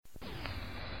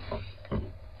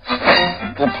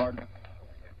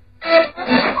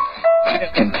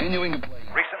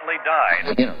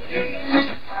On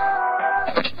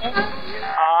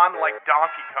like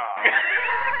Donkey Kong.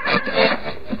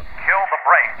 Kill the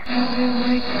brain.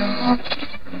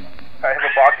 I have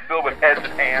a box filled with heads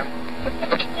and hands.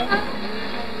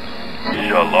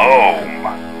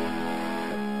 Shalom.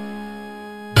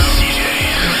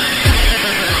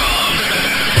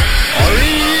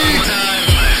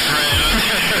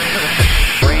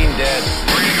 Brain dead.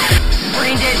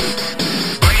 Brain dead.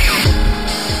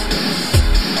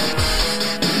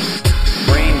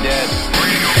 Brain dead.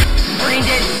 Brain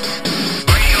dead.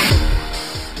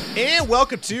 And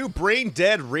welcome to Brain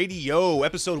Dead Radio,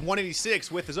 episode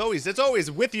 186. With, as always,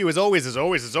 with you, as always, is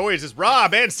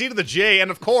Rob and C to the J,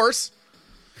 and of course,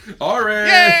 Alright.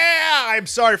 yeah, I'm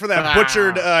sorry for that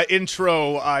butchered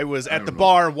intro. I was at the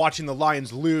bar watching the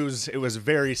Lions lose. It was a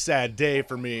very sad day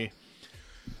for me.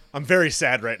 I'm very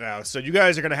sad right now, so you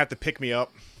guys are gonna have to pick me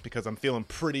up because I'm feeling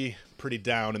pretty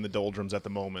down in the doldrums at the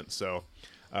moment. So,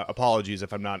 apologies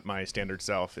if I'm not my standard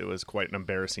self. It was quite an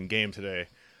embarrassing game today.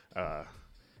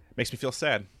 Makes me feel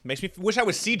sad. Makes me wish I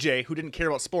was CJ, who didn't care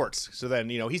about sports. So then,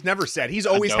 he's never sad. He's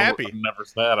always happy. I'm never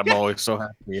sad. I'm always so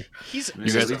happy. You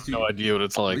guys have no idea what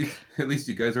it's like. At least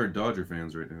you guys aren't Dodger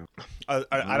fans right now.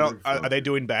 I don't. Are they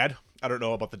doing bad? I don't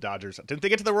know about the Dodgers. Didn't they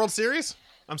get to the World Series?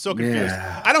 I'm so confused.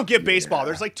 Yeah. I don't get baseball.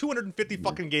 There's like 250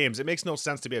 fucking games. It makes no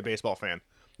sense to be a baseball fan.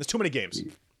 There's too many games.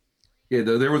 Yeah,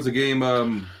 there was a game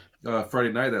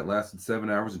Friday night that lasted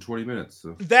 7 hours and 20 minutes.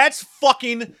 So. That's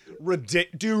fucking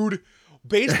ridiculous, dude.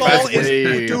 Baseball is,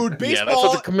 dude. Baseball, yeah,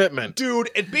 that's a commitment, dude.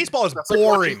 And baseball is that's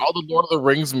boring. Like all the Lord of the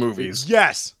Rings movies.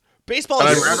 Yes, baseball.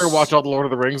 I'd is rather watch all the Lord of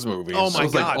the Rings movies. Oh my It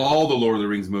was god, like all the Lord of the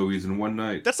Rings movies in one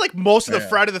night. that's like most of the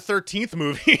Friday the 13th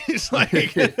movies. Like,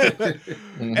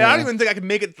 and I don't even think I could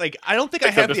make it. Like, I don't think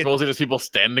I have Except the. it's mostly just people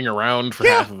standing around for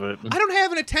half of it. I don't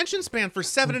have an attention span for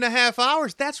 7.5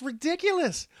 hours. That's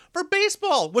ridiculous. For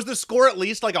baseball, was the score at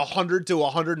least like 100 to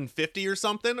 150 or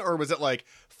something? Or was it like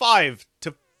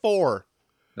 5-4?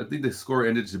 I think the score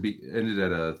ended at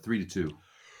 3-2.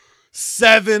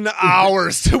 7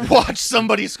 hours to watch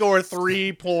somebody score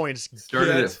 3 points.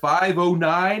 Started at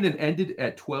 5:09 and ended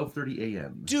at 12:30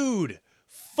 a.m. Dude,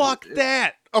 fuck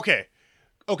that. Okay.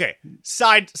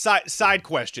 Side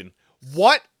question.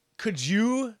 What would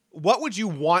you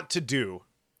want to do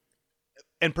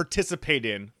and participate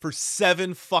in for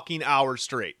 7 fucking hours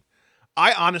straight?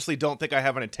 I honestly don't think I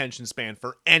have an attention span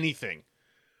for anything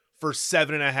for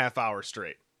 7.5 hours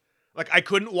straight. Like, I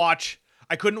couldn't watch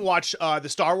the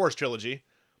Star Wars trilogy.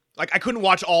 Like, I couldn't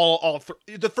watch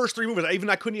the first 3 movies. I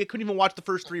couldn't even watch the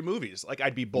first 3 movies. Like,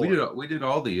 I'd be bored. We did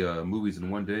all the movies in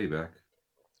one day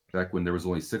back when there was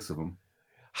only 6 of them.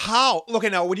 How? Okay,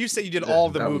 now when you say you did all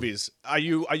of the that was- movies, are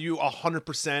you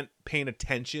 100% paying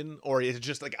attention, or is it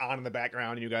just like on in the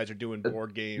background and you guys are doing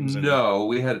board games? And... No,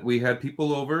 we had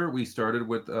people over. We started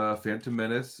with Phantom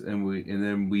Menace, and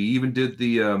then we even did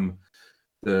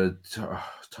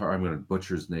I'm going to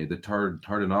butcher his name, the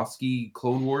Tartanovsky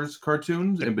Clone Wars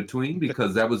cartoons in between,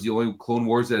 because that was the only Clone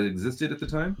Wars that existed at the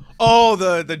time. Oh,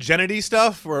 the Gennady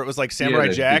stuff where it was like Samurai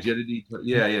Jack.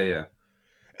 Yeah.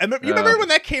 And you remember when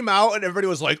that came out and everybody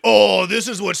was like, "Oh, this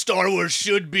is what Star Wars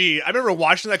should be." I remember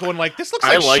watching that, going like, "This looks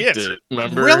like liked shit." it.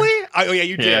 Remember? Really? Oh yeah,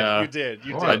 you did. Yeah. You did.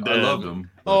 I loved them.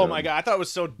 Oh my god, I thought it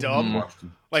was so dumb. Watched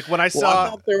them. Like when I I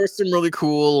saw, thought there was some really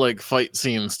cool like fight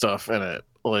scene stuff in it.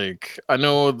 Like I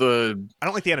know I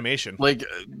don't like the animation. like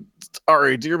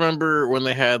Ari, do you remember when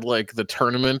they had like the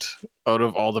tournament out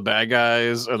of all the bad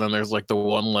guys, and then there's like the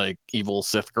one like evil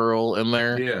Sith girl in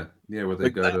there? Yeah, where they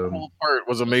Like, got that whole part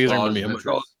was amazing to me. I'm like,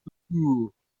 oh,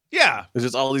 ooh. Yeah. It's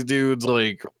just all these dudes,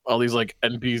 like all these like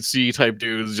NPC type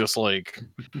dudes, just like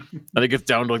I think it's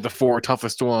down to like the 4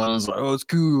 toughest ones. Like, oh, it's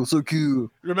cool, so cool.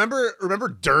 Remember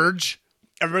Dirge?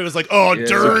 Everybody was like, "Oh, Yeah.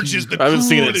 Dirge is the I haven't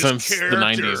seen it coolest since character. the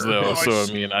 90s though, Oh, so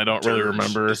I mean I don't really Dirge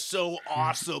remember. is so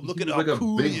awesome. Look at He how was like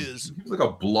cool a he is." He was like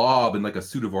a blob in like a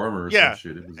suit of armor or Yeah. some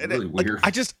shit. It was And really like, weird.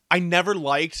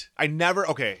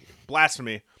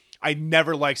 blasphemy. I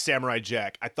never liked Samurai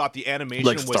Jack. I thought the animation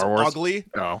Like was Star Wars? ugly.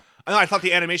 Oh. I thought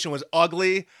the animation was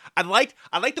ugly. I liked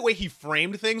the way he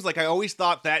framed things. Like, I always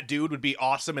thought that dude would be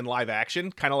awesome in live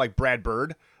action, kind of like Brad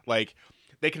Bird. Like,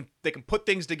 they can put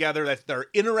things together that they're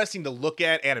interesting to look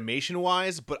at animation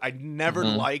wise, but I never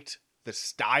liked the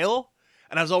style.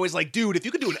 And I was always like, dude, if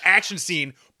you could do an action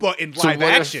scene but in live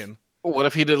action. What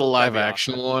if he did a live That'd be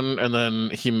action one and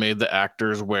then he made the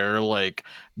actors wear like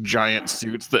giant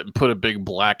suits that put a big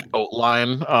black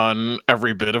outline on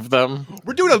every bit of them?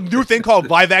 We're doing a new thing called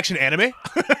live action anime.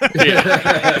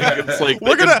 Yeah. It's like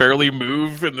We're they gonna- can barely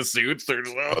move in the suits. They're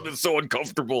just, they're so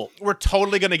uncomfortable. We're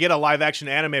totally gonna get a live action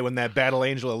anime when that Battle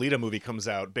Angel Alita movie comes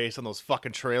out, based on those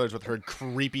fucking trailers with her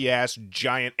creepy ass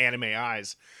giant anime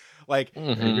eyes. Like,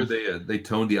 I hear they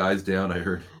toned the eyes down. I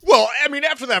heard. well, I mean,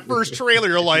 after that first trailer,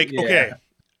 you're like, Yeah. okay,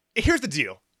 here's the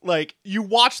deal. Like, you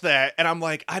watch that, and I'm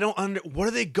like, I don't what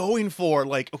are they going for?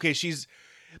 Like, okay,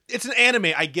 it's an anime.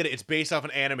 I get it. It's based off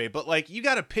an anime, but like, you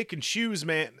got to pick and choose,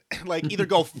 man. Like, either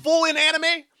go full in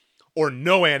anime or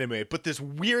no anime. But this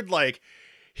weird, like,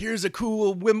 here's a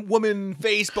cool woman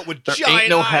face, but with There giant ain't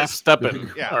no eyes. half stepping.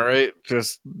 Yeah. All right.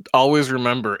 Just always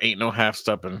remember, ain't no half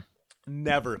stepping.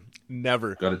 Never.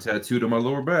 Got a tattoo to my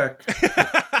lower back.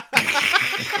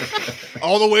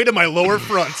 All the way to my lower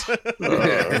front.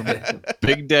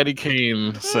 Big Daddy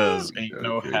Kane says, ain't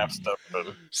no Okay. half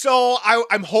stepping. So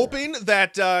I'm hoping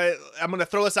that I'm going to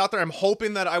throw this out there. I'm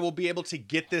hoping that I will be able to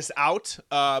get this out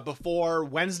before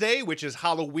Wednesday, which is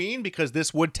Halloween, because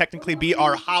this would technically be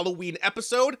our Halloween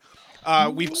episode.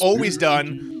 We've always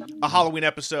done a Halloween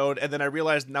episode, and then I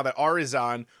realized now that R is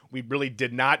on, we really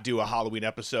did not do a Halloween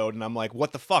episode, and I'm like,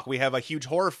 what the fuck? We have a huge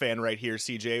horror fan right here,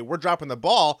 CJ. We're dropping the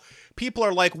ball. People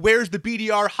are like, where's the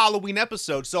BDR Halloween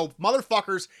episode? So,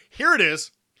 motherfuckers, here it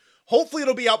is. Hopefully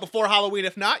it'll be out before Halloween.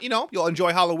 If not, you'll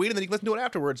enjoy Halloween, and then you can listen to it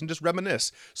afterwards and just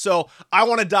reminisce. So, I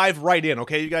want to dive right in,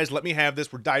 okay? You guys, let me have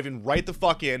this. We're diving right the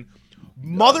fuck in.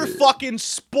 Motherfucking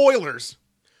spoilers.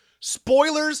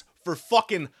 Spoilers for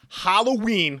fucking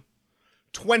Halloween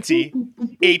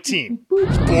 2018.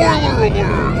 Spoiler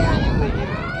alert!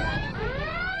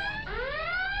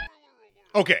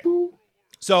 Okay.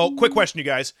 So, quick question, you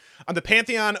guys. On the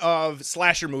pantheon of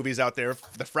slasher movies out there,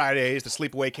 the Fridays, the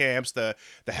Sleepaway Camps, the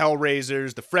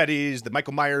Hellraisers, the Freddys, the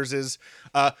Michael Myerses,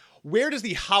 where does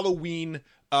the Halloween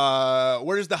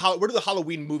where do the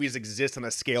Halloween movies exist on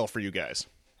a scale for you guys?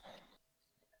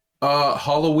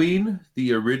 Halloween,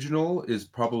 the original, is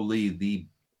probably the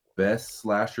best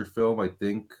slasher film I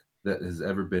think that has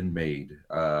ever been made.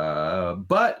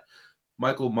 But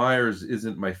Michael Myers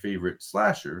isn't my favorite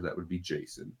slasher. That would be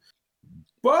Jason.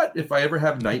 But if I ever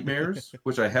have nightmares,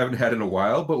 which I haven't had in a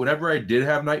while, but whenever I did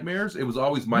have nightmares, it was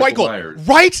always Michael Myers.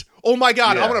 Right? Oh my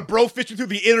god, Yeah. I'm gonna bro fish you through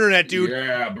the internet, dude.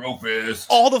 Yeah, bro fist.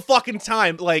 All the fucking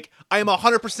time. Like, I am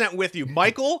 100% with you.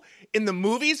 Michael, in the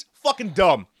movies, fucking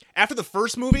dumb. After the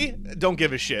first movie, don't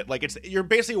give a shit. Like, you're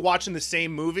basically watching the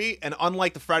same movie, and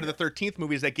unlike the Friday the 13th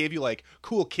movies that gave you, like,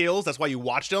 cool kills, that's why you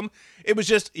watched them, it was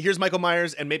just, here's Michael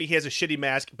Myers, and maybe he has a shitty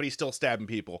mask, but he's still stabbing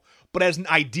people. But as an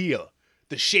idea,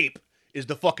 the Shape is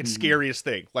the fucking scariest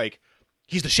thing. Like,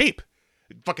 he's the Shape.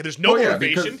 Fucking, there's no Oh, yeah,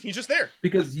 motivation. because- He's just there.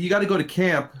 Because you got to go to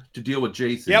camp to deal with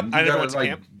Jason. Yep, You I know gotta, what's like,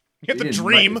 camp. You have to and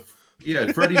dream. Yeah,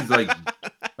 Freddy's like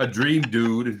a dream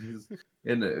dude.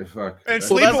 And fuck. And Well, that's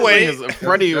the Sleepaway- thing is,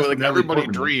 Freddy, that's like Natalie everybody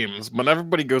Portman. dreams, but not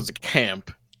everybody goes to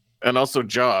camp, and also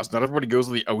Jaws. Not everybody goes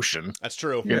to the ocean. That's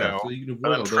true. You Yeah, know, so you can And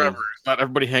avoid then all Trevor's. those. Not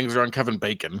everybody hangs around Kevin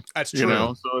Bacon. That's true. You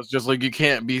know, so it's just like you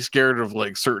can't be scared of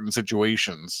like certain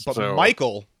situations. But so.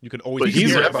 Michael, you can always But be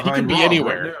he's scared right of he behind could be Rob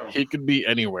anywhere. right now. He could be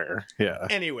anywhere. Yeah.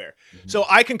 anywhere. So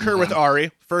I concur with Ari.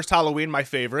 First Halloween, my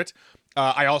favorite.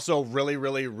 I also really,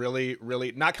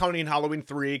 not counting Halloween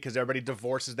 3 because everybody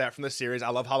divorces that from the series. I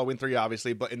love Halloween 3,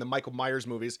 obviously, but in the Michael Myers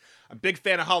movies, I'm a big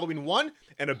fan of Halloween 1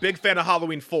 and a big fan of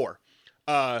Halloween 4.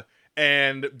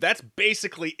 And that's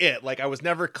basically it. Like, I was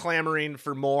never clamoring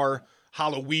for more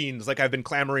Halloweens like I've been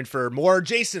clamoring for more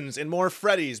Jasons and more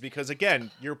Freddys because,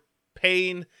 again, you're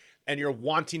paying and you're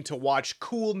wanting to watch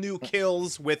cool new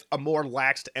kills with a more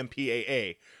laxed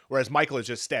MPAA, whereas Michael is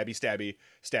just stabby.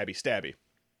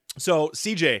 So,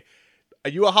 CJ,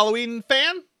 are you a Halloween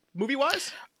fan,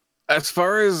 movie-wise? As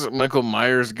far as Michael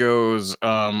Myers goes,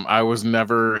 I was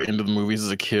never into the movies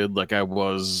as a kid like I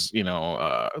was, The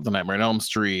Nightmare on Elm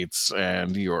Streets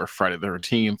and your Friday the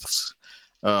 13th.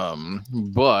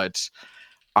 But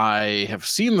I have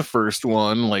seen the first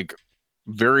one like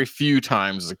very few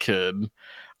times as a kid.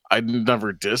 I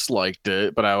never disliked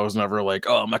it, but I was never like,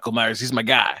 oh, Michael Myers, he's my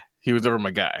guy. He was never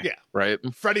my guy. Yeah. Right?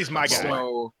 Freddy's my guy.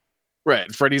 So, right.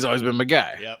 Freddy's always been my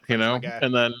guy. Yep, You know? Freddy's my guy.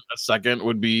 And then a second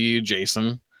would be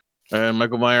Jason. And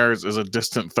Michael Myers is a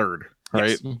distant third,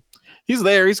 right? Yes. He's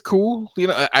there. He's cool.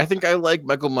 I think I like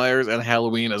Michael Myers and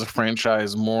Halloween as a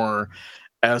franchise more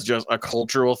as just a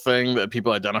cultural thing that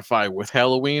people identify with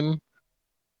Halloween.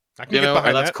 I can get behind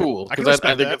And that's that. cool. I can Because I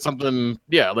respect think that. it's something,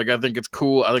 like I think it's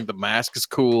cool. I think the mask is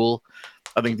cool.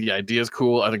 I think the idea is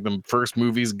cool. I think the first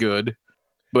movie's good.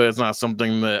 but it's not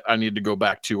something that I need to go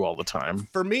back to all the time.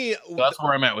 For me, So that's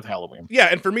where I'm at with Halloween. yeah,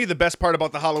 and for me, the best part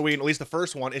about the Halloween, at least the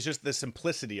first one, is just the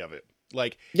simplicity of it.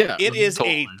 Like, Yeah, it is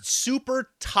totally. a super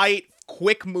tight,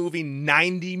 quick movie,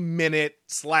 90-minute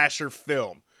slasher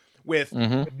film with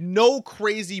no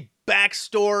crazy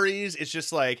backstories. It's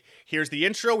just like, here's the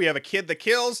intro. We have a kid that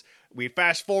kills. We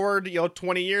fast forward,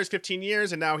 20 years, 15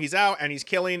 years, and now he's out and he's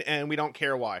killing, and we don't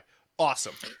care why.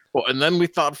 Awesome. Well, and then we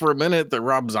thought for a minute that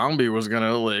Rob Zombie was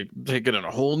gonna like take it in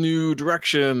a whole new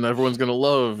direction. Everyone's gonna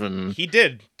love, and He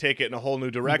did take it in a whole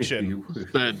new direction.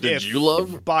 did If you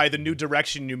love? By the new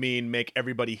direction, you mean make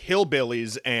everybody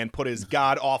hillbillies and put his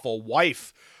god awful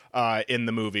wife in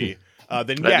the movie?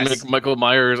 Then That yes, make Michael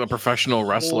Myers a professional whole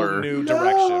wrestler new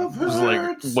direction. who's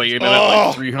like weighing in at Oh.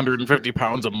 like 350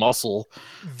 pounds of muscle.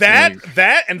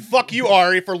 That and fuck you,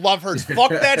 Ari, for Love Hurts.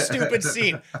 Fuck that stupid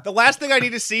scene. The last thing I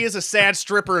need to see is a sad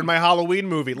stripper in my Halloween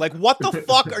movie. Like, what the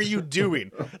fuck are you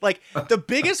doing? Like, the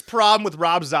biggest problem with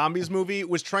Rob Zombie's movie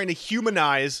was trying to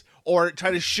humanize or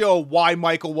try to show why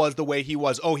Michael was the way he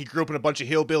was. Oh, he grew up in a bunch of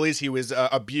hillbillies. He was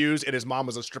abused, and his mom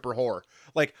was a stripper whore.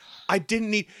 Like, I didn't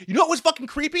need. You know what was fucking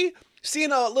creepy?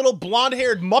 Seeing a little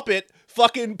blonde-haired Muppet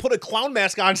fucking put a clown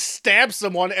mask on, stab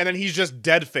someone, and then he's just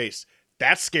dead face.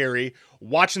 That's scary.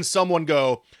 Watching someone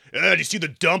go, do you see the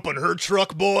dump on her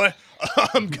truck, boy?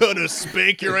 I'm gonna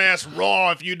spank your ass raw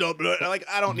if you don't. Like,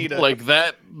 I don't need to. Like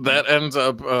that ends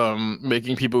up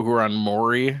making people who are on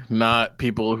Maury, not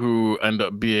people who end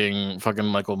up being fucking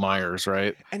Michael Myers,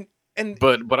 right? And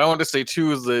But what I want to say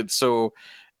too is that so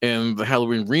in the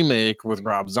Halloween remake with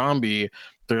Rob Zombie,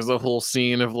 there's a whole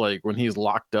scene of like when he's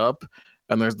locked up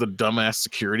and there's the dumbass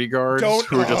security guards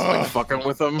who are just like fucking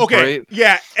with him. okay, Right?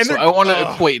 yeah, and So they're- I want to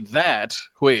ugh. equate that.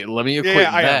 Wait, let me equate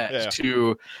I am, that yeah.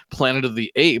 to Planet of the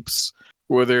Apes,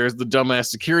 where there's the dumbass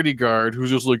security guard who's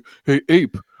just like, "Hey,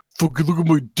 ape, fucking look at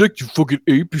my dick, you fucking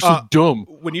ape. You're so dumb."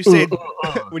 When you say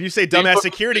uh. when you say dumbass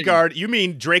security guard, you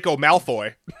mean Draco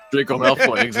Malfoy. Draco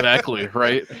Malfoy, exactly,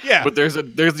 right? Yeah. But there's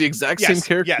the exact same Yes,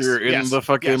 character in yes, the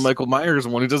fucking yes. Michael Myers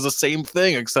one who does the same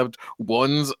thing, except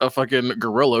one's a fucking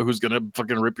gorilla who's gonna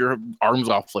fucking rip your arms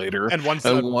off later, And one's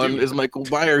and a one dude. is Michael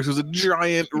Myers who's a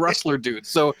giant wrestler dude.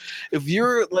 So if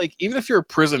you're like, even if you're a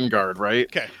prison guard, right?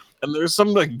 Okay. And there's some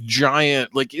like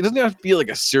giant, like it doesn't have to be like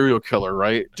a serial killer,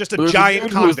 right? Just a But there's giant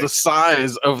dude who is the convict.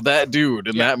 size of that dude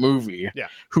in Yeah. that movie, Yeah.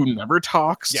 who never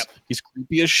talks. Yep. He's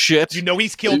creepy as shit. You know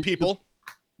he's killed people.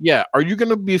 Yeah, are you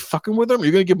gonna be fucking with him? Are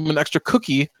you gonna give him an extra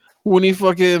cookie when he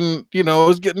fucking,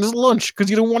 is getting his lunch because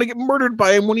you don't want to get murdered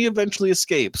by him when he eventually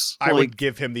escapes? I Like, would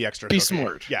give him the extra be cookie.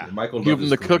 smart. Yeah. Michael give loves him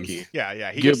the his cookie. cookies.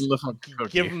 Yeah. He Give gets- him the fucking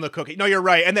cookie. Give him the cookie. No, you're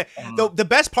right. And the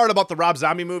best part about the Rob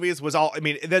Zombie movies was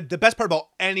the best part about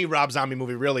any Rob Zombie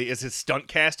movie really is his stunt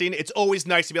casting. It's always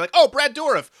nice to be like, oh, Brad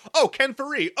Dourif. Oh, Ken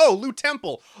Faree. Oh, Lou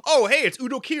Temple. Oh, hey, it's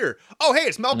Udo Kier. Oh, hey,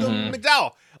 it's Malcolm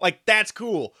McDowell. Like, that's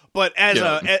cool. But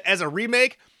as a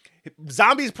remake,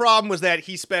 Zombie's problem was that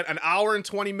he spent an hour and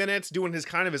 20 minutes doing his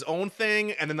own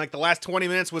thing, and then like the last 20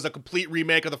 minutes was a complete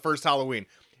remake of the first Halloween.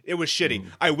 It was shitty.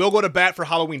 I will go to bat for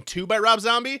Halloween 2 by Rob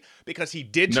Zombie because he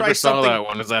did Never try saw something. that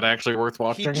one. Is that actually worth He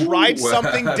watching? tried Ooh,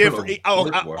 something I different.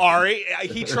 don't know. Ari,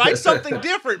 he tried something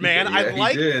different, man. Yeah,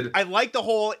 he did. I like the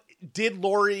whole.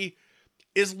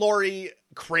 Is Laurie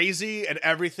crazy and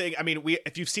everything? I mean,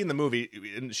 if you've seen the movie,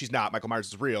 and she's not. Michael Myers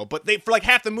is real, but for like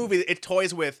half the movie, it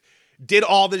toys with. Did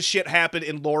all this shit happen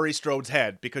in Laurie Strode's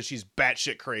head because she's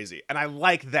batshit crazy, and I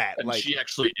like that. And like she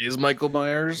actually is Michael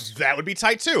Myers. that would be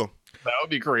tight too. That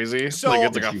would be crazy. So- like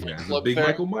it's like She a has a flip big there.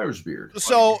 Michael Myers beard.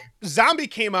 So Zombie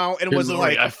came out and Hey, was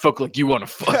Lori, like, I fuck like you want to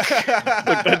fuck.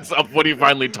 Like that's when he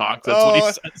finally talks. That's what he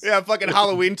says. Yeah, fucking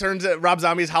Halloween turns at Rob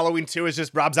Zombie's Halloween 2 is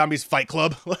just Rob Zombie's Fight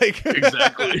Club. Like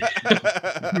Exactly.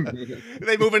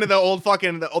 they move into the old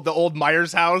fucking the old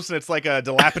Myers house and it's like a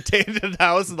dilapidated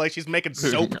house and like she's making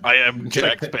soap. I am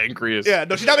Jack's pancreas. Yeah,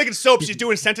 no, she's not making soap. She's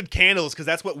doing scented candles because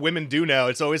that's what women do now.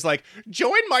 It's always like,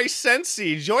 join my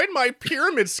Sensi, join my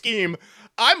pyramid scheme.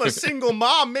 I'm a single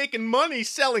mom making money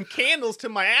selling candles to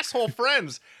my asshole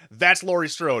friends. That's Laurie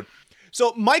Strode.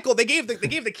 So Michael, they gave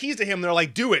the keys to him. They're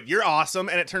like, do it. You're awesome.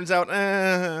 And it turns out,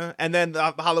 and then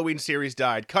the Halloween series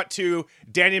died. Cut to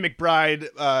Danny McBride,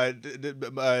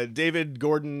 David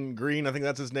Gordon Green, I think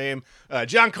that's his name,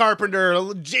 John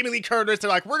Carpenter, Jamie Lee Curtis. They're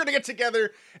like, we're going to get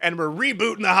together and we're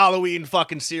rebooting the Halloween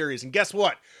fucking series. And guess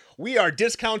what? We are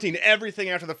discounting everything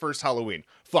after the first Halloween.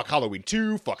 Fuck Halloween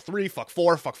 2, fuck 3, fuck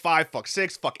 4, fuck 5, fuck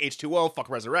 6, fuck H2O, fuck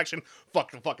Resurrection,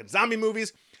 fuck the fucking zombie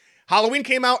movies. Halloween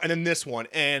came out, and then this one,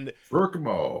 and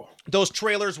Berkmo. those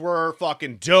trailers were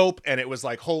fucking dope, and it was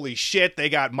like, holy shit, they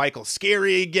got Michael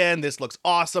Scary again. This looks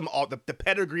awesome. All the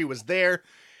pedigree was there.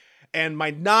 and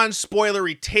my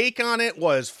non-spoilery take on it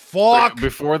was fuck.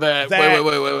 Before that,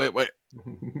 that. wait.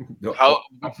 No, How,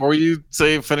 before you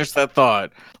finish that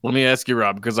thought, let me ask you,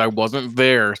 Rob, because I wasn't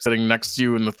there sitting next to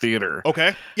you in the theater.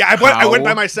 Okay. Yeah, I went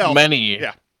by myself.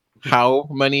 Yeah. How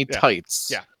many Yeah. tights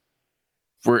Yeah.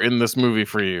 were in this movie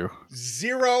for you?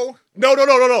 0. No.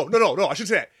 I should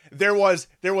say that. There was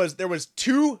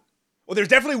 2. Well, there's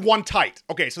definitely one tight.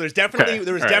 Okay, so there was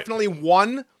definitely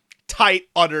one tight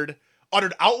uttered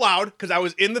out loud because I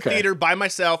was in the theater by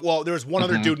myself. Well, there was one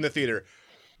other dude in the theater,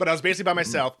 but I was basically by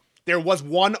myself. There was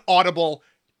one audible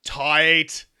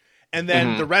tight, and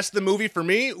then the rest of the movie for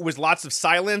me was lots of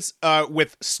silence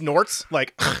with snorts,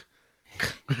 like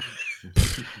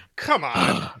come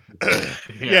on.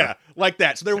 Yeah, like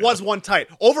that. So there was one tight.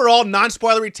 Overall,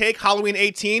 non-spoilery take, Halloween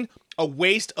 18, a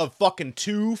waste of fucking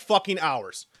 2 fucking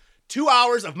hours. 2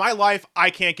 hours of my life I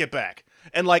can't get back.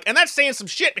 And that's saying some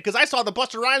shit because I saw the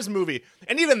Busta Rhymes movie.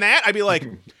 And even that, I'd be like,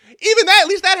 even that, at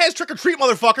least that has Trick or Treat,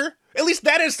 motherfucker. At least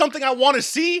that is something I want to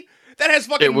see. That has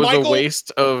fucking It was Michael a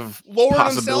waste of lowering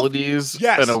possibilities himself.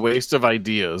 Yes. and a waste of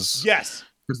ideas. Yes.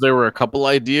 Because there were a couple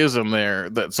ideas in there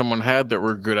that someone had that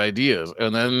were good ideas.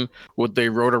 And then what they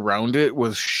wrote around it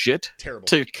was shit. Terrible.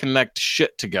 To connect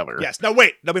shit together. Yes. Now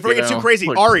wait. Now before we get too crazy,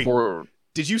 like Ari, for-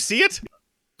 did you see it?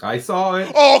 I saw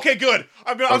it. Oh, okay, good.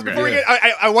 Okay.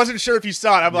 I wasn't sure if you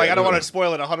saw it. I'm like, Yeah, I don't no. want to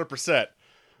spoil it 100%.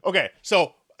 Okay,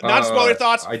 so non-spoiler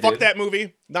thoughts, I fuck did. that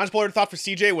movie. Non-spoiler thought for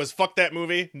CJ was fuck that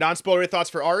movie. Non-spoiler thoughts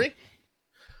for Ari?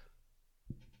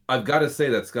 I've got to say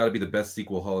that's got to be the best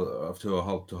sequel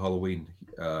to Halloween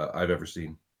I've ever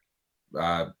seen.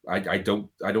 I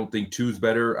don't think 2's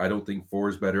better. I don't think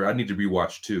 4's better. I need to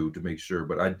rewatch 2 to make sure,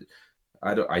 but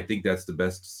I think that's the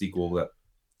best sequel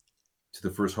to the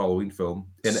first Halloween film,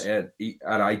 and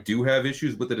I do have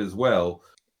issues with it as well,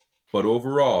 but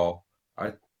overall,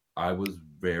 I was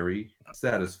very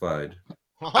satisfied.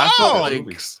 I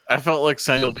felt like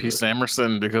Samuel P.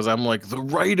 Samerson because I'm like the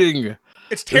writing.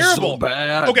 It's is terrible. so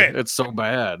bad. Okay. It's so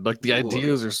bad. Like the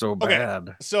ideas are so Okay.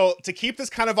 bad. So to keep this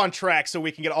kind of on track so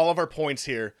we can get all of our points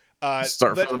here, Let's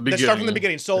start from the let's start from the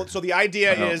beginning. beginning. So the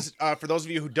idea I know. is, for those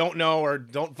of you who don't know or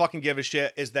don't fucking give a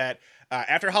shit, is that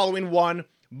after Halloween 1,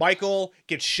 Michael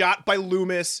gets shot by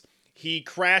Loomis. He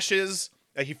crashes.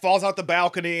 He falls out the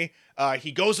balcony.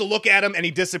 He goes to look at him and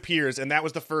he disappears. And that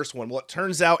was the first one. Well, it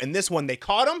turns out in this one, they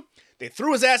caught him. They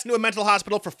threw his ass into a mental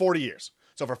hospital for 40 years.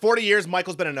 So for 40 years,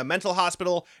 Michael's been in a mental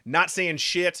hospital, not saying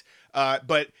shit.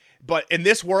 But in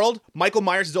this world, Michael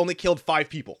Myers has only killed 5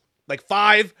 people. Like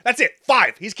 5. That's it.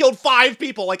 5. He's killed 5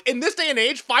 people. Like in this day and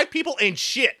age, 5 people ain't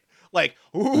shit. Like,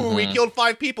 ooh, he killed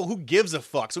 5 people. Who gives a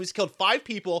fuck? So he's killed 5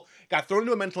 people, got thrown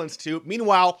into a mental institute.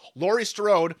 Meanwhile, Laurie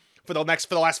Strode, for the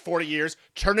last 40 years,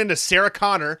 turned into Sarah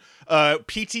Connor.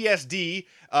 PTSD,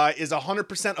 is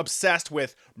 100% obsessed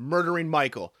with murdering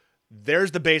Michael.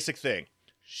 There's the basic thing.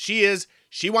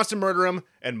 She wants to murder him,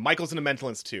 and Michael's in a mental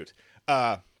institute.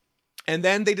 And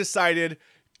then they decided,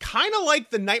 kind of like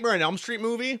the Nightmare on Elm Street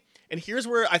movie, and here's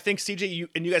where I think CJ,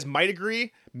 you guys might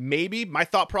agree. Maybe my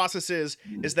thought process is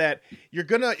that you're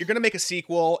gonna make a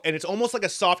sequel, and it's almost like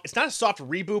it's not a soft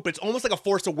reboot, but it's almost like a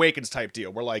Force Awakens type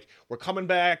deal. We're coming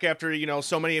back after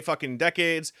so many fucking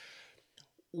decades.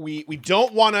 We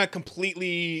don't want to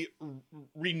completely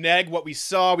renege what we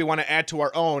saw. We want to add to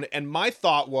our own. And my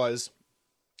thought was,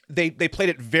 they played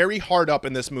it very hard up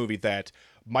in this movie that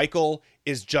Michael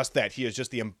is just that. He is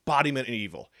just the embodiment of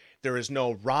evil. There is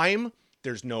no rhyme.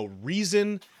 There's no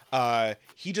reason.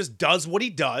 He just does what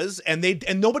he does, and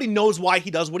nobody knows why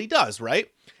he does what he does, right?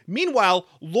 Meanwhile,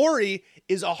 Laurie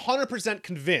is 100%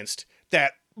 convinced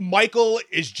that Michael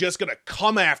is just gonna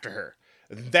come after her.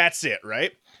 That's it,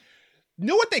 right? You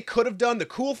know what they could have done? The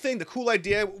cool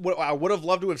idea, what I would have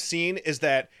loved to have seen is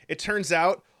that it turns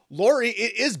out Laurie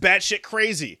is batshit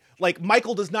crazy. Like,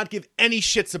 Michael does not give any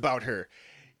shits about her.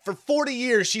 For 40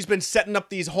 years, she's been setting up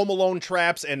these Home Alone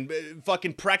traps and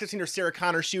fucking practicing her Sarah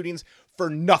Connor shootings for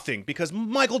nothing because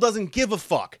Michael doesn't give a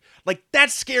fuck. Like,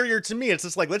 that's scarier to me. It's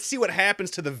just like, let's see what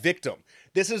happens to the victim.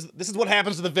 This is what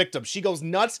happens to the victim. She goes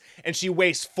nuts and she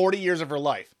wastes 40 years of her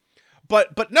life.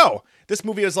 But no, this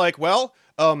movie is like, well,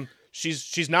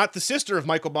 she's not the sister of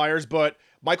Michael Myers, but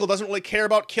Michael doesn't really care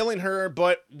about killing her,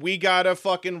 but we gotta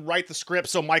fucking write the script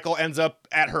so Michael ends up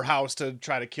at her house to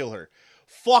try to kill her.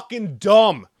 Fucking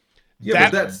dumb.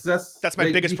 Yeah, but that's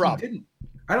my biggest problem.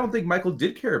 I don't think Michael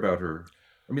did care about her.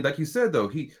 I mean, like you said,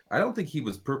 though, I don't think he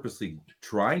was purposely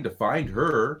trying to find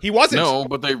her. He wasn't. No,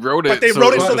 but they wrote it. But they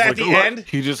wrote it so that at the end,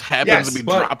 he just happens to be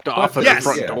dropped off at the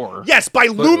front door. Yes, by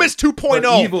Loomis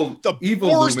 2.0, the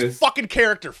evil worst Loomis, fucking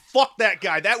character. Fuck that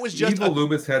guy. That was just evil.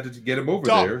 Loomis had to get him over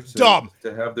dumb, there dumb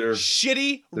to have their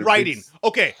shitty writing.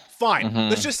 Okay, fine. Mhm.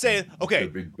 Let's just say, The okay,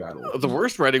 big battle. The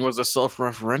worst writing was the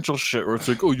self-referential shit where it's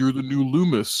like, oh, you're the new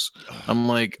Loomis. I'm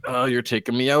like, oh, you're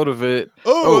taking me out of it.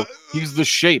 Oh, he's the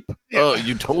Shape. Yeah. Oh,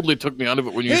 you totally took me out of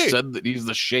it when you Hey. said that he's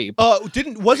the Shape.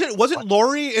 wasn't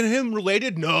Lori and him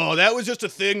related? No, that was just a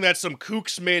thing that some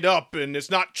kooks made up, and it's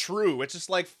not true. It's just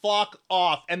like, fuck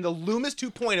off. And the Loomis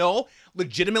 2.0,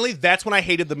 legitimately, that's when I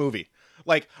hated the movie.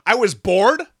 Like, I was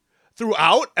bored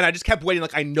throughout, and I just kept waiting.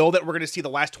 Like, I know that we're gonna see the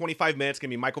last 25 minutes gonna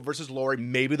be Michael versus Lori.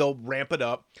 Maybe they'll ramp it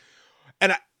up.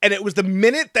 And it was the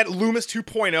minute that Loomis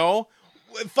 2.0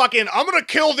 fucking, I'm gonna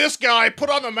kill this guy, put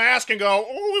on the mask and go,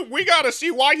 oh, we gotta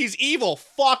see why he's evil.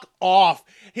 Fuck off.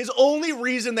 His only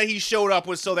reason that he showed up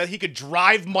was so that he could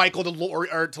drive Michael to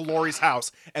Lori's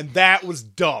house, and that was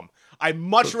dumb. I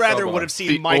much rather would have seen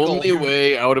The Michael. only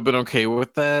way I would have been okay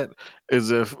with that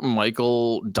is if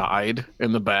Michael died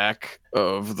in the back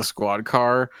of the squad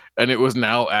car, and it was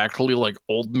now actually like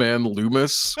old man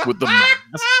Loomis with the mask.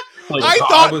 Like, I I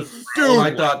thought, dude,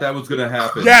 I thought that was gonna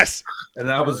happen. yes, And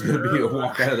that was gonna be a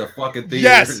walk out of the fucking theater.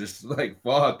 Yes. Just like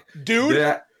fuck. dude.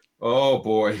 That, oh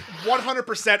boy.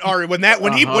 100% Ari. When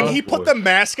he Uh-huh. put the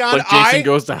mask on, like Jason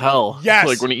Goes to Hell. Yes.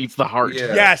 Like when he eats the heart.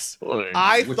 Yeah. yes, Like,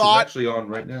 I Which thought is actually on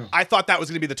right now. I thought that was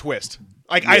gonna be the twist.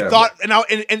 Like, Yeah, I thought, and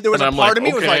there was and a I'm part like, of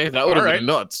me was okay, like, that would have all been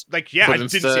right. nuts. Like, yeah, but I didn't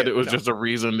see instead, it was no. just a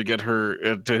reason to get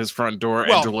her to his front door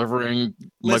Well, and delivering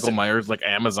Michael listen. Myers like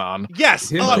Amazon.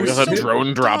 Yes, Him oh, it doing was Because a so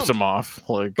drone drops dumb. him off.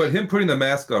 Like, But him putting the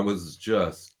mask on was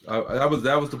just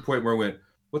that was the point where I went,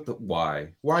 what the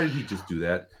why? Why did he just do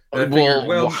that? And I figured,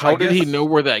 well, how I did he guess- know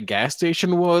where that gas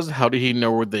station was? How did he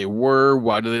know where they were?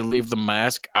 Why did they leave the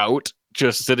mask out,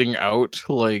 just sitting out?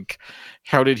 Like,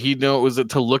 how did he know it was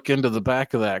to look into the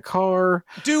back of that car?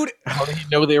 Dude, How did he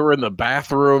know they were in the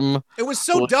bathroom? it was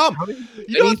so Like, dumb. How did he do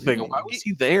You know what- anything? Why was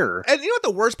he there? And you know what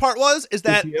the worst part was? Is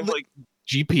that Does he have, like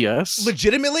GPS?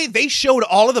 legitimately, they showed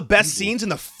all of the best scenes in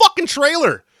the fucking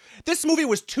trailer. This movie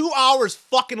was 2 hours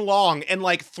fucking long, and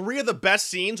like 3 of the best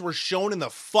scenes were shown in the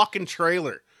fucking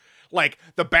trailer. Like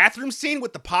the bathroom scene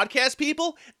with the podcast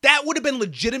people, that would have been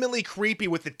legitimately creepy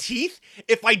with the teeth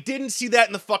if I didn't see that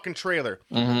in the fucking trailer.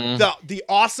 Mhm. The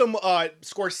awesome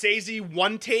Scorsese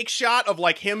one take shot of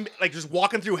like him like just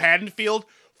walking through Haddonfield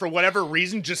for whatever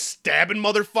reason, just stabbing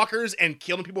motherfuckers and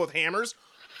killing people with hammers.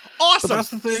 Awesome. that's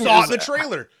the thing Saw it is, in the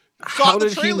trailer. Saw it How in the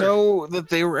did he trailer. know that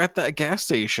they were at that gas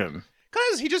station?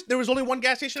 Because there was only one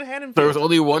gas station in Haddonfield. There was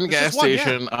only one It's gas just one, yeah.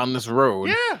 station on this road.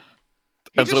 Yeah.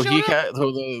 And so just he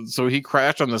showed up. so he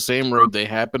crashed on the same road they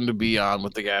happened to be on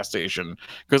with the gas station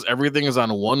because everything is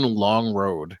on one long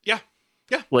road. Yeah.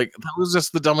 Yeah. Like that was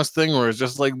just the dumbest thing where it's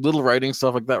just like little writing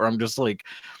stuff like that where I'm just like,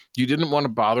 you didn't want to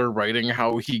bother writing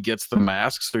how he gets the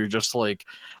mask, so you're just like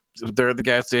they're at the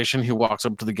gas station, he walks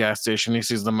up to the gas station, he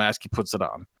sees the mask, he puts it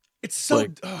on. It's so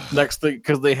like, Next thing,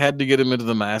 because they had to get him into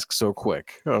the mask so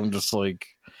quick. I'm just like,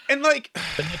 and like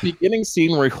and the beginning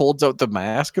scene where he holds out the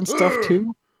mask and stuff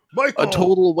too. Michael, A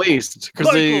total waste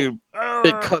because it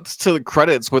Michael, cuts to the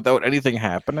credits without anything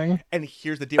happening, and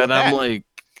here's the deal and with I'm that. like,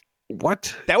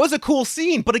 "What?" That was a cool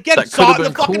scene, but again, That saw it could've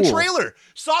in the been fucking cool. trailer.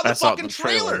 Saw it in I the saw it in fucking the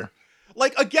trailer. trailer.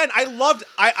 Like again, I loved.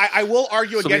 I will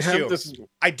argue So we against have you. this-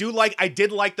 I did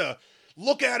like the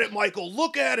look at it, Michael,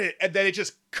 look at it, and then it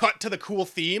just cut to the cool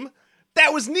theme.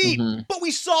 That was neat. Mhm. But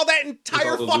we saw that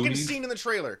entire all the fucking loonies? scene in the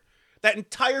trailer. That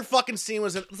entire fucking scene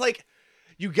was like,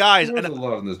 you guys, There was and a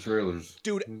lot in the trailers.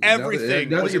 dude, Now everything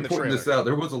that was you're in the pointing trailer. this out,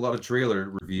 there was a lot of trailer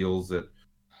reveals that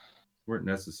weren't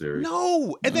necessary.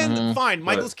 No, and then Mhm. fine,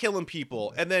 Michael's killing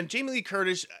people, and then Jamie Lee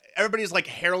Curtis, everybody's like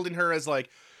heralding her as like,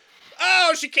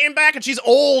 oh, she came back and she's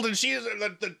old and she's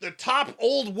the top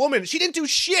old woman. She didn't do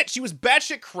shit. She was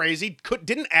batshit crazy.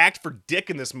 Didn't act for dick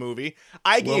in this movie.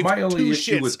 I Well, gave my only two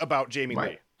issue shits with- about Jamie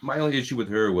Lee. My only issue with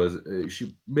her was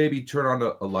she maybe turn on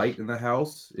a light in the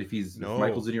house if No. if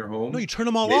Michael's in your home. No, you turn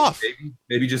them all maybe, off.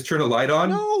 Maybe just turn a light on.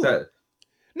 No. That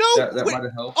No, that wait, might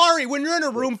have helped. Ari, when you're in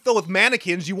a room filled with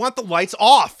mannequins, you want the lights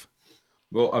off.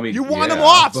 Well, I mean, You want yeah, them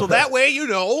off, so but- that way you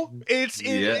know it's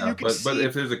Yeah, you can but see.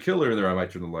 if there's a killer in there, I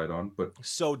might turn the light on. But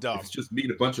So if dumb. it's just me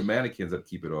and a bunch of mannequins, I'd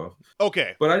keep it off.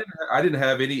 Okay, But I didn't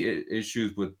have any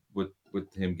issues with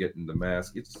him getting the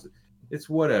mask. It's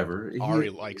whatever.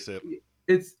 Ari likes it.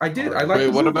 I like. Wait,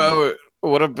 the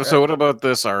what movie. about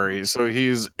this, Ari? So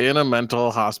he's in a mental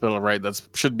hospital, right? That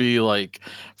should be like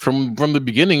from the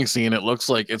beginning scene. It looks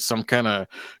like it's some kind of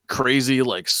crazy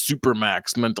like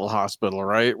supermax mental hospital,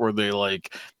 right? Where they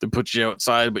put you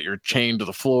outside, but you're chained to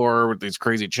the floor with these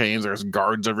crazy chains. There's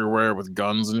guards everywhere with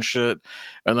guns and shit.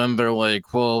 And then they're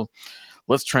like, well,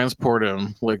 let's transport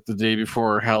him like the day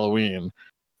before Halloween.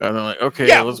 And they're like, okay,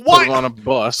 Yeah, let's put what? him on a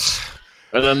bus.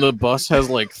 And then the bus has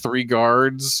like 3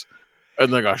 guards.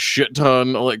 and like a shit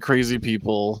ton of like crazy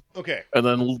people. Okay. And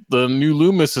then the new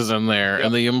Loomis is in there, Yep.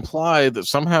 and they imply that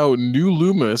somehow new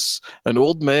Loomis, an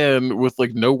old man with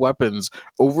like no weapons,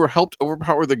 helped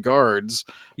overpower the guards.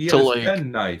 He To, has like- a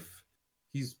pen knife.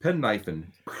 He's pen knifing.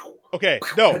 Okay.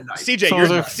 No, Pen knife. CJ, So you're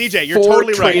there's CJ, you're four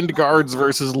totally right. trained guards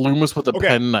versus Loomis with a Okay.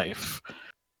 pen knife.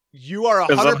 You are And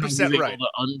somehow 100% he's right. able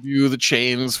to undo the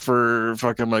chains for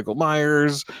fucking Michael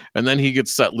Myers, and then he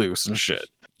gets set loose and shit.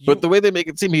 But the way they make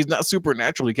it seem, he's not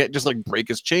supernatural. He can't just like break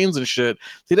his chains and shit.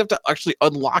 They'd have to actually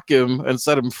unlock him and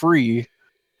set him free.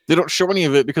 They don't show any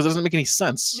of it because it doesn't make any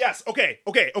sense. Yes. Okay.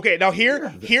 Now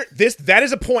that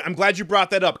is a point. I'm glad you brought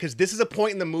that up because this is a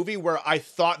point in the movie where I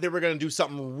thought they were going to do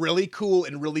something really cool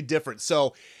and really different.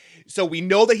 So we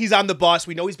know that he's on the bus.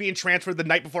 We know he's being transferred the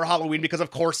night before Halloween because of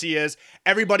course he is.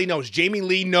 Everybody knows. Jamie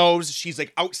Lee knows. She's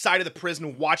like outside of the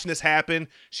prison watching this happen.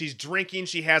 She's drinking.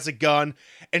 She has a gun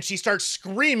and she starts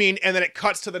screaming and then it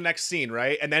cuts to the next scene,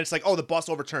 right? And then it's like, oh, the bus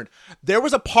overturned. There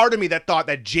was a part of me that thought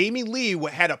that Jamie Lee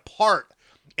had a part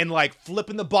in like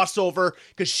flipping the bus over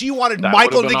because she wanted That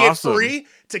Michael would've to been get awesome. free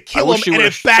to I kill wish him she and would've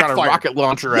it shot a backfired. rocket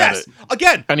launcher Yes. at it,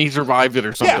 Again. and he survived it or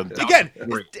Yeah. something. That Again. was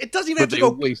great. It doesn't even But have to they go.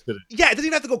 wasted it. Yeah, it doesn't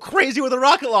even have to go crazy with a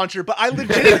rocket launcher. But I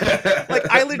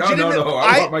legitimately, No.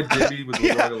 I want my Jimmy with the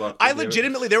yeah, rocket launcher. I damn it.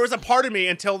 legitimately, there was a part of me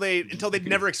until they'd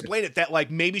never explain it that like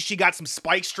maybe she got some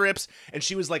spike strips and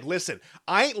she was like, listen,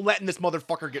 I ain't letting this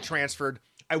motherfucker get transferred.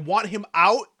 I want him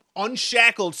out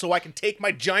unshackled so I can take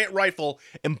my giant rifle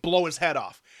and blow his head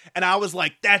off. And I was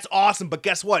like, that's awesome. But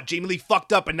guess what? Jamie Lee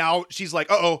fucked up and now she's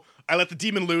like, uh-oh, I let the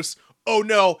demon loose. Oh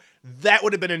no, that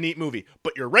would have been a neat movie.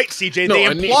 But you're right, CJ. No, They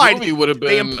a neat implied movie would have been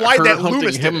they implied her that hunting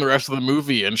Loomis did him it. the rest of the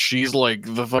movie, and she's like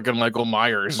the fucking Michael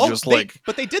Myers, Oh, just they- like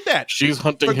but they did that. she's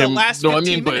hunting for the him. last No, I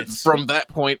 15 mean, but minutes. from that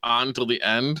point on till the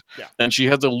end, Yeah. and she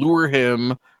had to lure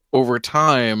him over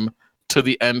time to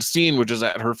the end scene, which is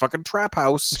at her fucking trap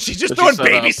house. She's just that throwing set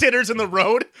up. babysitters in the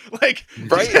road. Like,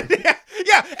 Right?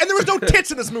 yeah, and there was no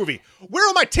tits in this movie. Where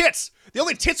are my tits? The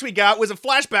only tits we got was a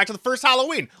flashback to the first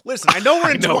Halloween. Listen, I know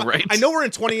we're in right? I know we're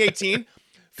in 2018.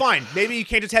 Fine, maybe you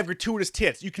can't just have gratuitous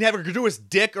tits. You can have a gratuitous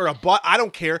dick or a butt. I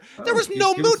don't care. There was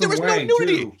no give us there was some no wang,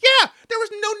 nudity. too. Yeah, there was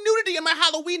no nudity in my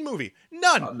Halloween movie.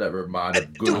 None. I'll never mind a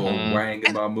And- good old dude, wang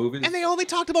in my movies. And they only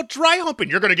talked about dry humping.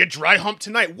 You're gonna get dry humped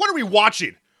tonight. What are we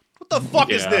watching? What the fuck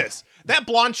is Yeah. this? That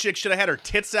blonde chick should have had her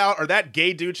tits out, or that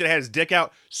gay dude should have had his dick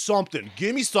out. Something.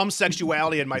 Give me some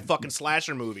sexuality in my fucking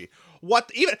slasher movie. What?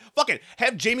 Even fucking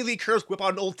have Jamie Lee Curtis whip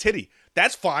out an old titty.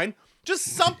 That's fine. Just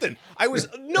something.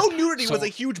 No nudity was a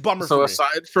huge bummer So for me.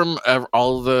 aside from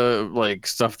all the like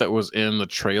stuff that was in the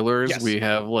trailers, Yes. we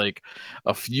have like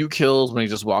a few kills when he's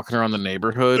just walking around the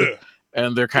neighborhood. Ugh.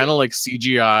 And they're kind of like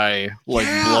CGI, like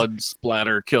Yeah. blood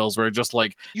splatter kills, where it just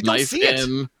like You don't knife see it.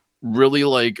 in, really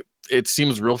like it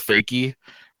seems real fakey.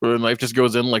 Where the knife just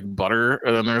goes in like butter,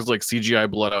 and then there's like CGI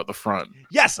blood out the front.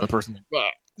 Yes, And the person, like, "Ah."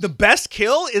 the best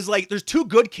kill is like there's two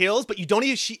good kills, but you don't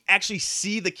even actually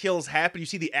see the kills happen. You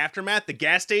see the aftermath, the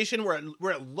gas station where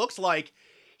it looks like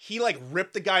he like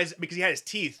ripped the guy's because he had his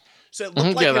teeth. So it looked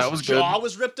Mhm, like yeah, that his was good. jaw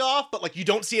was ripped off, but like you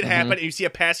don't see it happen, and you see a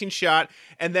passing shot.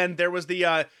 And then there was the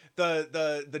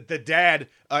dad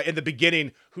in the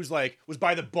beginning who's like was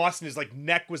by the bus and his like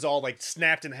neck was all like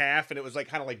snapped in half and it was like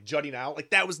kind of like jutting out. Like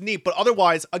that was neat, but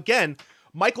otherwise, again,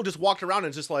 Michael just walked around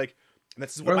and just like. And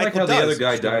this is what I like Michael how does. the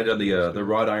other guy died on the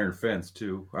wrought iron fence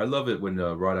too. I love it when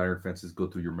wrought iron fences go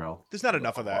through your mouth. There's not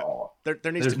enough of that. Oh, There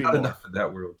needs there's to be not more. enough of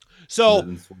that world. So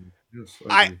Yes,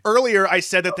 I earlier I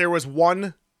said that there was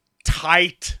one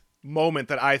tight moment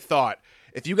that I thought.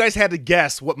 If you guys had to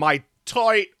guess what my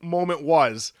tight moment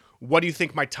was, what do you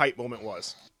think my tight moment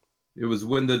was? It was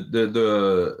when the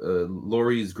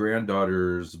Lori's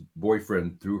granddaughter's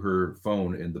boyfriend threw her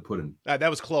phone in the pudding. That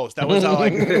was close. That was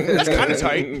like that's kind of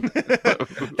tight.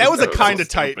 that was a kind of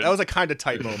tight. That was a kind of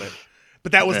tight moment.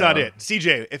 But that was not Yeah. it.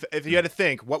 CJ, if you had to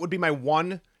think, what would be my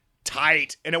one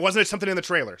tight? And it wasn't something in the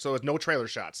trailer, so it was no trailer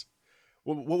shots.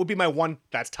 What would be my one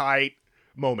that's tight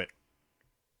moment?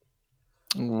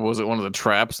 was it one of the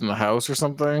traps in the house or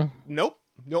something? Nope.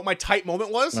 You know what my tight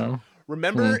moment was? No.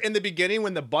 Remember in the beginning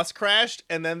when the bus crashed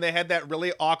and then they had that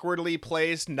really awkwardly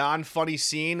placed, non-funny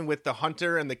scene with the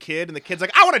hunter and the kid's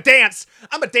like, I want to dance.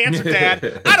 I'm a dancer,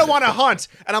 Dad. I don't want to hunt.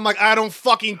 And I'm like, I don't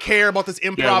fucking care about this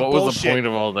improv Yeah, what was bullshit. the point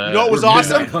of all that? You know what was We're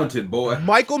awesome? midnight hunting, boy.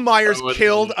 Michael Myers That was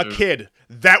killed a awesome. kid.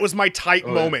 That was my tight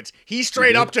yeah. moment. He straight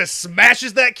did? up just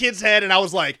smashes that kid's head and I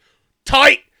was like,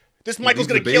 tight. This Michael's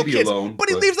leaves gonna the kill baby kids, alone, but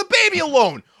he but- leaves the baby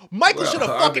alone. Michael Well, should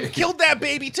have I fucking mean- killed that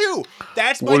baby too.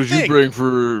 That's my What did thing. you bring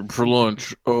for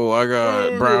lunch? Oh, I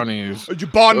got brownies. Did you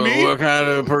bond me? What kind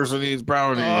of person eats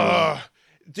brownies?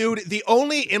 Dude, the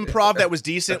only improv that was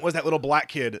decent was that little black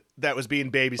kid that was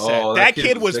being babysat. Oh, that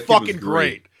kid was fucking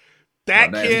great.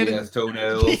 That My kid. nasty-ass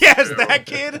toenails. Yes, that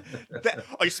kid.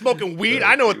 Are you smoking weed?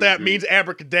 I know what that means.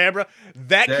 Abracadabra.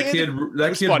 That kid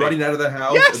was funny. running out of the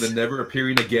house Yes. and then never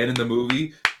appearing again in the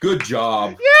movie. Good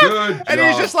job. Yeah. Good job, And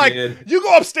he's just like, kid. "You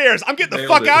go upstairs. I'm getting the Nailed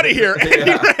fuck it. out of here." And he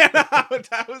Yeah. ran out.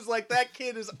 I was like, "That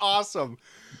kid is awesome."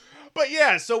 But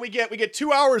yeah, so we get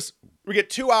 2 hours. We get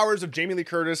 2 hours of Jamie Lee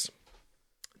Curtis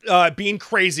being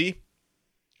crazy.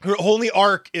 Her only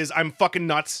arc is I'm fucking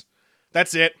nuts.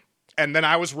 That's it. And then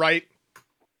I was right.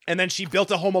 And then she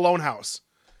built a Home Alone house.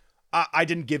 I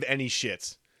didn't give any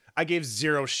shits. I gave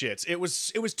zero shits. It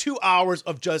was 2 hours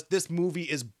of just this movie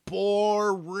is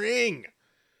boring.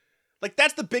 Like,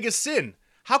 that's the biggest sin.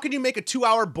 How can you make a 2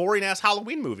 hour boring ass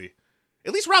Halloween movie?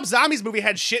 At least Rob Zombie's movie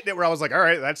had shit in it where I was like, all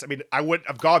right, I wouldn't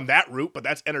have gone that route, but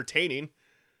that's entertaining.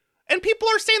 And people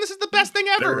are saying this is the best thing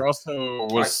There ever. also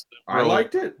was I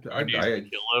liked it. I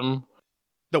kill him.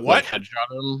 The what? Like,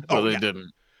 headshot him, Oh, but they yeah.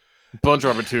 didn't. Bunch of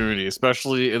opportunity,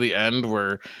 especially at the end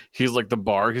where he's like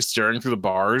he's staring through the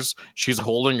bars. She's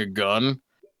holding a gun.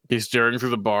 He's staring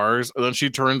through the bars, and then she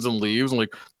turns and leaves, and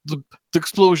like the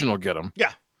explosion will get him.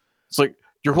 Yeah. It's like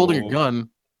you're holding Oh. a gun.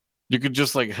 You could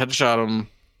just like headshot him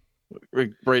right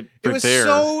It was there.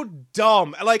 so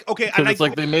dumb. Like, okay, Because and it's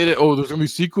like they made it. Oh, there's gonna be a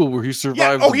sequel where he yeah,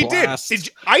 survived. oh, the he blast, did.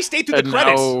 I stayed through the and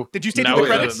credits. now- Did you stay now through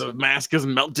the credits? The mask is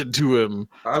melted to him.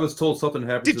 I was told something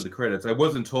happened Did to the credits. I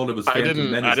wasn't told it was I Phantom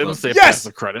didn't. Menace. I didn't say Yes! past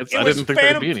the credits. It I was didn't think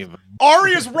Phantom- there'd be anything.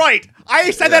 Ari is right.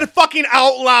 I said that fucking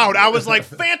out loud. I was like,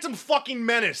 Phantom fucking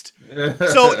menaced.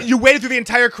 So you waited through the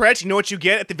entire credits. You know what you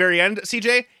get at the very end,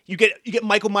 CJ? You get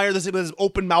Michael Myers with his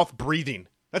open mouth breathing.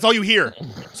 That's all you hear.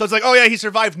 So it's like, oh yeah, he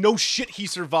survived. No shit, he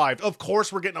survived. Of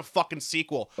course we're getting a fucking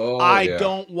sequel. Oh, I yeah.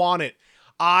 don't want it.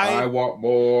 I want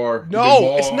more. No, Give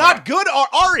me it's more. not good,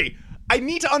 Ari. I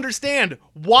need to understand.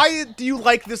 Why do you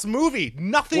like this movie?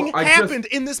 Nothing Well, I happened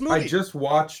in this movie. I just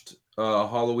watched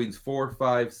Halloween's 4,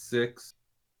 5, 6,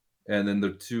 and then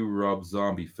the 2 Rob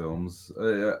Zombie films.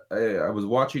 I was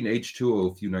watching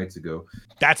H2O a few nights ago.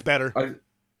 That's better.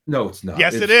 No, it's not.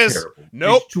 Yes, It's it is. terrible.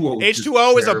 Nope. H2O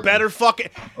H2O is a terrible. better fucking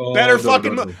Oh, better no,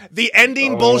 fucking no, no. the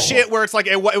ending Oh. bullshit where it's like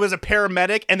it was a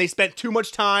paramedic and they spent too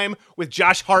much time with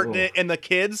Josh Hartnett and the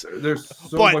kids. There's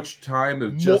so But much time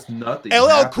of just nothing. LL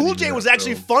happening Cool in J that was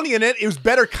actually film. funny in it. It was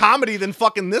better comedy than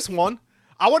fucking this one.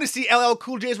 I want to see LL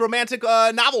Cool J's romantic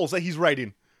novels that he's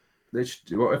writing.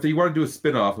 Well, if you want to do a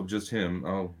spin-off of just him,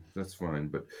 oh, that's fine.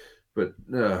 But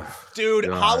Dude,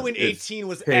 God, Halloween it's 18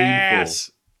 was painful.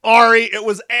 ass. Ari, it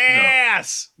was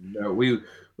ass. no,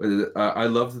 I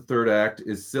love the third act.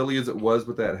 As silly as it was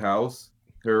with that house,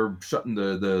 her shutting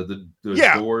the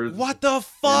Yeah. doors. What the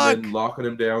fuck? And then locking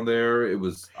him down there. It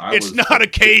was. It's not a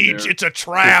cage. It's a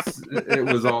trap. It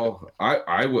was all.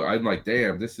 I'm like,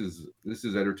 damn. This is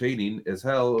entertaining as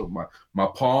hell. My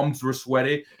palms were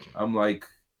sweaty. I'm like,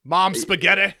 Mom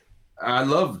spaghetti. I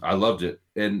loved it.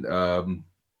 And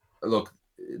look,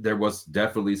 there was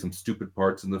definitely some stupid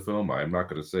parts in the film. I'm not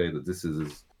going to say that this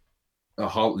is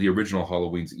the original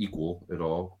Halloween's equal at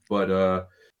all, but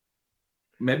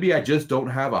maybe I just don't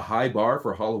have a high bar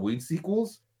for Halloween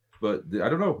sequels. But I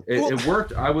don't know. It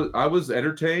worked. I was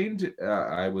entertained.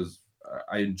 I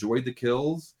enjoyed the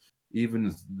kills,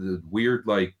 even the weird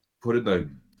like putting the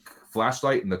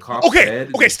flashlight in the cop's head.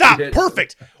 Okay, stop.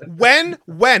 Perfect. When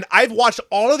I've watched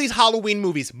all of these Halloween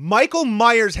movies, Michael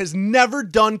Myers has never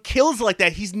done kills like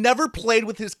that. He's never played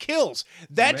with his kills.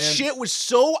 That Man. shit was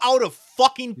so out of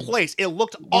fucking place. It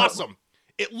looked awesome.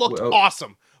 It looked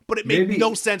awesome, but it made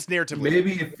no sense narratively.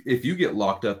 Maybe if you get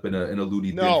locked up in a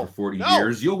loony bin No, for 40 no,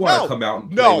 years, you'll want no, to come out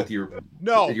and no, play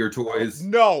with your toys.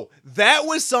 No, that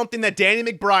was something that Danny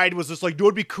McBride was just like, "Dude,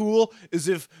 would be cool is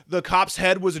if the cop's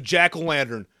head was a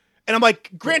jack-o'-lantern." And I'm like,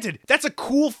 granted, that's a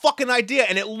cool fucking idea,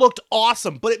 and it looked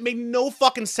awesome, but it made no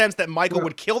fucking sense that Michael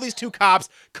would kill these 2 cops,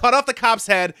 cut off the cop's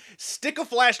head, stick a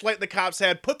flashlight in the cop's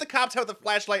head, put the cop's head with the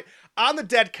flashlight on the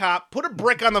dead cop, put a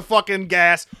brick on the fucking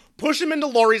gas, push him into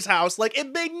Laurie's house. Like,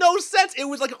 it made no sense. It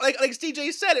was like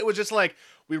CJ said, it was just like,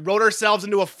 we wrote ourselves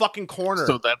into a fucking corner.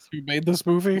 So that's who made this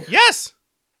movie? Yes,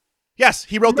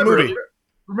 he wrote the movie.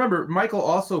 Remember, Michael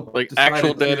also Like decided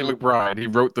actual to- Danny McBride, he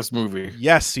wrote this movie.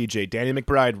 Yes, CJ, Danny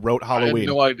McBride wrote I had Halloween.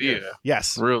 no idea.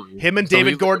 Yes. Really? Him and So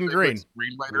David he's Gordon like a Green.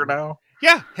 Screenwriter now?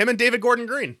 Yeah, him and David Gordon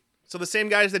Green. So the same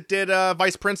guys that did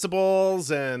Vice Principals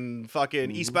and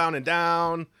fucking Eastbound and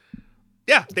Down.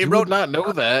 Yeah, they You wrote. would not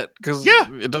know that because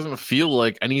Yeah. it doesn't feel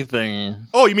like anything.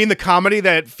 Oh, you mean the comedy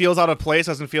that feels out of place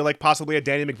doesn't feel like possibly a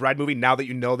Danny McBride movie now that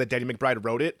you know that Danny McBride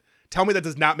wrote it? Tell me that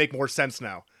does not make more sense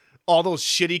now. All those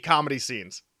shitty comedy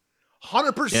scenes.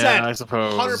 100%. Yeah, I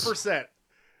suppose. 100%.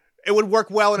 It would work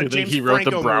well in a You think James he wrote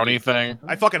Franco the brownie movie. thing?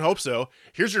 I fucking hope so.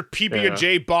 Here's your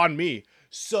PB&J Bon Me.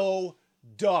 So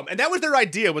dumb. And that was their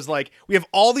idea, was like, we have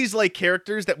all these like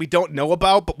characters that we don't know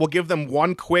about, but we'll give them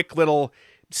one quick little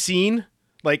scene.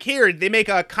 Like, here, they make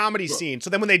a comedy scene.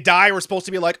 So then when they die, we're supposed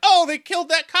to be like, oh, they killed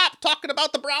that cop talking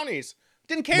about the brownies.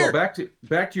 Didn't care. Well,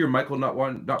 back to your Michael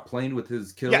not playing with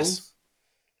his kills. Yes.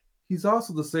 He's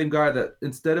also the same guy that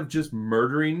instead of just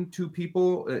murdering 2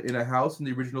 people in a house in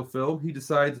the original film, he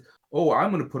decides, oh,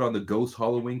 I'm going to put on the ghost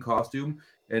Halloween costume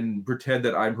and pretend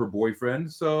that I'm her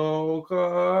boyfriend. So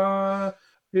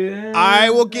I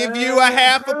will give you a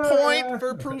half a point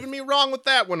for proving me wrong with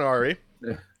that one, Ari.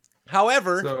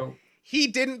 However, So he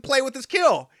didn't play with his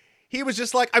kill. He was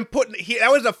just like, that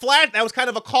was kind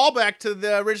of a callback to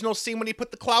the original scene when he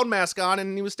put the clown mask on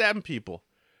and he was stabbing people.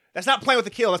 That's not playing with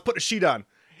the kill. That's putting a sheet on.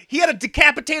 He had to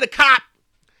decapitate a cop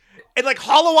and like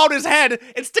hollow out his head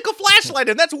and stick a flashlight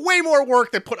in. That's way more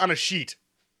work than put on a sheet,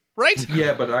 right?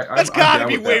 yeah, but That's I'm gotta down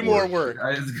be with way that more work.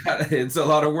 It's a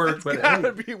lot of work, It's but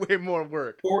gotta hey, be way more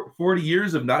work. 40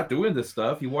 years of not doing this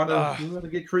stuff, you want to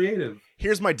get creative.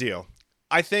 Here's my deal.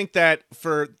 I think that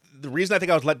for the reason I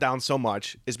think I was let down so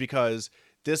much is because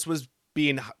this was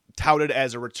being touted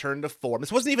as a return to form.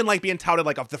 This wasn't even like being touted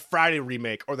like of the Friday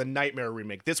remake or the Nightmare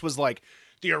remake. This was like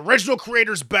the original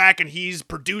creator's back and he's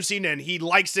producing and he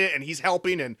likes it and he's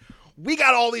helping and we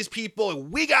got all these people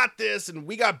and we got this and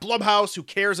we got Blumhouse who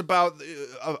cares about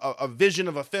a vision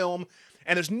of a film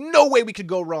and there's no way we could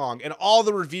go wrong. And all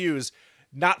the reviews,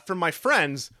 not from my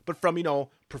friends, but from,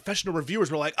 professional reviewers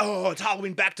were like, oh, it's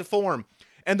Halloween back to form.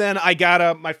 And then I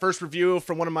got my first review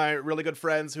from one of my really good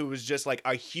friends who was just like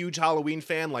a huge Halloween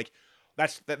fan. Like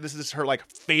this is her like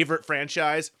favorite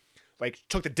franchise. Like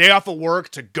took the day off of work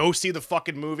to go see the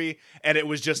fucking movie. And it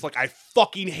was just like, I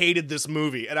fucking hated this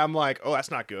movie. And I'm like, oh,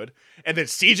 that's not good. And then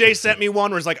CJ sent me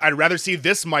one where it's like, I'd rather see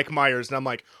this Mike Myers. And I'm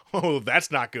like, oh,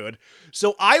 that's not good.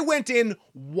 So I went in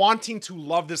wanting to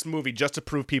love this movie just to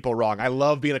prove people wrong. I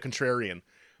love being a contrarian.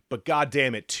 But god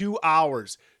damn it, 2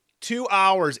 hours. 2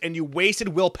 hours, and you wasted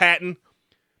Will Patton.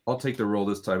 I'll take the role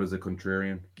this time as a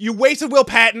contrarian. You wasted Will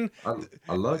Patton.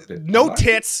 I loved it. No I liked it.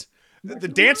 tits. The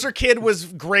dancer kid was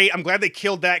great. I'm glad they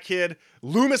killed that kid.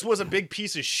 Loomis was a big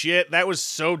piece of shit. That was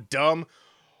so dumb.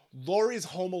 Laurie's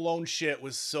Home Alone shit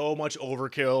was so much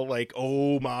overkill. Like,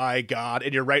 oh my god.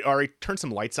 And you're right, Ari. Turn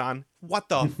some lights on. What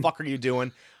the fuck are you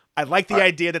doing? I like the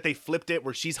idea that they flipped it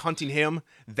where she's hunting him.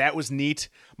 That was neat.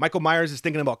 Michael Myers is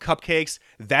thinking about cupcakes.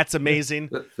 That's amazing.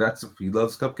 He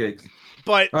loves cupcakes.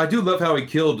 But I do love how he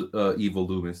killed Evil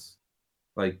Loomis.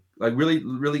 Like really,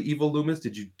 really evil Loomis.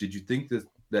 Did you think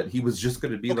that he was just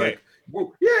going to be Okay. like,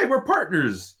 well, yeah, we're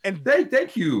partners, And-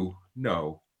 thank you.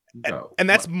 No. and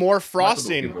that's more Michael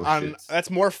frosting don't give on those shits. that's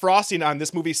more frosting on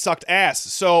this movie sucked ass.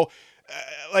 So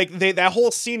that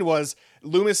whole scene was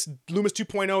Loomis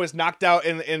 2.0 is knocked out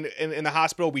in the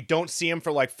hospital. We don't see him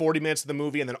for like 40 minutes of the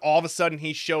movie, and then all of a sudden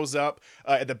he shows up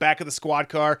at the back of the squad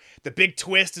car. The big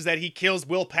twist is that he kills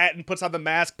Will Patton, puts on the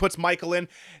mask, puts Michael in,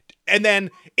 and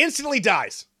then instantly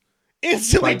dies.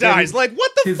 Instantly Like, then dies. Like,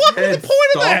 what the His fuck was head the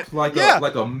point of that? stopped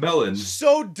like a melon.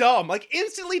 So dumb. Like,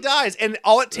 instantly dies. And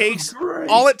all it takes great.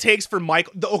 for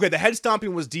Michael, the head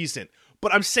stomping was decent,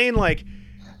 but I'm saying like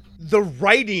the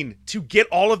writing to get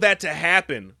all of that to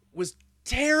happen was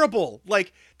terrible.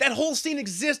 Like, that whole scene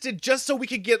existed just so we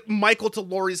could get Michael to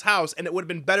Laurie's house, and it would have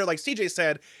been better, like CJ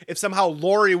said, if somehow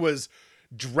Laurie was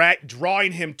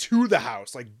drawing him to the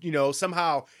house, like,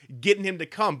 somehow getting him to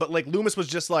come. But like Loomis was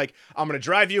just like, I'm gonna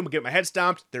drive you, I'm gonna get my head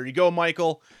stomped, there you go,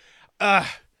 Michael. It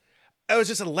was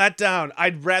just a letdown.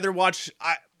 I'd rather watch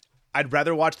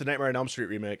the Nightmare on Elm Street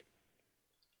remake.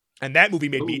 And that movie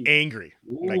made me angry.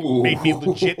 Like, made me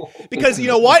legit, because you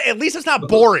know what? At least it's not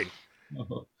boring.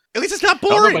 At least it's not I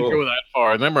don't know if boring. I'd go that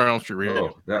far. Nightmare on Elm Street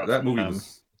remake. That movie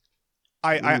was.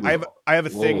 I have a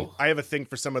thing. Whoa. I have a thing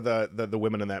for some of the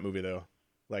women in that movie though.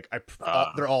 Like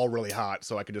they're all really hot,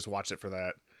 so I could just watch it for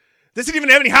that. This didn't even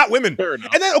have any hot women. Fair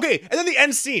enough. And then the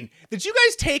end scene. Did you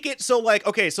guys take it so like,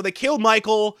 okay, so they kill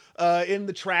Michael in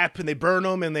the trap and they burn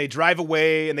him and they drive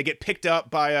away and they get picked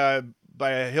up by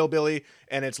a hillbilly,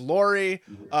 and it's Laurie,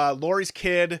 Laurie's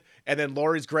kid, and then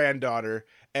Laurie's granddaughter.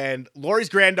 And Laurie's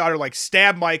granddaughter like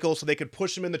stabbed Michael so they could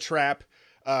push him in the trap.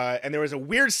 And there was a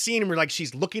weird scene where like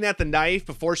she's looking at the knife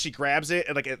before she grabs it,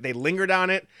 and like they lingered on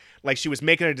it, like she was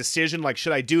making a decision, like,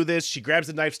 should I do this? She grabs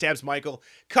the knife, stabs Michael.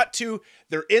 Cut to,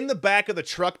 they're in the back of the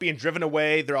truck being driven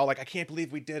away. They're all like, I can't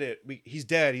believe we did it. He's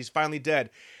dead. He's finally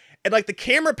dead. And like the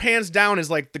camera pans down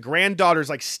as like the granddaughter's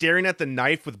like staring at the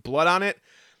knife with blood on it.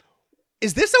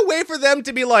 Is this a way for them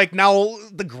to be like, now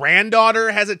the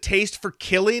granddaughter has a taste for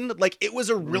killing? Like, it was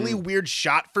a really weird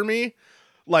shot for me.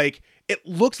 like it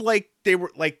looked like they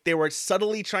were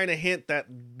subtly trying to hint that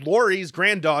Laurie's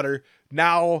granddaughter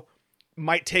now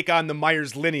might take on the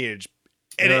Myers lineage.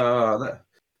 And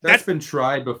that's been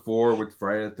tried before with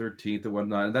Friday the 13th and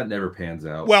whatnot, and that never pans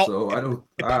out. Well, so I don't.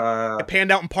 It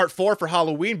panned out in part 4 for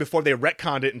Halloween before they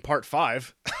retconned it in part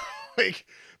 5. Like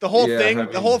the whole thing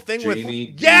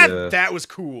Jamie, with that was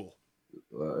cool.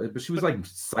 But she was like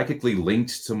psychically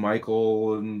linked to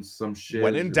Michael and some shit.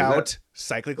 When in doubt,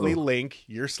 cyclically link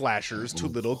your slashers to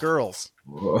little girls.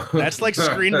 That's like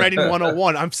screenwriting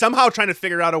 101. I'm somehow trying to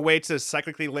figure out a way to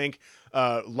cyclically link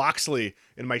Loxley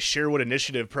in my Sherwood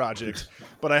Initiative project,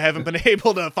 but I haven't been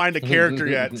able to find a character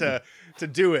yet to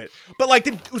do it. But like,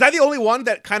 was I the only one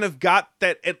that kind of got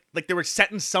that? Like they were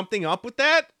setting something up with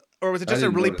that, or was it just a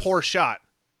really poor shot?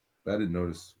 I didn't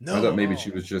notice. No. I thought maybe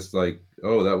she was just like,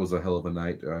 "Oh, that was a hell of a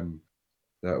night." I'm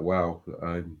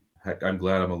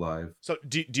glad I'm alive. So,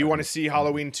 do you want to see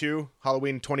Halloween 2,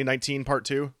 Halloween 2019 Part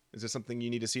 2? Is this something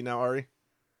you need to see now, Ari?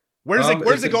 Where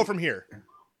does it go from here?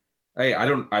 Hey, I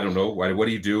don't know. What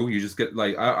do? You just get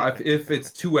like, if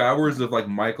it's 2 hours of like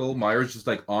Michael Myers just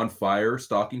like on fire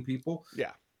stalking people.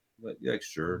 Yeah. Like, yeah,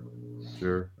 sure.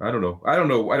 I don't know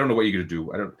what you're gonna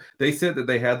do. They said that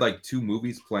they had like 2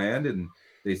 movies planned and.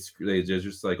 They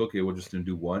just like, okay, we're just gonna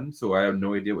do one. So I have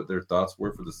no idea what their thoughts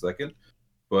were for the second,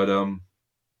 but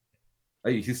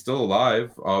he's still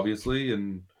alive, obviously,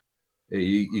 and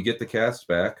you get the cast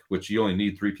back, which you only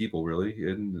need 3 people really,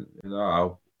 and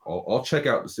I'll check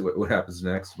out and see what happens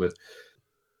next. But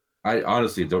I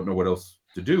honestly don't know what else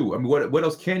to do. I mean, what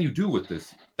else can you do with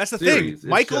this? That's the series?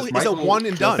 thing. Michael is a one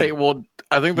and done. Hey, well,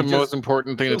 I think the most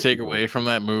important thing to take away from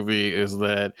that movie is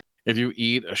that. If you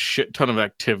eat a shit ton of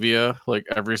Activia like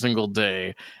every single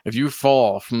day, if you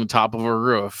fall from the top of a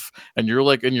roof and you're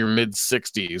like in your mid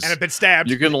 60s and have been stabbed,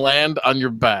 you can land on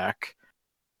your back,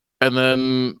 and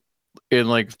then in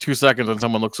like 2 seconds when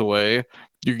someone looks away,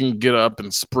 you can get up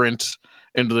and sprint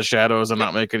into the shadows and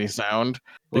not make any sound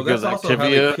because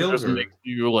Activia just makes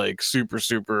you like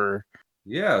super.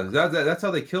 Yeah, that's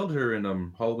how they killed her in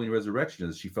Halloween Resurrection.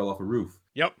 Is she fell off a roof?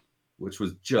 Yep. Which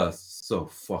was just so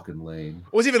fucking lame.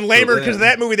 It was even lamer because of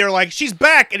that movie. They were like, "She's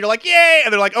back," and you're like, "Yay!"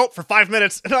 And they're like, "Oh, for 5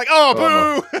 minutes," and they're like,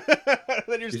 "Oh, boo!"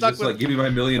 Then you're stuck with like, "Give me my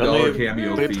 $1 million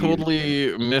cameo." They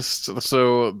totally missed.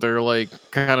 So they're like,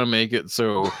 kind of make it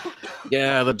so.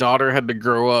 Yeah, the daughter had to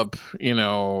grow up,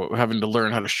 having to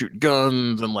learn how to shoot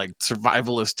guns and like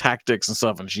survivalist tactics and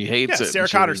stuff, and she hates it. Sarah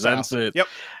Connor resents it. Yep.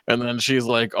 And then she's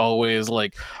like, always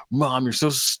like, "Mom, you're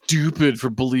so stupid for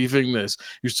believing this.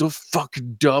 You're so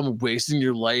fucking dumb, wasting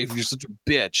your life. You're such a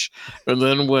bitch." And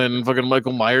then when fucking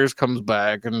Michael Myers comes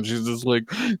back, and she's just like,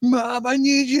 "Mom, I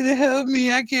need you to help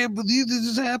me. I can't believe this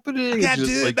is happening." I can't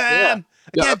do it, like, man.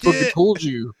 Yeah, I fucking told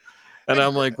you. And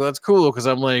I'm like, well, that's cool, because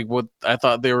I'm like, what I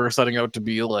thought they were setting out to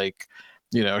be like,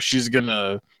 something's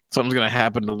gonna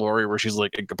happen to Laurie where she's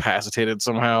like incapacitated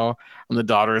somehow, and the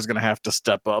daughter is gonna have to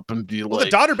step up and be like. The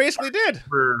daughter basically did.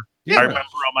 I remember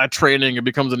all my training and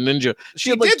becomes a ninja. She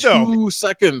had like did though. 2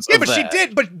 seconds. Yeah, of but that. she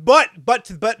did.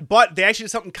 But they actually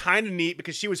did something kind of neat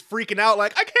because she was freaking out,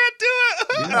 like, "I can't do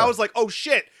it," and I was like, "Oh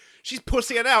shit, she's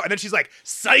pussying out," and then she's like,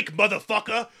 "Psych,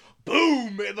 motherfucker!"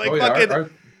 Boom, and like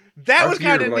fucking. That was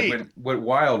kind of neat. Went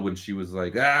wild when she was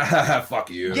like, "Ah,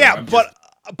 fuck you." Yeah, but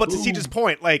to CJ's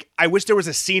point, like, I wish there was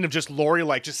a scene of just Laurie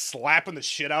like just slapping the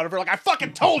shit out of her. Like, "I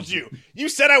fucking told you. You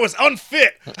said I was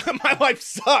unfit. My life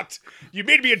sucked. You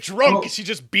made me a drunk." And she's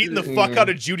just beating the fuck out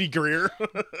of Judy Greer.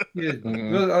 Yeah,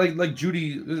 like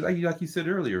Judy, like you said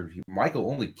earlier, Michael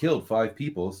only killed 5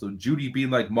 people. So Judy being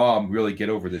like, "Mom, really get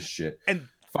over this shit." And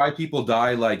 5 people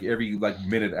die like every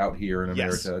minute out here in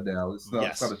America now. It's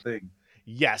not a thing.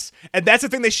 Yes, and that's the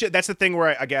thing That's the thing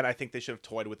where I think they should have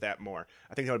toyed with that more.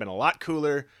 I think that would have been a lot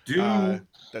cooler.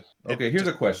 Here's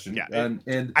a question. Yeah,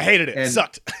 and I hated it. It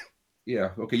sucked. Yeah.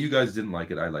 Okay, you guys didn't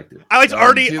like it. I liked it. I liked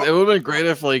Artie. It would have been great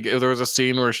if there was a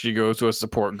scene where she goes to a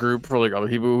support group for like other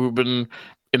people who've been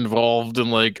involved in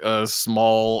like a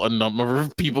number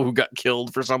of people who got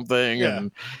killed for something,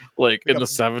 and like in the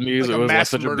 70s it was like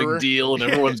such a big deal, and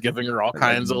everyone's giving her all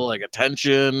kinds of like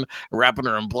attention, wrapping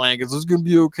her in blankets. It's gonna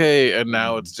be okay. And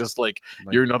now it's just like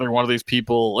you're another one of these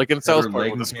people, like in South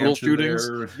Park with the school shootings,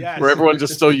 where everyone's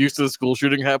just so used to the school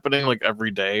shooting happening like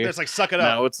every day. It's like, suck it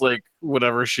up. Now it's like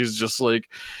whatever. She's just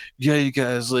like, yeah, you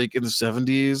guys, like in the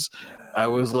 70s I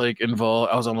was like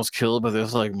involved. I was almost killed by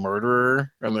this like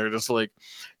murderer, and they're just like,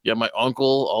 yeah, my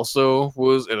uncle also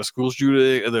was in a school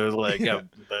shooting, and they're like, yeah,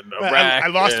 I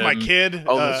lost my kid.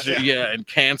 All this shit, and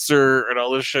cancer and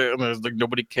all this shit, and there's like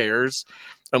nobody cares.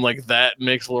 and like that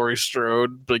makes Laurie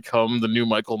Strode become the new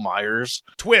Michael Myers.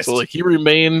 Twist So like he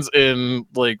remains in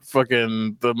like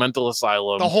fucking the mental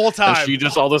asylum the whole time. and she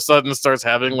just all of a sudden starts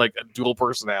having like a dual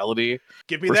personality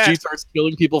Give me where that. she starts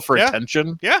killing people for Yeah.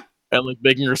 attention Yeah. and like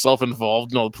making herself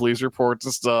involved in all the police reports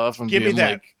and stuff. And Give me being,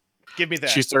 that. like, Give me that.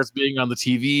 she starts being on the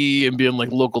TV and being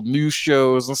like local news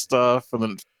shows and stuff, and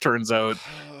then it turns out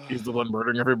he's the one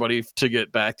murdering everybody to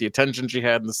get back the attention she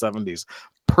had in the 70s.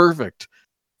 Perfect.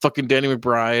 Fucking Danny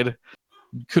McBride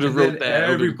could have And wrote then that. It would've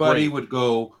been everybody great. would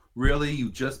go, really? You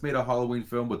just made a Halloween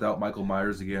film without Michael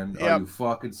Myers again? Yep. Are you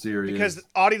fucking serious? because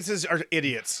audiences are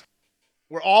idiots.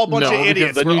 We're all a bunch No, of because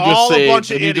idiots. then We're you all just say, a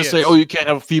bunch of then you idiots. just say, oh, you can't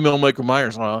have a female Michael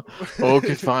Myers, huh?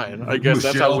 Okay, fine. I guess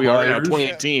that's how Michelle we are now. Myers.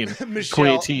 2018.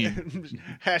 Michelle, 2018.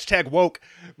 hashtag woke.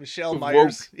 Michelle Woke.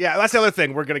 Myers. Yeah, that's the other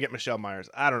thing. We're gonna get Michelle Myers.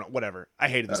 I don't know. Whatever. I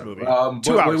hated this movie. 2 hours.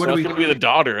 So What it's do we? going to be the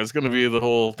daughter. It's going to be the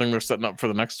whole thing they're setting up for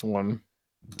the next one.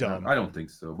 Dumb. I don't think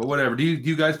so, but whatever. Do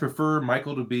you guys prefer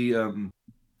Michael to be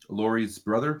Laurie's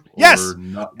brother? Yes. Or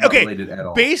not Okay. related at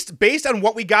all. Based on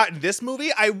what we got in this movie,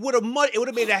 I would have it would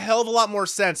have made a hell of a lot more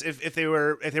sense if they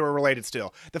were related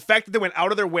still. The fact that they went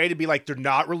out of their way to be like they're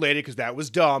not related because that was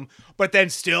dumb, but then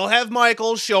still have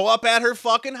Michael show up at her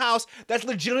fucking house. That's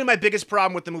legitimately my biggest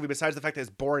problem with the movie, besides the fact that it's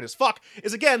boring as fuck,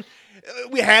 is again,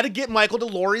 we had to get Michael to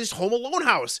Laurie's Home Alone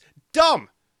house. Dumb.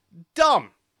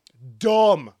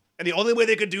 And the only way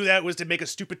they could do that was to make a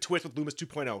stupid twist with Loomis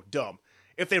 2.0. Dumb.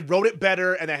 If they wrote it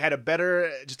better and they had a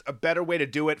better way to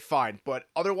do it, fine. But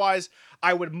otherwise,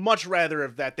 I would much rather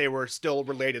have that they were still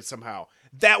related somehow.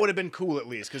 That would have been cool at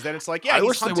least, because then it's like, yeah, I he's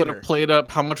wish they hunting would her. have played up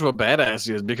how much of a badass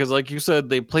he is, because like you said,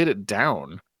 they played it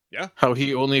down. Yeah. How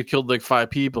he only killed like 5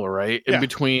 people, right? In Yeah.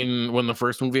 between when the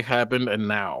first movie happened and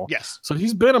now. Yes. So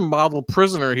he's been a model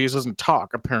prisoner. He doesn't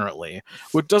talk, apparently,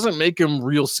 which doesn't make him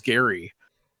real scary.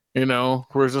 You know,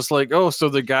 where it's just like, oh, so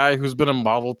the guy who's been a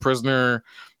model prisoner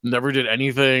never did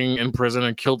anything in prison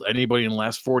and killed anybody in the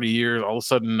last 40 years. All of a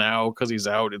sudden now, because he's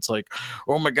out, it's like,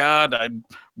 oh my God,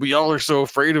 we all are so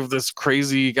afraid of this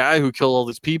crazy guy who killed all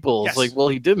these people. Yes. It's like, well,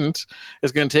 he didn't.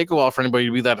 It's going to take a while for anybody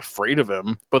to be that afraid of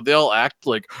him. But they all act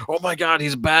like, oh my God,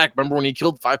 he's back. Remember when he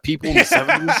killed 5 people in the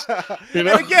 70s? You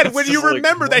know? And again, It's when you just like,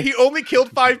 remember that he only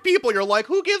killed 5 people, you're like,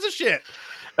 who gives a shit?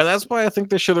 And that's why I think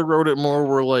they should have wrote it more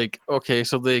where like, okay,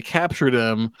 so they captured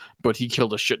him, but he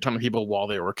killed a shit ton of people while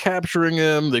they were capturing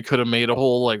him. They could have made a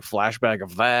whole like flashback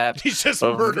of that. He's just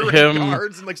Of murdering him-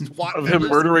 guards and like SWAT Of him members.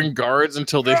 murdering guards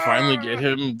until they finally get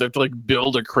him. They have to like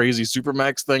build a crazy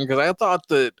Supermax thing. Because I thought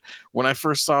that when I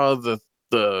first saw the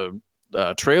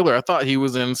trailer, I thought he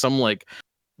was in some like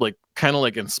kind of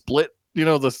like in Split. You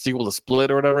know, the sequel to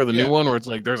Split or whatever, the Yeah. new one where it's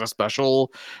like there's a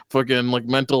special fucking like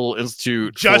mental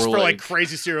institute Just for like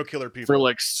crazy serial killer people. for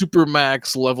like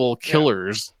Supermax level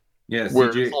killers. Yeah, Where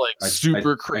CJ, it's like I-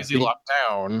 super I crazy think-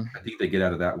 lockdown. I think they get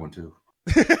out of that one too.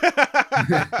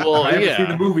 Well, I haven't yeah. seen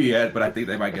the movie yet, but I think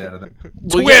they might get out of that.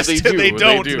 Well, Twist, yeah, they do. they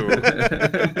don't. do.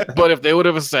 But if they would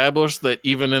have established that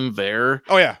even in there,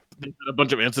 Oh yeah. they had a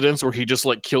bunch of incidents where he just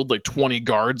like killed like 20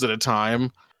 guards at a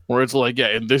time. Where it's like, yeah,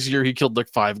 and this year he killed like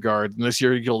 5 guards, and this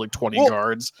year he killed like 20 Well-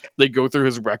 guards. They go through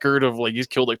his record of like he's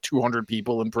killed like 200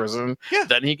 people in prison. Yeah.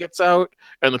 Then he gets out,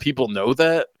 and the people know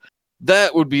that.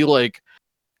 That would be like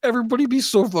everybody be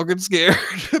so fucking scared.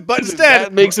 But instead,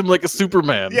 that makes him like a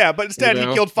Superman. yeah, but instead you he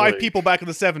know, killed 5 like- people back in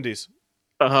the 70s.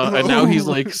 And now he's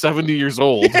like 70 years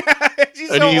old. He's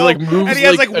And so he like old, moves and he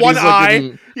has like and one he's, eye.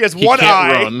 in- He has he one can't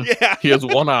eye. run. Yeah. he has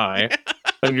one eye.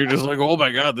 And you're just like, oh my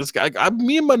God, this guy,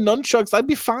 me and my nunchucks, I'd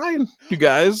be fine, you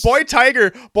guys. Boy Tiger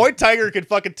can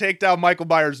fucking take down Michael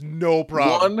Myers, no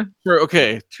problem.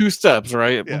 Okay, 2 steps,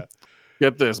 right? Yeah.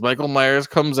 Get this. Michael Myers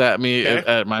comes at me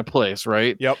Okay. at my place,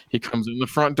 right? Yep. He comes in the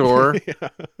front door. Yeah.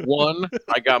 1,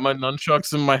 I got my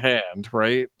nunchucks in my hand,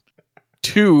 right?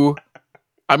 2,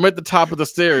 I'm at the top of the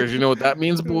stairs. You know what that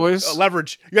means, boys?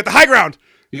 Leverage. You got the high ground.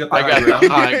 You got I got the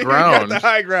high You got ground. the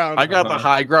high ground. I got the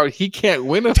high ground. He can't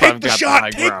win if Take I've the got shot. the high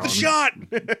Take ground. the shot.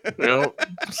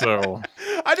 Yep. So,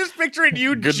 I just picturing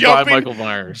you goodbye, jumping, Michael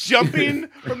Myers. jumping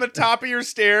from the top of your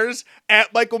stairs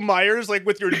at Michael Myers, like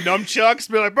with your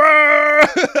nunchucks, be like, "Brr!"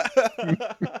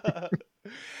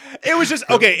 It was just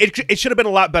okay. It should have been a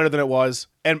lot better than it was,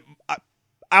 and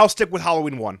I'll stick with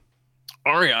Halloween 1.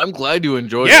 Ari, I'm glad you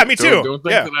enjoyed it. Yeah, me too. Don't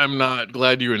think Yeah. that I'm not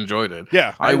glad you enjoyed it.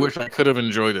 Yeah, I wish I could have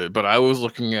enjoyed it, but I was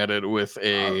looking at it with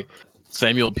a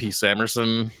Samuel P.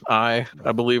 Samerson eye,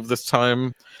 I believe, this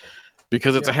time,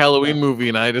 because it's a Halloween movie,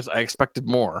 and I expected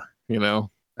more, you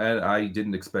know. And I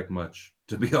didn't expect much,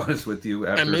 to be honest with you.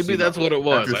 And maybe that's what it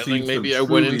was. I think maybe I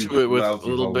went into it with a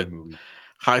little bit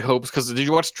high hopes because did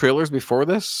you watch trailers before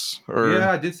this? Or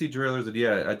Yeah, I did see trailers, and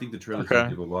yeah, I think the trailers Okay.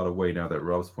 give a lot away now that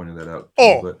Rob's pointing that out.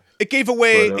 Oh, but It gave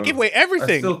away But, it gave away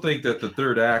everything. I still think that the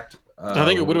third act. I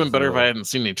think it would have been better if I had hadn't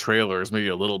seen any trailers, maybe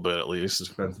a little bit at least.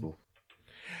 suspenseful.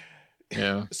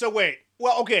 Yeah. So wait,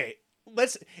 well, okay,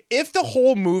 let's. If the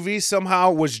whole movie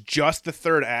somehow was just the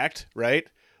third act, right?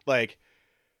 Like,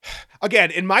 again,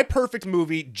 in my perfect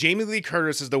movie, Jamie Lee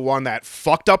Curtis is the one that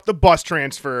fucked up the bus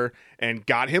transfer and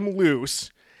got him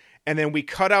loose, and then we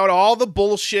cut out all the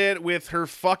bullshit with her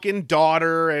fucking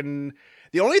daughter. And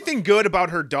the only thing good about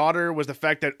her daughter was the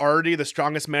fact that Artie, the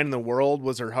strongest man in the world,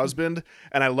 was her husband,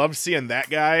 and I loved seeing that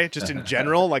guy just in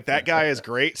general. Like, that guy is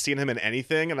great, seeing him in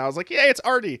anything, and I was like, yeah, it's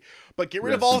Artie. But get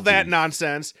rid of Rest all in that peace.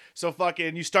 nonsense. So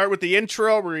fucking, you start with the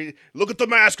intro where you look at the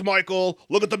mask, Michael,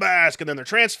 look at the mask, and then they're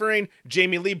transferring.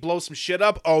 Jamie Lee blows some shit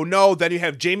up. Oh no, then you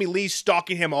have Jamie Lee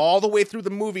stalking him all the way through the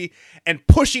movie and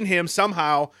pushing him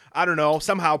somehow, I don't know,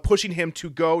 somehow pushing him to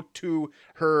go to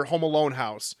her Home Alone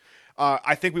house.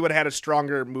 I think we would have had a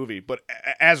stronger movie, but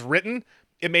as written,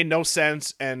 it made no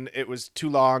sense, and it was too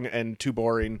long and too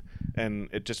boring, and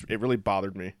it really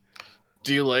bothered me.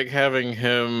 Do you like having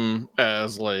him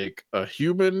as like a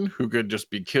human who could just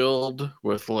be killed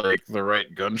with like the right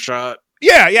gunshot?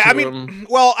 Yeah, I to mean,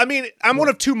 well, I mean, I'm one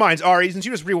of two minds. Ari, since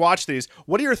you just rewatched these,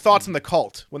 what are your thoughts on the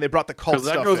cult when they brought the cult Because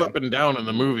stuff that goes in? up and down in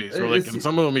the movies. Or like It's- in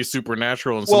some of them he's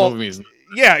supernatural and Well, some of them he's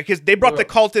Yeah, because they brought the Well-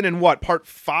 cult in what, part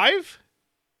 5?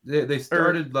 They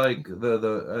started like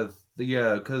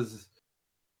yeah, because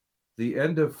the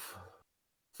end of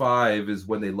 5 is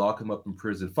when they lock him up in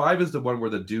prison. 5 is the one where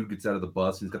the dude gets out of the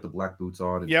bus and he's got the black boots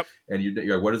on. And, Yep. And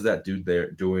you're like, what is that dude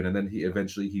there doing? And then he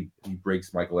eventually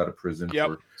breaks Michael out of prison. Yep.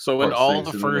 For so in part all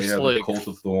 6, the and then they first have the like Cult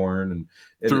of Thorn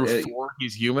and through and- 4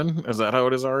 he's human. Is that how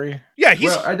it is, Ari? Yeah, he's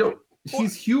well, I don't.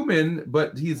 He's human,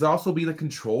 but he's also being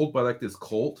controlled by like this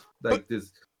cult. Like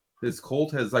this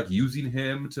cult has like using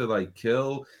him to like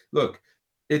kill. Look,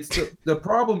 it's the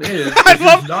problem is I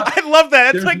there's not, love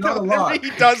that. It's there's like not a whenever lot.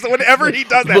 he does that. Whenever he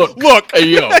does that, Look. look. Hey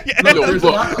yo, look, yo, there's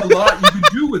look. not a lot you can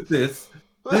do with this.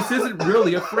 This isn't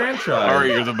really a franchise. Ari,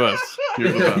 you're the best.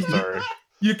 You're the best,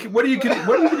 Ari. What are you gonna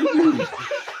do?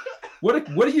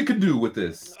 What you can do with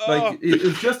this? Like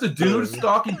it's just a dude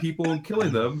stalking people and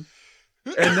killing them.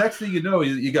 And next thing you know,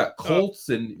 you got cults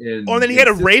and Oh, and then he had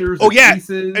a rape. sisters Oh, and yeah.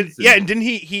 nieces And, yeah, and didn't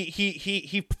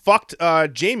he fucked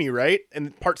Jamie, right? In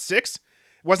part 6?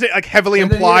 Wasn't it like heavily and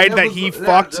then, implied yeah, that was- he that-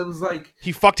 fucked That was like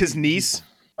he fucked his niece?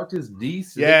 fucked his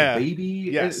niece. Yeah. And the baby.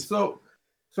 Yes. And so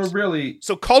really,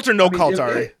 So cult or no I mean, cult,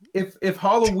 Ari? if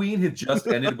Halloween had just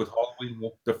ended with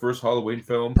Halloween, the first Halloween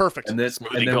film, Perfect. and then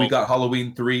Smoothie we cult. got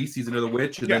Halloween 3, Season of the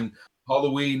Witch, and Yeah.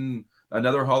 then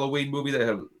another Halloween movie that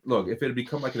had if it had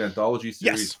become like an anthology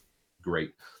series, Yes.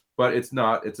 great. But it's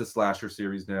not. It's a slasher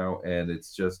series now, and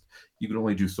it's just you can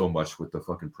only do so much with the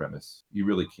fucking premise. You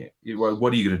really can't.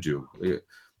 What are you gonna do? You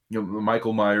know,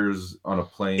 Michael Myers on a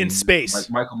plane In space.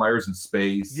 Michael Myers in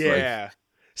space. Yeah. Like,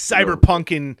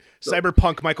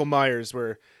 Cyberpunk Michael Myers,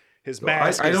 where his so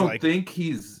mask I is don't like think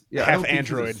he's I half don't think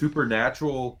android. he's a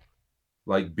supernatural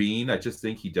like being. I just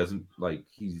think he doesn't like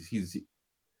he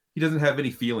doesn't have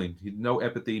any feeling. No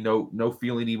empathy, no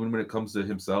feeling even when it comes to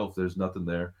himself. There's nothing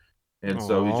there. And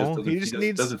so he Aw, just doesn't, he just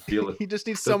needs doesn't feel it. He just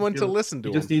needs Doesn't someone to feel it. listen to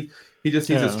He him. just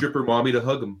needs a Yeah. stripper mommy to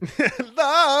hug him.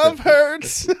 Love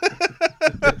hurts.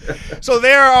 So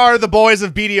there are the boys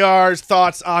of BDR's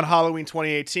thoughts on Halloween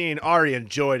 2018. Ari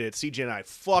enjoyed it. CJ and I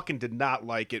fucking did not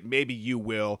like it. Maybe you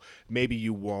will. Maybe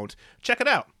you won't. Check it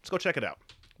out. Let's go check it out.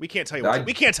 We can't tell you.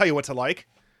 We can't tell you what to like.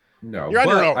 No, You're on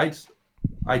but your own.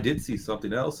 I did see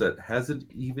something else that hasn't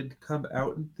even come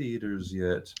out in theaters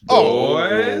yet. Oh.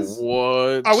 Boys,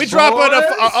 What? Are we dropping?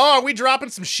 Boys. Are we dropping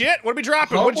some shit? What are we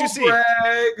dropping? What did you see?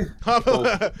 Humble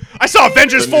brag. I saw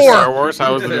Avengers The new Star 4. Wars?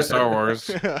 How was the new Star Wars?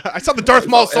 I saw the Darth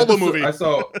Maul solo Episode- movie. I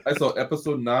saw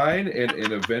episode 9 and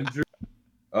Avengers.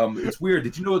 It's weird.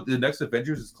 Did you know the next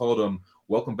Avengers is called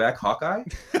Welcome Back Hawkeye?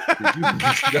 Did you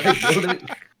guys know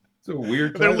that? It's a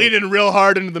weird. They're title. leaning real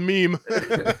hard into the meme.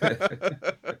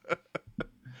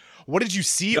 What did you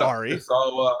see, I Ari?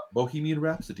 saw Bohemian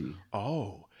Rhapsody.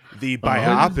 Oh, the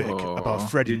biopic Oh. about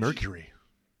Freddie Did you- Mercury.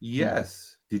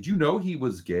 Yes. Did you know he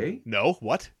was gay? No,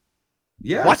 what?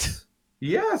 Yes. What?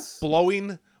 Yes.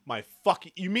 Blowing my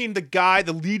fucking. You mean the guy,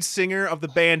 the lead singer of the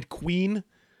band Queen,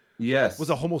 Yes. was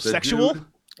a The homosexual?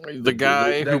 dude- The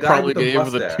guy that who guy probably with the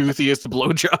gave the mustache. toothiest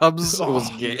blowjobs was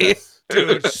Oh, gay. Yes.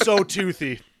 Dude, so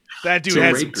toothy. That dude The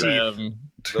had some raker. teeth.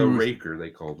 The Raker, they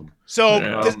called him. So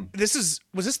Yeah. was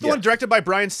this the Yeah. one directed by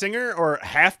Bryan Singer or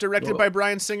half directed Well, by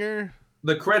Bryan Singer?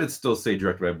 The credits still say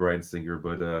directed by Bryan Singer,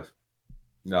 but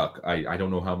No, I don't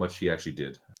know how much he actually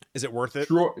did. Is it worth it?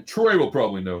 Troy will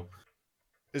probably know.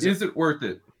 Is Is it worth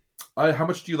it? How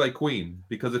much do you like Queen?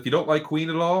 Because if you don't like Queen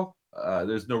at all,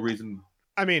 there's no reason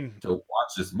I mean, to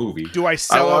watch this movie. do I I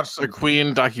sell watched the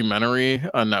Queen documentary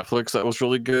on Netflix that was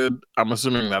really good. I'm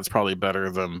assuming that's probably better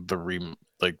than the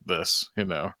like this,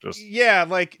 just Yeah,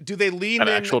 like, do they lean an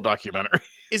in? actual documentary.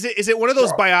 Is it one of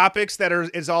those biopics that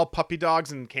is all puppy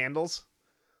dogs and candles?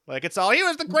 Like, it's all, he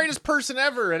was the greatest person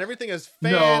ever, and everything is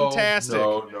fantastic.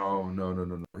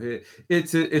 No.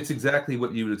 It's exactly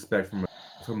what you would expect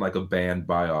from like a band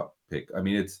biopic. I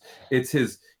mean, it's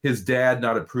his dad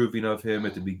not approving of him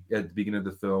at the beginning of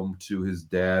the film to his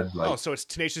dad like. Oh, so it's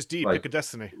Tenacious D, like- Pick of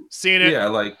Destiny. Seeing it? Yeah,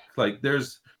 like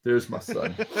there's my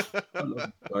son. I love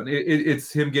my son.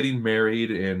 It's him getting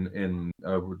married and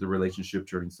the relationship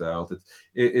turning south.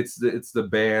 It's the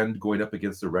band going up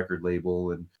against the record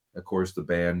label, and of course the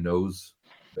band knows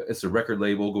it's a record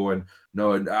label going, no,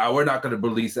 we're not going to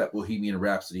release that Bohemian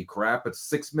Rhapsody crap. It's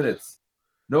 6 minutes.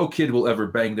 No kid will ever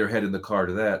bang their head in the car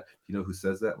to that. You know who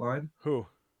says that line? Who?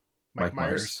 Mike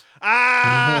Myers.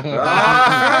 Ah!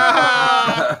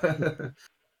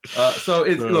 So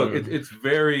it's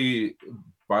very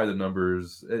by the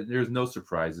numbers. There's no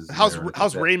surprises. in How's there or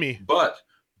how's anything like Raimi? that.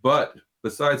 But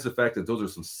besides the fact that those are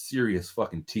some serious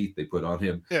fucking teeth they put on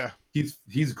him, Yeah.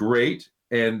 he's great,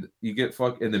 and you get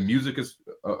and the music is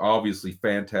obviously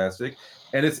fantastic,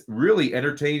 and it's really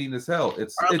entertaining as hell.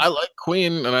 I like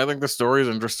Queen, and I think the story is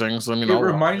interesting. So I mean, It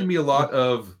reminded me a lot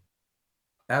of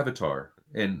Avatar,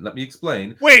 and let me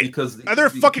explain. Wait, because Are there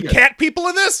fucking cat people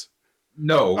in this?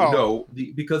 No,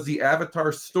 because the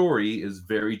Avatar story is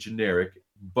very generic,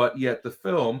 but yet the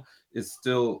film is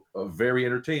still very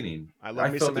entertaining. I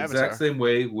love me felt some the Avatar. exact same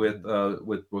way with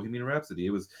Bohemian Rhapsody.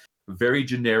 It was a very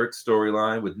generic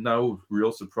storyline with no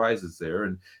real surprises there,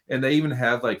 and they even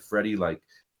have like Freddie like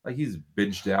he's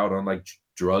binged out on like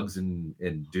drugs and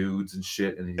dudes and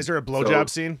shit. And Is there a blowjob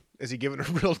scene? Is he giving a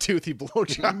real toothy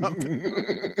blowjob?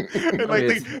 And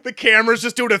like the camera's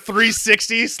just doing a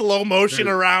 360 slow motion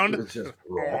around. It's just,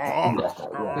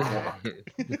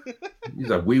 he's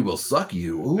like, we will suck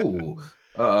you. Ooh.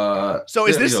 So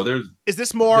is this is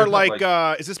this more there's not,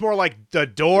 like is this more like The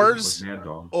Doors, Man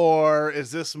Dong. or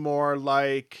is this more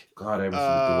like God, I haven't seen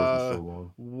the Doors in so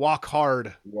long. Walk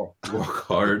Hard? Walk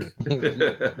hard.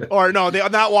 Or no, they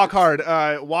not Walk Hard.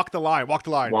 Walk the Line. Walk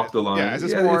the Line. Walk the line. Yeah, is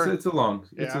this more it's along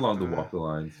the walk the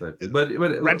line type thing. But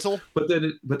rental? But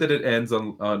then it ends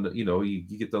on you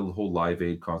get the whole Live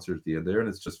Aid concert at the end there, and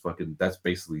it's just fucking. That's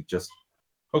basically just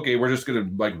okay. We're just gonna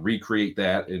like recreate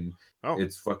that, and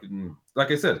it's fucking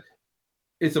like I said.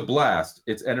 It's a blast.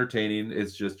 It's entertaining.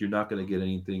 It's just you're not gonna get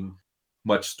anything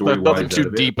much story wise. Nothing too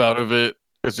deep out of it.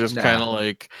 It's just kind of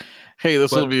like, hey,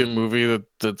 this will be a movie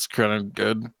that's kind of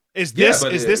good. Is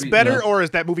this better, or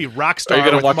is that movie Rockstar? Are you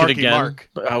gonna with watch Marky it again? Mark?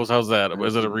 How's that?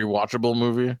 Is it a rewatchable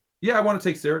movie? Yeah, I want to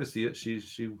take Sarah to see it. She.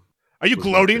 Are you was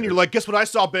gloating? not there. You're like, guess what I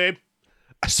saw, babe?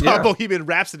 I saw Bohemian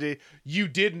Rhapsody. You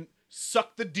didn't.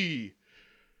 Suck the D.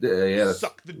 Yeah, that's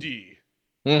Suck the D.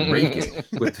 rake it.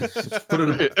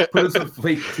 Put in some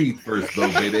fake teeth first,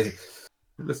 though, baby.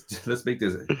 Let's make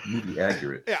this movie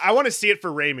accurate. Yeah, I want to see it for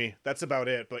Raimi. That's about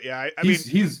it. But yeah, I mean,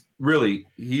 he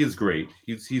is great.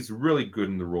 He's really good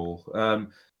in the role.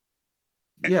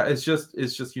 Yeah, it's just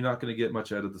you're not going to get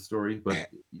much out of the story, but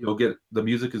you'll get the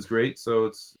music is great, so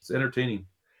it's entertaining.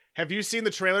 have you seen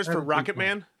the trailers for Rocket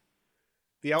Man?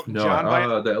 The Elton No,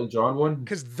 John the Elton John one.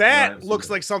 because No, I that haven't looks seen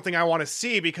that. like something I want to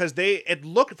see, because it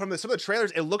looked from some of the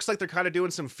trailers, it looks like they're kind of doing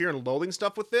some Fear and Loathing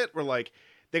stuff with it, where like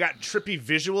they got trippy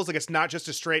visuals, like it's not just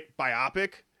a straight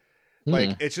biopic.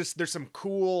 Like it's just there's some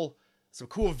cool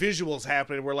visuals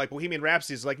happening where like Bohemian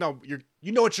Rhapsody is like, no,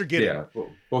 you know what you're getting. Yeah,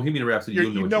 Bohemian Rhapsody.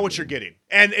 You know what you're getting,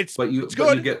 and it's But it's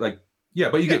good. you get like you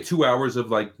get 2 hours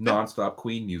of like nonstop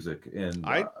Queen music, and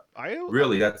I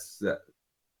really that's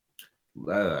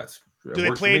do they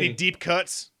works play for any me. deep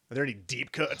cuts? Are there any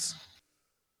deep cuts?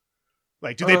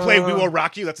 Like, do they play "We Will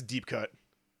Rock You"? That's a deep cut.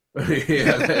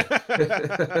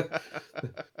 Yeah.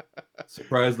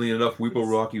 Surprisingly enough, "We Will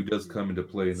Rock You" does come into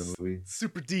play in the movie.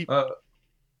 Super deep.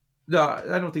 No,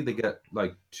 I don't think they get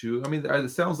like too. I mean, it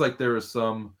sounds like there are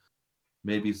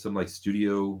maybe some like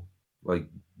studio, like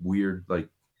weird like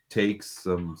takes,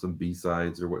 some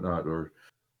B-sides or whatnot, or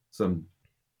some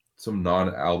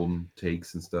non-album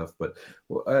takes and stuff. But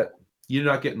you're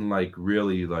not getting like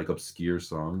really like obscure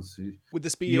songs. Would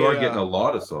this be? You are getting a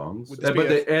lot of songs, would this but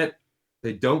be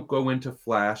they don't go into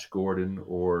Flash Gordon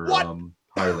or What?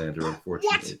 Highlander,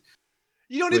 unfortunately. What?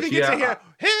 You don't even get to hear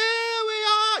 "Here we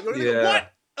are." You don't even, Yeah.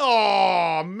 what?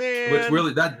 Oh man. Which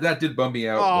really that did bum me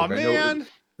out. Oh Like, I know man.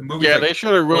 The movie's Yeah, like they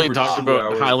should have really over talked 2 about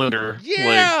hours. Highlander.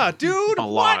 Yeah, dude. a What?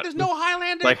 lot. There's no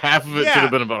Highlander. Like half of it Yeah. should have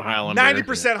been about Highlander.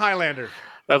 90% Highlander.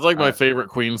 That's like my favorite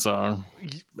Queen song.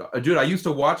 Dude, I used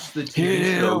to watch the TV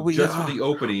Here show we just are, for the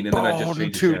opening, and then I just Born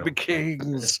changed the to channel. be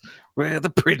kings, where the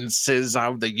princes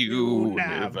of the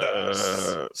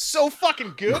universe. So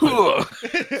fucking good.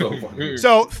 So funny.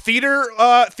 So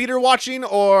theater watching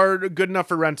or good enough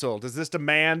for rental? Does this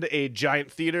demand a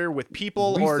giant theater with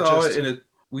people we or saw just it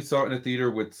in a theater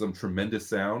with some tremendous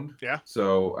sound. Yeah.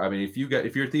 So I mean, if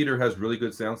your theater has really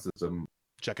good sound system,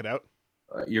 check it out?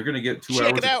 you're gonna get 2 Check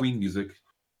hours it of out. Queen music.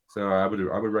 So I would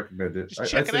recommend it.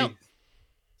 Just check it out.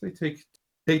 Say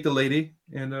take the lady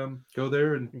and go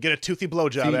there and Get a toothy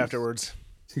blowjob See- afterwards.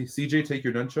 CJ, take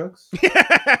your nunchucks.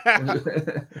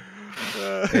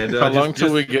 Uh, And How long just-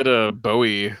 till we get a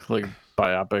Bowie like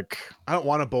biopic? I don't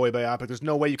want a Bowie biopic. There's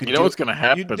no way you could You know do what's gonna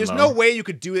happen? there's though. no way you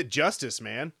could do it justice,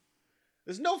 man.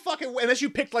 There's no fucking way unless you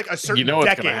picked like a certain You know what's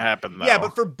decade. gonna happen though. Yeah,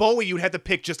 but for Bowie, you'd have to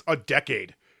pick just a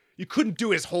decade. You couldn't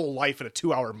do his whole life in a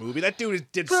 2-hour movie. That dude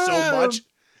did so much.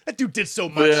 That dude did so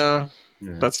much. yeah,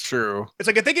 Yeah. that's true. It's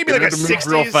like if they gave me Get like a him to move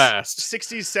real 60s, fast.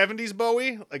 60s, 70s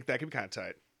Bowie, like that could be kind of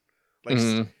tight. Like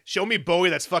Mhm. show me Bowie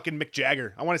that's fucking Mick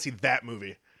Jagger. I want to see that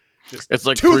movie. Just It's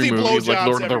like toothy 3 movies, like blowjobs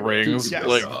Lord of the everywhere. Rings, Yes.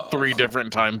 like 3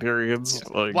 different time periods.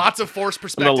 Like lots of forced and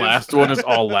perspective. the last one is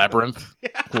all labyrinth,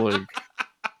 like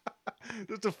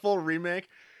Just a full remake.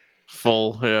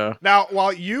 full. Yeah, Now,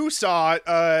 while you saw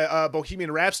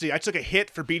Bohemian Rhapsody, I took a hit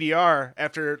for BDR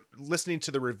after listening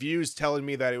to the reviews telling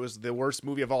me that it was the worst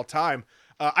movie of all time.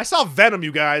 I saw Venom,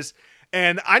 you guys,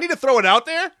 and I need to throw it out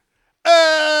there.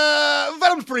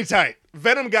 Venom's pretty tight.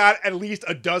 Venom got at least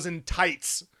a dozen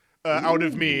tights out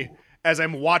of me as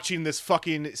I'm watching this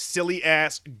fucking silly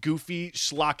ass, goofy,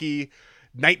 schlocky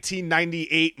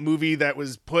 1998 movie that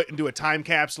was put into a time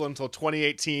capsule until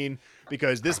 2018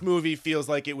 because this movie feels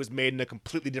like it was made in a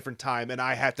completely different time, and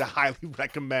I had to highly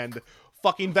recommend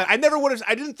fucking Venom.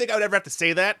 I didn't think I would ever have to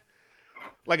say that.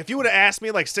 Like, if you would have asked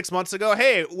me like 6 months ago,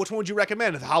 hey, which one would you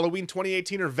recommend, Halloween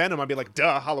 2018 or Venom? I'd be like,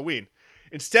 duh, Halloween.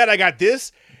 Instead, I got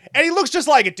this, and he looks just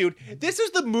like it, dude. This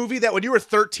is the movie that when you were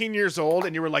 13 years old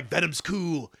and you were like, Venom's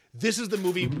cool, this is the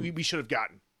movie we should have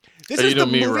gotten. This Hey, is you know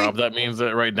the me, movie. Rob. That means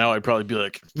that right now I'd probably be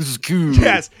like, "This is cool."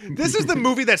 Yes, this is the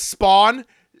movie that Spawn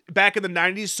back in the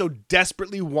 90s so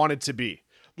desperately wanted to be.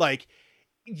 Like,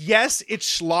 yes,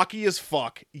 it's schlocky as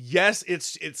fuck. Yes,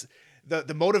 it's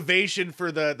the motivation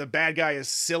for the bad guy is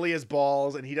silly as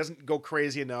balls and he doesn't go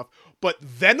crazy enough. But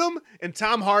Venom and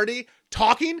Tom Hardy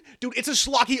talking, dude, it's a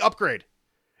schlocky upgrade.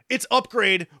 It's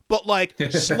upgrade, but like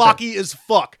schlocky as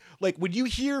fuck. Like when you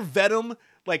hear Venom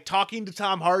like talking to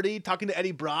Tom Hardy, talking to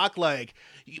Eddie Brock, like,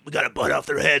 we gotta butt off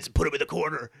their heads and put them in the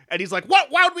corner. And he's like,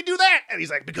 what? Why would we do that? And he's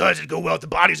like, because it'd go well with the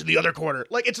bodies in the other corner.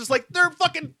 Like, it's just like, they're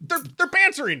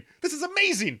bantering. This is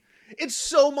amazing. It's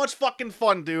so much fucking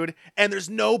fun, dude. And there's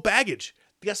no baggage.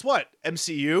 Guess what?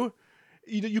 MCU,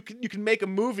 you can make a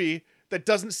movie that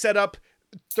doesn't set up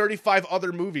 35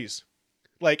 other movies.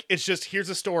 Like, it's just, here's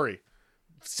a story.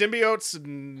 Symbiotes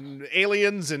and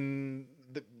aliens and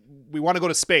we want to go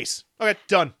to space. Okay,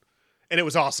 done. And it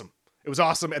was awesome. It was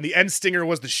awesome. And the end stinger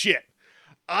was the shit.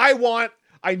 I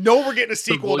know we're getting a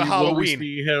sequel to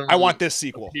Halloween. I want this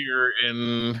sequel. Here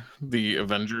in the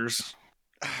Avengers.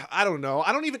 I don't know.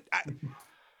 I don't even.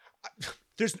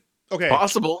 There's okay.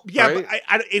 Possible. Yeah, right?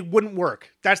 but it wouldn't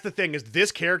work. That's the thing is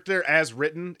this character as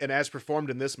written and as performed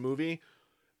in this movie,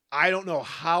 I don't know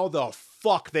how the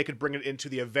fuck they could bring it into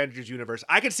the Avengers universe.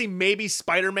 I could see maybe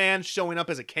Spider-Man showing up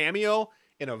as a cameo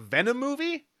in a Venom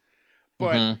movie,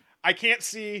 but Mhm. I can't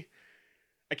see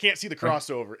the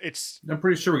crossover. I'm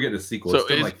pretty sure we're getting a sequel. So It's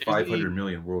been is- like is 500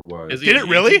 million worldwide. Is he Did an it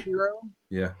really? anti-hero?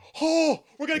 Yeah. Oh,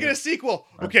 we're gonna get a sequel.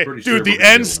 I'm Okay, pretty sure dude, the we're gonna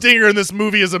end get one. stinger in this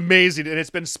movie is amazing, and it's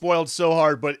been spoiled so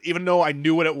hard. But even though I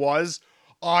knew what it was,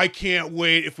 I can't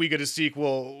wait if we get a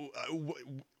sequel.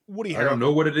 Woody I don't Harrelson.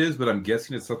 know what it is, but I'm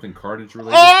guessing it's something Carnage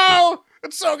related. Oh,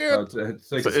 it's so good. It's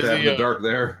like So a is stab he, in the dark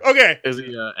there. Okay, Is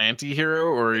he an anti-hero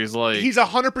or he's like he's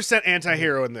 100%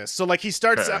 anti-hero in this. So like he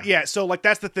starts, Okay. out, yeah. So like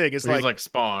that's the thing is he's like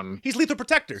Spawn, he's Lethal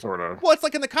Protector. sort of? Well, it's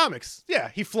like in the comics. Yeah,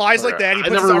 he flies like that. He I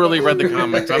puts his never arm- really read the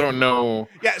comics. I don't know.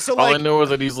 Yeah, so All I like know is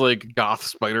that he's like goth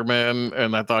Spider-Man,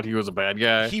 and I thought he was a bad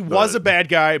guy. he was a bad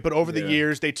guy, but over the Yeah.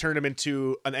 years they turned him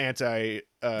into an anti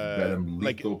Venom,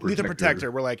 like lethal lethal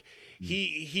protector. We're like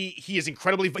he is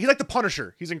incredibly he's like the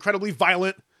Punisher. He's incredibly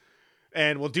violent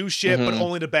and will do shit, but Mhm.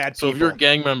 only to bad So people. if you're a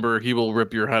gang member, he will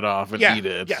rip your head off and yeah, eat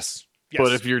it. yes,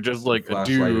 But if you're just like a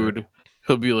Flashlighter. dude,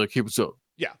 he'll be like, "Hey, what's up?"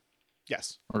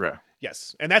 yes. Okay.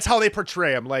 Yes, and that's how they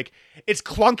portray him. Like, it's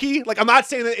clunky. Like, I'm not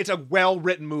saying that it's a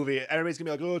well-written movie. Everybody's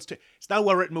gonna be like, "Oh, it's not a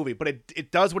well-written movie," but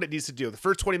it does what it needs to do. The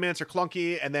first 20 minutes are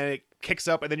clunky, and then it kicks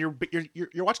up, and then you're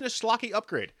watching a schlocky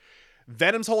upgrade.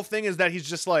 Venom's whole thing is that he's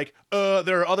just like,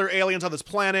 there are other aliens on this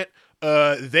planet.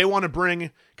 They want to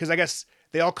bring, because I guess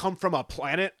they all come from a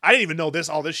planet. I didn't even know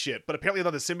all this shit, but apparently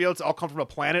the symbiotes all come from a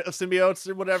planet of symbiotes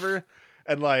or whatever,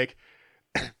 and like.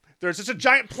 There's just a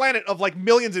giant planet of like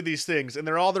millions of these things, and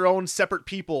they're all their own separate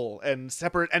people and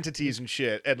separate entities and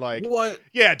shit. And like, What?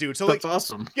 yeah, dude. So That's like,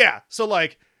 awesome. yeah. So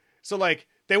like,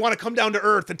 they want to come down to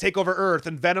Earth and take over Earth.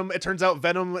 And Venom, it turns out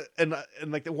Venom, and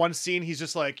like the one scene, he's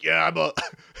just like, yeah,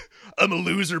 I'm a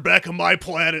loser back on my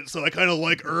planet, so I kind of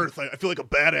like Earth. I feel like a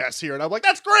badass here, and I'm like,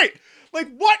 that's great. Like,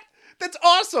 what? That's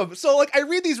awesome. So like, I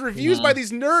read these reviews by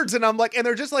these nerds, and I'm like, and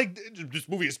they're just like, this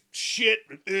movie is shit.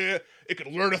 It could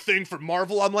learn a thing from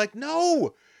Marvel. I'm like,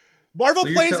 no. Marvel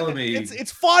So plays. you're telling me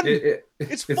It's fun.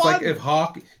 It's fun. like if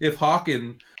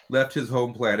Hawken left his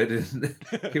home planet and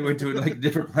came into a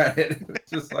different planet. It's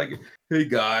just like, hey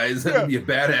guys, I'm gonna be a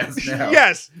badass now.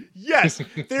 Yes.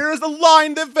 There is a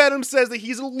line that Venom says that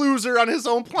he's a loser on his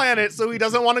own planet, so he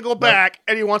doesn't want to go back,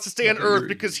 and he wants to stay on Earth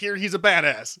because here he's a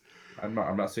badass. I'm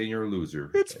not saying you're a loser.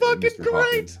 It's fucking Mr. great.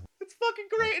 Hawkins. It's fucking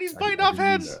great, and he's I biting can off believe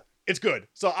heads. that. It's good.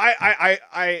 So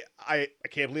I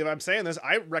can't believe I'm saying this.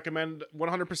 I recommend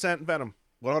 100% Venom.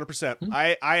 100%.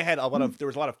 I had there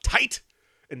was a lot of tight,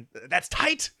 and that's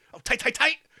tight. Oh,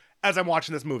 tight. As I'm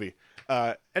watching this movie,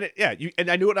 and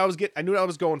I knew what I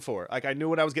was going for. Like, I knew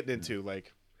what I was getting into.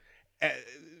 Like,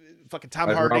 fucking Tom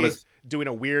I Hardy promise- doing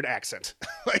a weird accent.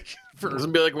 Like, This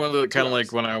would be like one of the kind of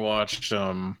like when I watched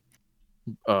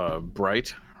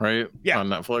Bright, right? Yeah. On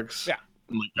Netflix. Yeah.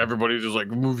 And, like, everybody's just like,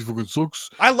 the movie fucking sucks.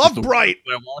 I love So Bright.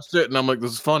 I watched it and I'm like,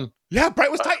 this is fun. Yeah,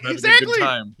 Bright was tight. I'm having a good Exactly.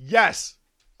 time. Yes.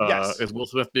 Yes. It's Will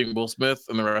Smith being Will Smith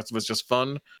and the rest of it's just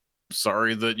fun.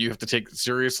 Sorry that you have to take it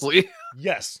seriously,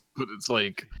 Yes. but it's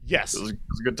like, Yes. it was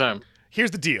a good time.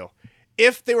 Here's the deal.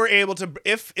 If they were able to,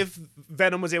 if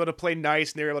Venom was able to play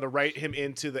nice and they were able to write him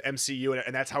into the MCU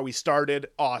and that's how he started,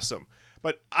 awesome.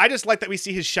 But I just like that we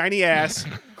see his shiny ass,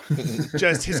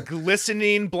 just his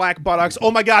glistening black buttocks.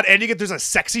 Oh my God, and there's a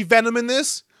sexy Venom in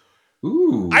this?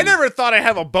 Ooh. I never thought I'd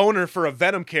have a boner for a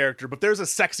Venom character, but there's a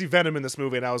sexy Venom in this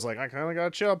movie, and I was like, I kind of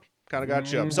got chub.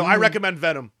 So I recommend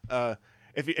Venom.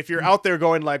 If you're out there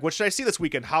going like, what should I see this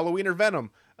weekend, Halloween or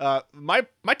Venom? My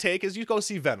take is you go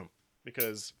see Venom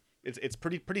because it's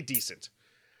pretty decent,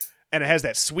 and it has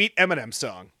that sweet Eminem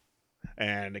song,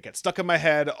 and it gets stuck in my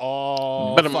head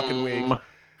all Venom. fucking week.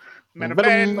 Venom.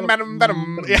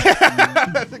 Venom. Yeah,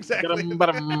 that's exactly.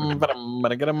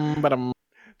 Venom.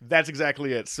 That's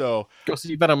exactly it. So Go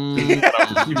see Venom.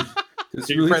 Does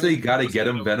he really say you gotta get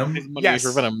him Venom? Yes.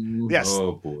 For Venom. yes,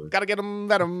 Oh boy. gotta get him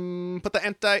Venom. Put the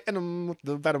anti-venom with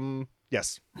the Venom.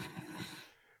 Yes.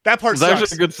 That part It's sucks.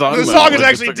 actually a good song. The though. song is Like,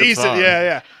 actually it's a good decent. song.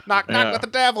 Yeah. Knock, Yeah. let the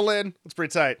devil in. It's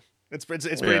pretty tight. It's pretty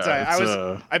tight.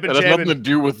 I've been it has nothing to jamming.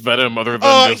 do with Venom other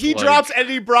than just, He like, drops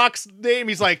Eddie Brock's name.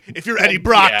 He's like, if you're Eddie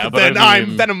Brock, Yeah, but then I I'm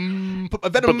mean- Venom. Put a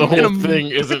But Venom the whole in him. thing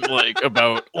isn't like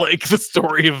about like the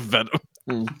story of Venom.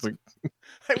 It's like,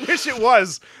 I wish it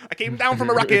was. I came down from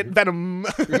a rocket, Venom.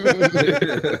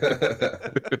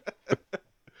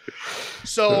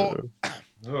 So,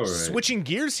 All right. switching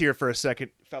gears here for a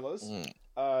second, fellas.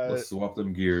 Let's swap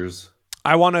them gears.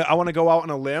 I wanna go out on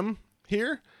a limb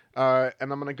here, and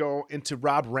I'm gonna go into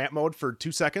Rob rant mode for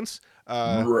 2 seconds.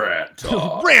 Rat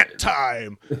talk. Rant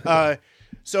time.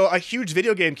 So a huge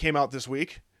video game came out this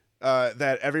week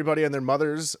that everybody and their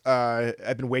mothers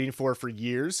have been waiting for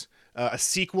years. A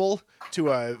sequel to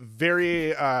a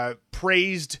very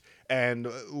praised and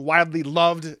widely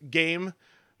loved game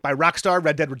by Rockstar,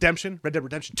 Red Dead Redemption. Red Dead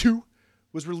Redemption 2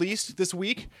 was released this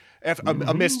week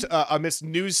amidst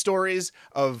news stories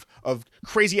of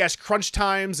crazy ass crunch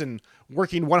times and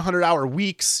working 100-hour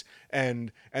weeks,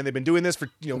 and they've been doing this for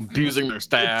abusing their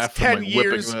staff, 10 and, like,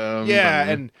 years. whipping them, Yeah,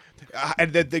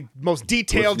 and the most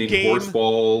detailed Listening game. horse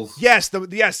balls. Yes,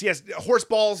 yes, horse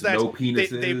balls that No they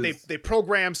penises.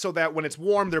 program so that when it's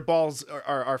warm, their balls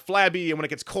are flabby, and when it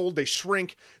gets cold, they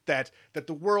shrink. That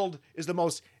the world is the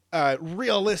most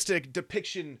realistic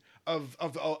depiction of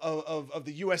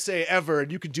the USA ever, and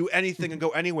you can do anything and go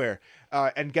anywhere.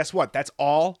 And guess what? That's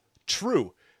all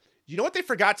true. You know what they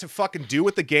forgot to fucking do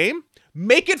with the game?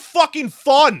 Make it fucking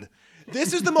fun.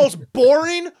 This is the most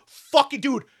boring fucking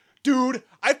dude.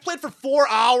 I've played for 4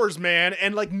 hours, man,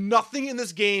 and like nothing in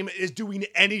this game is doing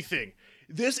anything.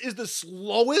 This is the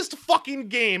slowest fucking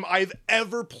game I've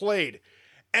ever played.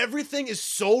 Everything is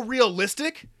so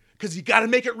realistic because you got to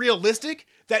make it realistic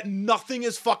that nothing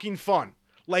is fucking fun.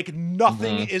 Like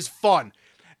nothing is fun.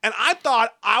 And I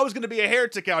thought I was going to be a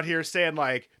heretic out here saying,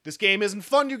 like, this game isn't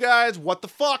fun, you guys. What the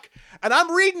fuck? And I'm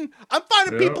finding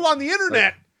Yeah. people on the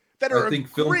internet that are I think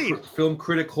film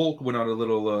critic Hulk went on a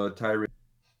little tirade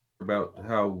about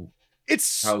how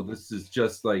this is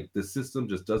just like the system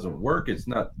just doesn't work. It's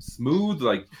not smooth.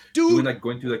 Like dude,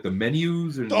 going through like the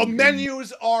menus. The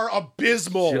menus are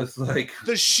abysmal. Just like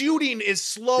the shooting is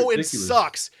slow ridiculous. and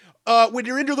sucks. When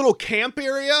you're in your little camp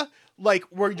area, like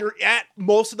where you're at,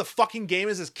 most of the fucking game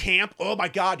is this camp. Oh my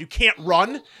god, you can't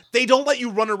run. They don't let you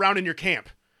run around in your camp.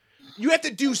 You have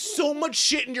to do so much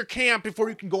shit in your camp before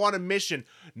you can go on a mission.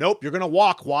 Nope, you're gonna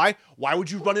walk. Why? Why would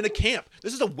you run in a camp?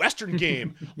 This is a Western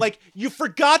game. Like, you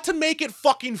forgot to make it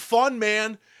fucking fun,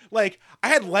 man. Like, I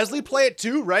had Leslie play it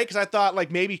too, right? Because I thought, like,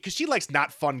 maybe, because she likes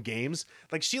not fun games.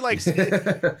 Like, she likes,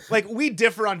 like, we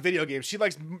differ on video games. She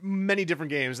likes many different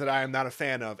games that I am not a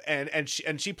fan of. And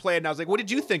she played, and I was like, what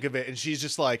did you think of it? And she's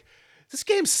just like, this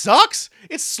game sucks.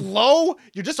 It's slow.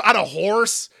 You're just on a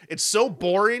horse. It's so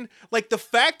boring. Like, the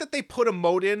fact that they put a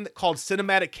mode in called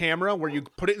cinematic camera, where you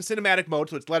put it in cinematic mode,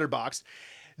 so it's letterboxed.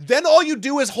 Then all you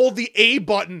do is hold the A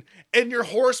button, and your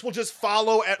horse will just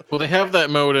follow. Well, they have that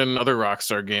mode in other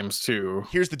Rockstar games too.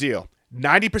 Here's the deal: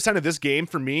 90% of this game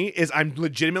for me is I'm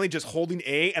legitimately just holding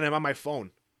A, and I'm on my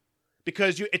phone,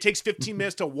 because it takes 15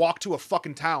 minutes to walk to a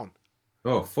fucking town.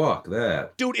 Oh, fuck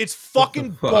that. Dude, it's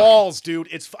fucking balls, dude.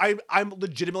 I'm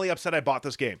legitimately upset I bought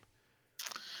this game.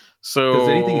 So does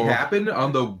anything happen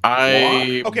on the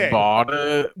I walk? bought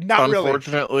it. Not really.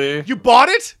 Unfortunately, You bought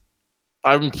it?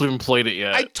 I haven't even played it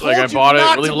yet. I told I you bought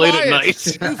not it really to late buy at it. night.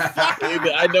 You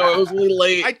fucking- I know it was really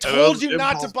late. I told you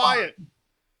not to buy it.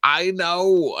 I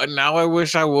know, and now I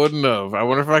wish I wouldn't have. I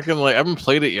wonder if I can I haven't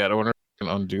played it yet. I wonder if I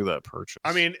can undo that purchase.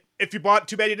 I mean, if you bought,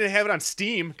 too bad you didn't have it on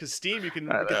Steam, because Steam you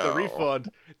can I get the know.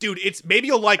 refund. Dude, maybe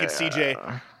you'll like it,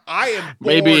 CJ. I am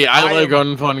bored. Maybe I like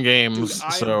am, unfun games, dude, I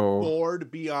am so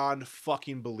bored beyond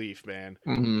fucking belief, man.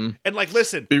 Mhm. And like,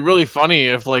 listen, Be really funny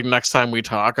if next time we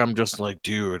talk, I'm just like,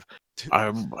 dude,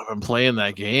 I've been playing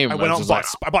that game. I went out and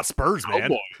just I bought Spurs, man.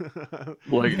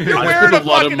 Like You're I wearing spent a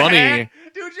lot of fucking money hat.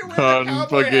 Dude, you're wearing a on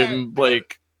cowboy hat. fucking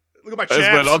Look at my I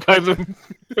spent all chaps. kinds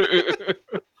of.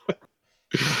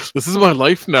 This is my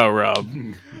life now, Rob.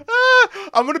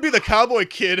 I'm gonna be the cowboy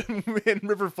kid in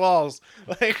River Falls.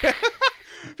 Like,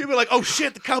 people are like, "Oh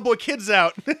shit, the cowboy kid's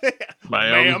out."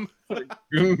 Ma'am. Ma'am.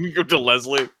 Go to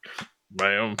Leslie.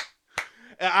 Ma'am.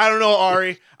 I don't know,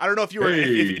 Ari. I don't know if you were.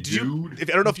 Hey, Did you? dude.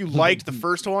 I don't know if you liked the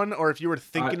first one or if you were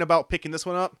thinking about picking this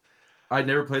one up. I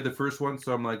never played the first one,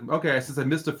 so I'm like, okay, since I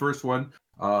missed the first one,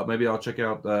 maybe I'll check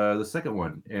out the second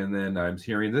one. And then I'm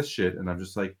hearing this shit, and I'm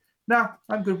just like, nah,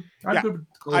 I'm good. I'm Yeah, good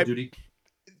with Call of Duty.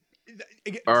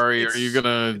 Ari, are you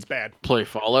gonna It's bad. play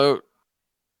Fallout?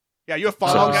 Yeah, you a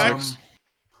Fallout guy? Six.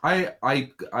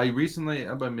 I recently,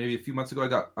 about maybe a few months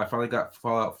ago, I finally got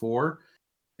Fallout 4,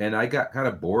 and I got kind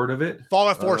of bored of it.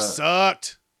 Fallout 4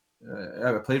 sucked.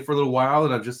 I played for a little while,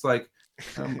 and I'm just like,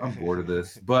 I'm bored of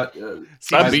this. But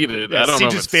I beat it. yeah, I don't know.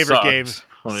 If CJ's it favorite sucked. game. It's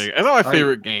not my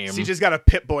favorite game. CJ's got a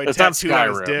Pip-Boy It's not tattooed on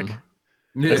his dick. Skyrim.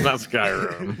 It's not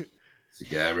Skyrim.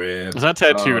 Skyrim. It's not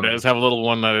tattooed. I just have a little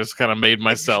one that I just kind of made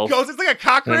myself. Goes, it's like a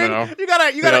cock You ring. know. You got a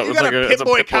it's like it's a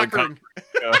Pip-Boy Pip-Boy cock cock ring.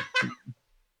 Yeah.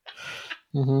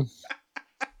 Mhm.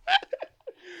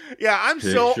 Yeah, I'm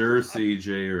Picture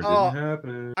CJ or it Oh. didn't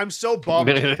happen. I'm so bummed.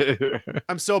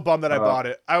 I'm so bummed that I bought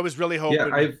it. I was really hoping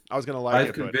I was gonna like I've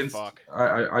it, but convinced. fuck.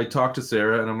 I talked to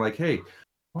Sarah and I'm like, hey,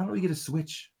 why don't we get a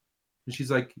Switch? And she's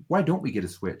like, why don't we get a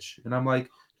Switch? And I'm like,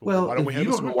 well, Why don't we if have you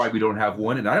a don't know Switch? why we don't have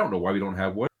one, and I don't know why we don't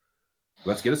have one,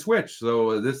 let's get a Switch.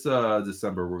 So this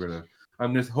December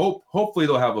I'm just hopefully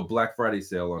they'll have a Black Friday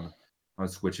sale on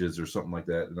Switches or something like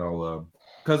that, and I'll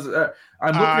because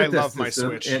I'm looking I at this love my system,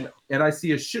 Switch. and I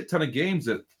see a shit ton of games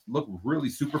that look really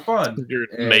super fun. Your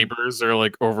And- neighbors are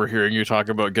overhearing you talk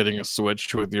about getting a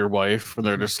Switch with your wife, and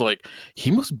they're just like, "He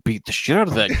must beat the shit out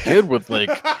of that kid with with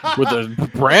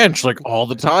a branch all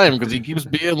the time because he keeps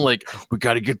being like, we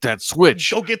got to get that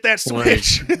Switch. Go get that Like,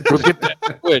 Switch. Go get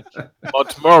that Switch. Oh,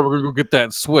 tomorrow we're gonna go get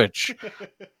that Switch."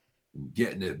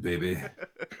 Getting it, baby.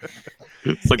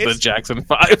 It's like It's- the Jackson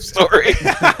 5 story.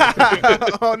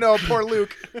 Oh no, poor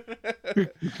Luke.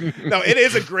 No, it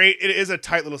is a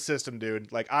tight little system,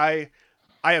 dude. Like I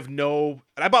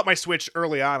bought my Switch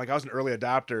early on. Like I was an early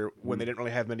adopter when they didn't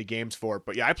really have many games for it.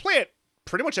 But yeah, I play it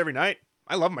pretty much every night.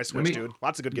 I love my Switch, dude.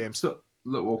 Lots of good games. So,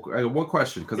 look, I have one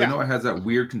question because Yeah. I know it has that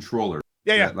weird controller.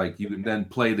 Yeah. That, you can then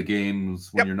play the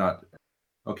games when you're not.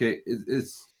 Okay,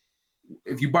 it's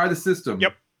if you buy the system.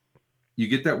 Yep. You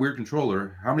get that weird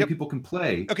controller. How many people can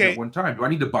play Okay. at one time? Do I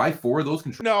need to buy 4 of those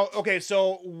controllers? No, okay,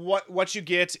 so what you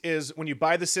get is when you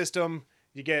buy the system,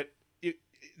 you get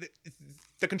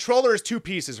the controller is two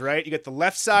pieces, right? You get the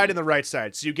left side and the right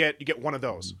side. So you get one of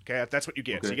those. Okay, that's what you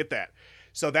get. So Okay. you get that.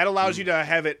 So that allows you to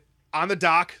have it on the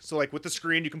dock. So like with the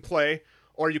screen, you can play,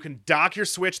 or you can dock your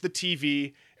Switch to the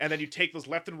TV, and then you take those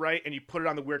left and right and you put it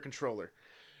on the weird controller.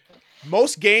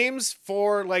 Most games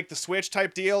for like the Switch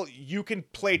type deal, you can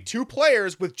play 2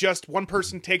 players with just one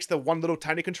person takes the one little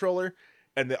tiny controller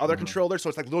and the other controller. So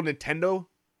it's like little Nintendo.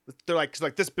 They're like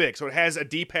this big. So it has a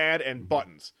D-pad and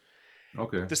buttons.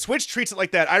 Okay. The Switch treats it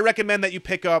like that. I recommend that you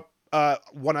pick up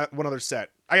one other set.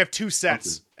 I have 2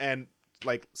 sets, and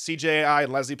like CJ, I,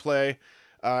 and Leslie play,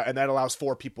 and that allows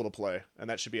 4 people to play, and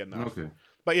that should be enough. Okay.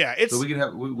 But yeah, it's So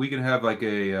we can have like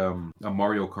a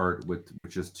Mario Kart with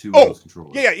just 2 Oh, of those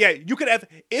controllers. yeah. You could have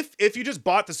if you just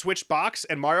bought the Switch box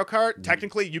and Mario Kart.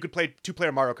 Technically, you could play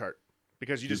 2-player Mario Kart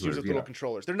because you just use the little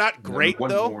controllers. They're not great One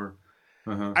though. more.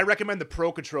 Uh-huh. I recommend the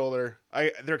Pro controller.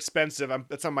 They're expensive.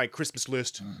 That's on my Christmas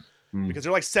list because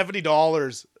they're like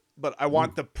 $70. But I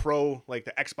want the Pro, like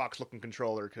the Xbox looking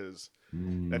controller, because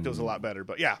that feels a lot better.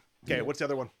 But yeah, okay. Yeah. What's the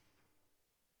other one?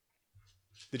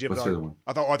 Did you have What's the another?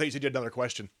 other one? I thought you said you had another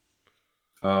question.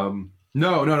 No.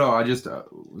 I just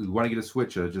want to get a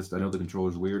Switch. I know the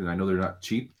controller's weird, and I know they're not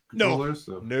cheap controllers.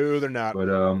 So. No, they're not.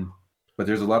 But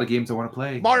there's a lot of games I want to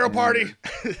play. Mario And, Party.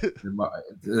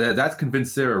 That's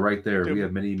convinced Sarah right there. Dude. We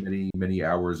have many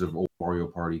hours of old Mario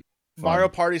Party. fun. Mario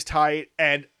Party's tight,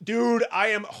 and dude, I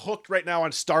am hooked right now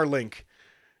on Starlink.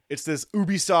 It's this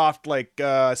Ubisoft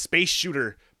like space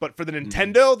shooter, but for the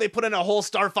Nintendo, they put in a whole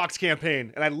Star Fox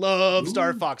campaign, and I love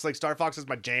Star Fox. Like Star Fox is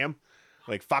my jam.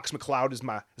 Like Fox McCloud is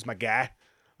my guy.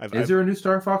 Is there a new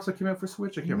Star Fox that came out for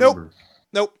Switch? I can't Nope. remember.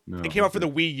 Nope. No, It came out for okay.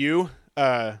 the Wii U,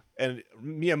 and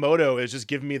Miyamoto is just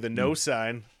giving me the no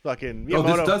sign. Fucking Oh,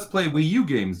 Miyamoto. this does play Wii U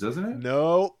games, doesn't it?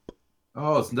 Nope.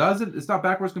 Oh, it doesn't. It's not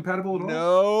backwards compatible at all.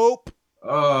 Nope.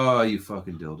 Oh, you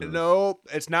fucking dildo. Nope.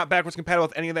 It's not backwards compatible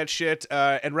with any of that shit.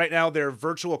 And right now, their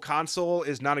virtual console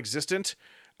is non-existent.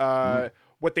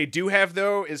 What they do have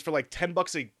though is for like $10 I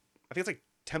think it's like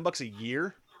 $10 a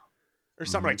year, or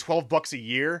something like $12 a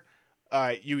year.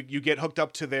 You get hooked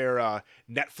up to their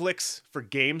Netflix for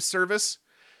games service.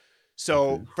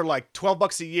 So for like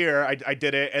 $12 a year, I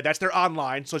did it, and that's their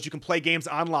online, so that you can play games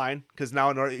online. Because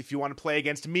now, if you want to play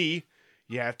against me,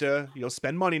 you have to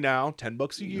spend money now,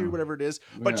 $10 a year, whatever it is.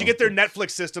 But you get their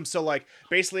Netflix system. So like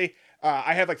basically,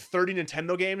 I have like 30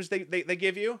 Nintendo games they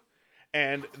give you,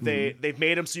 and they've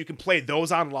made them so you can play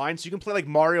those online. So you can play like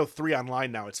Mario 3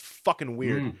 online now. It's fucking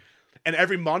weird. And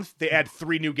every month they add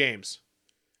 3 new games.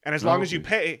 And as long as you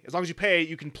pay,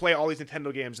 you can play all these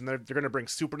Nintendo games, and they're going to bring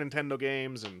Super Nintendo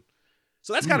games, and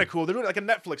so that's kind of cool. They're doing like a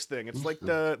Netflix thing. It's like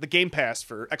the Game Pass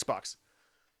for Xbox.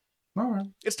 All right.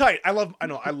 It's tight. I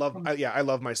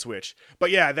love my Switch. But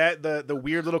yeah, that the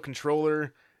weird little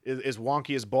controller is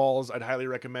wonky as balls. I'd highly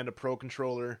recommend a Pro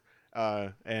controller.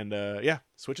 Yeah,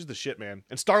 Switch is the shit, man.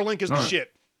 And Starlink is the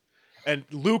shit. And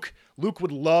Luke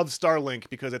would love Starlink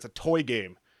because it's a toy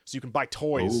game. So you can buy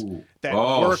toys that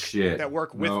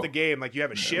work with the game. Like you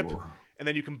have a ship, and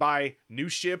then you can buy new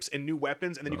ships and new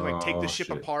weapons, and then you can like take the ship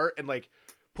apart and like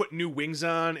put new wings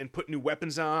on and put new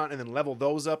weapons on, and then level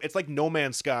those up. It's like No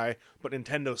Man's Sky, but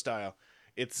Nintendo style.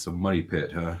 It's a money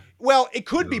pit, huh? Well, it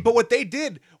could be, but what they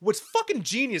did was fucking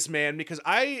genius, man. Because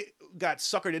I got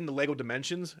suckered into Lego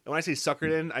Dimensions, and when I say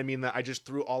suckered in, I mean that I just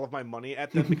threw all of my money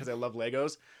at them because I love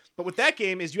Legos. But with that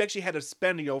game is you actually had to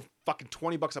spend, fucking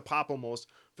 $20 a pop almost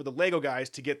for the Lego guys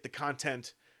to get the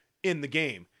content in the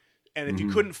game. And if you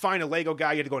couldn't find a Lego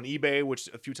guy, you had to go on eBay, which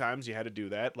a few times you had to do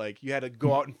that. Like you had to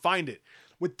go out and find it.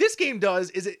 What this game does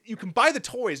is you can buy the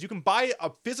toys. You can buy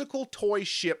a physical toy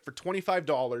ship for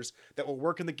 $25 that will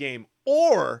work in the game.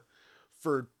 Or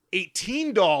for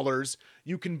 $18,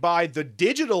 you can buy the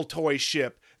digital toy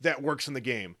ship that works in the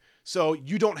game. So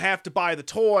you don't have to buy the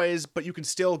toys, but you can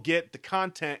still get the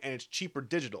content, and it's cheaper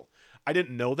digital. I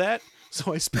didn't know that,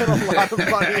 so I spent a lot of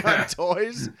money on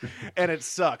toys, and it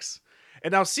sucks.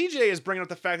 And now CJ is bringing up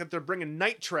the fact that they're bringing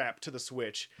Night Trap to the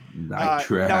Switch. Night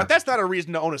Trap. Now, if that's not a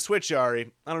reason to own a Switch,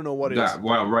 Ari, I don't know what is.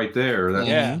 Well, right there. That's,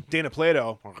 Yeah, Dana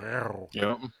Plato.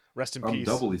 Yep. Rest in I'm peace.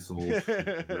 doubly sold.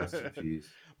 Rest in peace.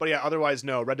 But yeah, otherwise,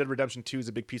 no. Red Dead Redemption 2 is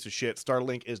a big piece of shit.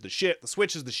 Starlink is the shit. The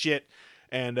Switch is the shit.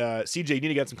 And CJ, you need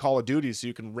to get some Call of Duty so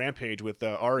you can rampage with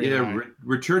Ari. Yeah, and I.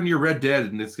 return your Red Dead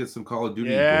and let's get some Call of Duty.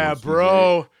 Yeah, going,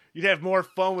 bro. You'd have more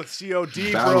fun with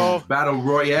COD, bro. Battle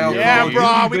Royale. Yeah, Call of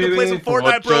bro. Duty, We can play baby. some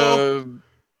Fortnite,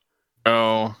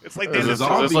 bro. It's like is these this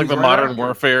zombies, like the right? Modern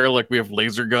Warfare? Like we have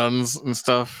laser guns and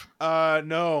stuff.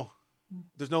 No.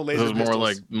 There's no laser This is more pistols.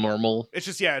 like normal. It's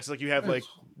just, it's like you have like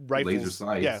rifles. Laser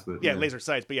sights, Yeah, but, yeah, yeah. laser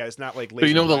sights. But yeah, it's not like laser But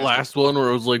you know the blasters. last one where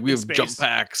it was like we In have space. jump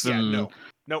packs Yeah, and no.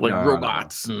 Nope. like No,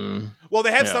 robots and Well,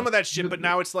 they had Yeah. some of that shit, but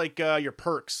now it's like your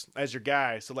perks as your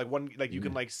guy. So like you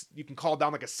can you can call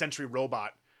down like a sentry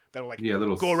robot that'll like Yeah,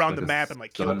 little go around like the a map and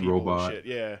like kill stun people robot. and shit.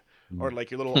 Yeah, Mm. or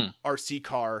like your little RC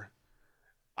car.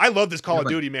 I love this Call Yeah, of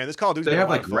like- Duty, man. This Call of Duty. They have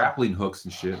like grappling hooks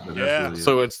and shit. But Yeah. that's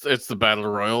really so it's the battle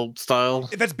royale style.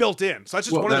 That's built in, so that's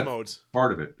just Well, one of the that's- modes.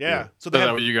 part of it. Yeah. So Is they that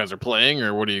have, what you guys are playing,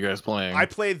 or what are you guys playing? I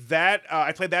played that.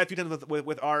 I played that a few times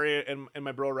with Ari and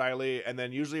my bro Riley, and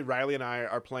then usually Riley and I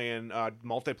are playing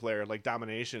multiplayer, like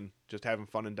domination, just having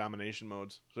fun in domination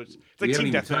modes. So it's like We haven't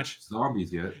team even deathmatch. touched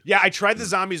zombies yet. Yeah, I tried the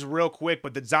zombies real quick,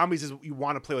 but the zombies is you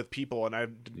want to play with people, and I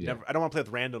Yeah. don't want to play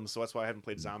with randoms, so that's why I haven't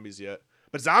played zombies yet.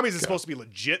 But zombies is supposed to be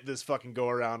legit this fucking go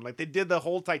around. Like they did the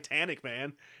whole Titanic,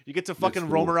 man. You get to fucking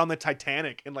roam cool. around the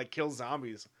Titanic and like kill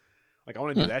zombies. Like I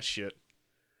want to do that shit.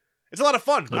 It's a lot of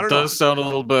fun. I It don't does know. sound a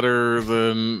little better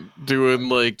than doing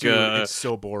like Dude, it's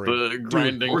so boring. the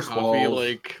grinding horse coffee, balls.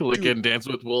 like Dude. in Dance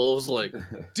with Wolves. Like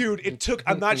Dude, it took,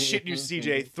 I'm not shitting you,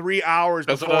 CJ, 3 hours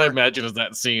that's before. what I imagine is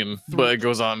that scene, but it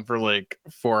goes on for like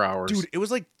 4 hours. Dude, it was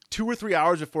like 2 or 3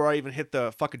 hours before I even hit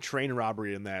the fucking train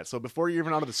robbery in that. So before you're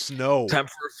even out of the snow. Time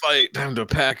for a fight. Time to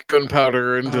pack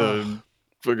gunpowder into Ugh.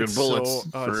 fucking It's bullets so-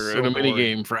 oh, it's for so in a mini boring.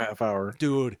 game for a half hour.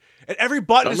 Dude, and every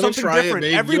button I'm is gonna something try it, different.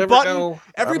 babe. You Every never button, know.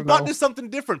 I every don't button know. is something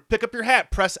different. Pick up your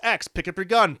hat, press X. Pick up your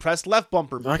gun, press left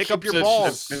bumper. That Pick up keeps your it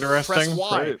balls, interesting, press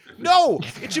Y. right? No,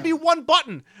 it should be one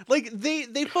button. Like they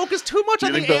focus too much Do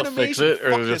on you the think they'll animation. fix it,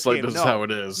 or Fuck is it this just like game. this No. is how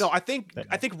it is? No, I think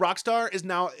Rockstar is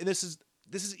now, and this is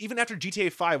even after GTA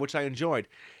 5, which I enjoyed.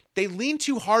 They lean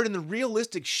too hard in the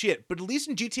realistic shit, but at least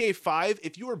in GTA 5,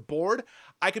 if you were bored,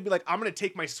 I could be like, I'm gonna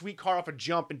take my sweet car off a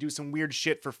jump and do some weird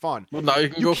shit for fun. Well, now you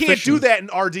can You go can't fishing. do that in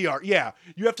RDR. Yeah,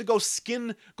 you have to go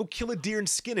kill a deer and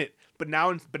skin it. But now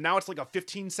it's like a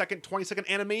 15-second, 20-second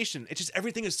animation. It's just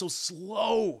everything is so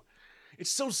slow. It's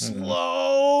so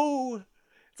slow.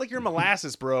 It's like you're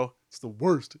molasses, bro. It's the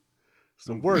worst. It's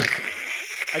the worst.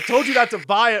 I told you not to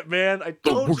buy it, man. I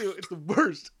told you it's the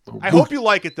worst. I hope you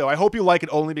like it though. I hope you like it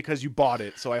only because you bought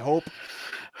it. So I hope.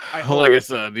 Like I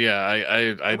said, yeah,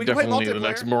 I We can play definitely the multiplayer.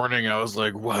 next morning I was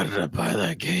like, why did I buy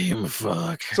that game?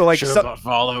 Fuck. So, like, should have some- bought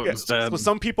Fallout Yeah, instead. so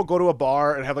some people go to a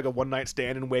bar and have like a one night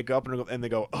stand and wake up and they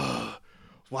go, ugh,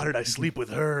 why did I sleep with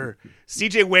her?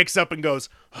 CJ wakes up and goes,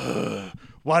 ugh,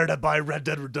 why did I buy Red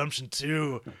Dead Redemption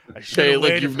 2? I should Okay, have like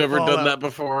waited you've for never done Fallout." that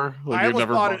before. Like I you've almost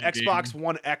never bought an a game? Xbox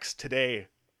One X today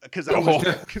because Oh.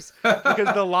 because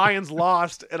the Lions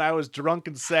lost and I was drunk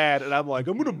and sad and I'm like,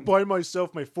 I'm gonna buy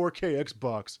myself my 4K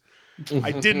Xbox.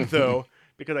 I didn't though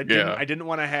because Yeah. I didn't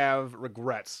want to have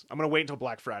regrets. I'm gonna wait until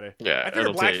Black Friday. Yeah, I figure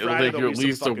it'll Black take, Friday it'll there'll take be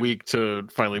you at some least a fucking- week to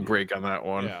finally break on that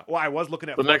one. Yeah. Well, I was looking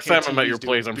at The next 4K time I'm at your TVs,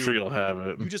 place, dude. I'm sure you'll have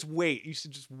it. You just wait. You should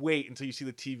just wait until you see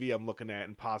the TV I'm looking at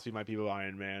and possibly might be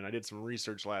buying. Man, I did some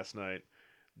research last night.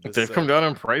 They've come down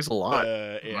in price a lot.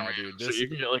 Yeah, dude. So This, you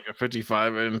can get like a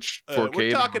 55-inch 4K.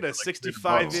 we're talking now a for, like,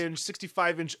 $50.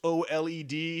 65-inch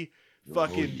OLED,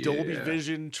 fucking yeah. Dolby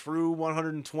Vision, true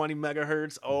 120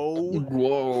 megahertz. Oh,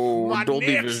 Whoa, my Dolby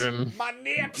nips, Vision. my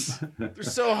nips. They're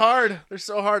so hard. They're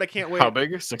so hard. I can't wait. How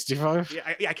big? 65?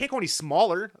 Yeah, I can't go any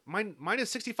smaller. Mine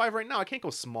is 65 right now. I can't go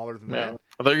smaller than Yeah. that.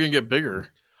 I thought you were gonna get bigger.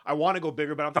 I want to go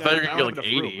bigger, but I don't I think thought you were I gonna don't get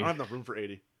have like enough room. 80. I don't have enough room for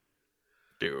 80.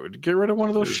 Dude, get rid of one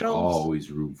of those There's shelves.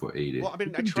 always room for 80. Well, I mean,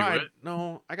 I can do tried. it.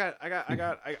 No,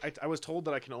 I was told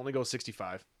that I can only go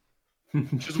 65.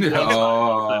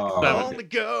 Oh. Only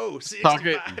go Talk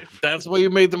it. 65. That's why you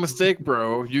made the mistake,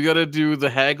 bro. You gotta do the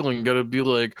haggling. You gotta be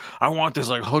like, I want this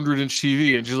like 100-inch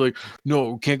TV, and she's like,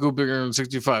 no, can't go bigger than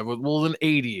 65. Well, then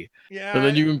 80, Yeah. and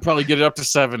then you can probably get it up to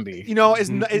 70. You know, as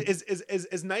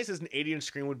nice as an 80-inch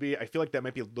screen would be, I feel like that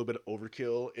might be a little bit of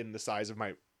overkill in the size of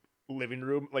my living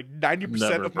room. Like 90%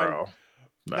 Never, of my bro.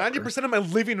 Never. 90% of my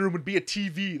living room would be a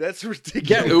TV. That's Yeah,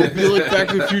 ridiculous. it would be like Back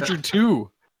to the Future 2.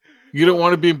 You don't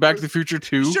want to be in Back to the Future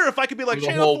 2? Sure, if I could be like The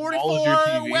channel whole wall is your 44,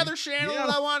 TV. Weather Channel, Yeah.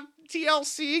 I want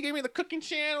TLC, give me the Cooking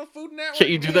Channel, Food Network. Can't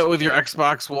you do that with your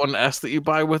Xbox One S that you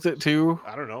buy with it too?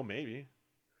 I don't know, maybe.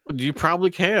 You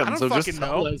probably can. I don't so just fucking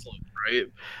tell know. Leslie, right? You're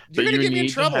But gonna you get me in need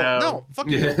to trouble. have- No, fuck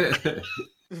you. Yeah.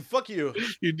 Fuck you.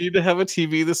 You need to have a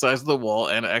TV the size of the wall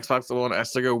and an Xbox One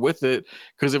S to go with it.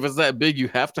 Because if it's that big, you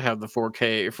have to have the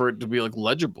 4K for it to be like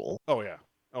legible. Oh yeah.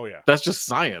 Oh yeah. That's just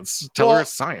science. Tell Well, her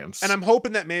it's science. And I'm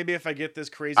hoping that maybe if I get this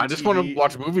crazy I just want to TV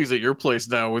watch movies at your place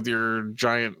now with your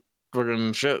giant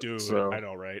fucking shit. Dude, so. I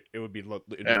know, right? It would be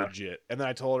Yeah. legit. And then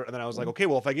I told her, and then I was like, okay,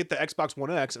 well, if I get the Xbox One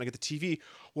X and I get the TV,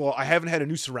 well, I haven't had a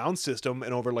new surround system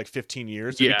in over like 15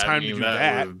 years. So it'd be time to do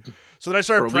that. would- So then I Or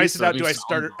started at least pricing out. a Dude, new I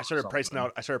started soundbar or pricing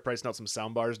something. out some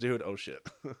sound bars, dude. Oh shit.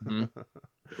 Mhm.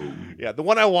 Yeah, the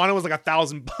one I wanted was like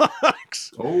 $1,000.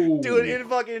 socks. Oh, Dude,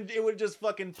 it would just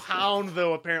fucking pound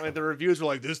though. Apparently, the reviews were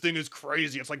like, "This thing is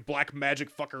crazy. It's like black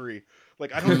magic fuckery."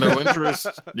 Like, I don't know. No interest.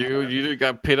 You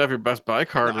got paid off your Best Buy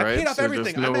card, No, right? I paid off So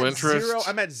everything. there's no I'm interest.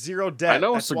 at zero debt. I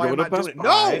know, That's so why go I'm to not Best doing it.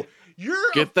 Buy. No,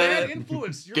 you're Get a bad that-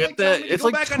 influence. You're Get like telling that. me to It's go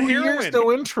like back on 2 heroin. years,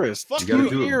 no interest. Fuck You gotta you.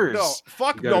 do it. Years. No,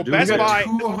 fuck You gotta no. do it. Best You Buy.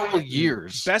 gotta 2 whole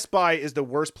years. Best Buy is the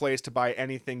worst place to buy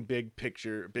anything big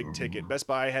ticket. Best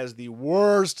Buy has the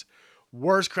worst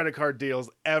credit card deals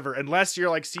ever, unless you're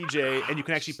like CJ and you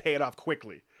can actually pay it off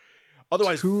quickly.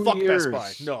 Otherwise, 2 fuck years.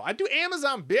 Best Buy. No, I do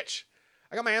Amazon, bitch.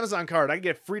 I got my Amazon card. I can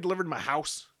get free delivered to my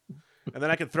house, and then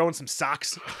I can throw in some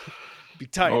socks. Be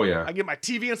tight. Oh, yeah. I can get my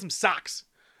TV and some socks.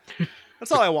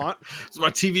 That's all I want. It's my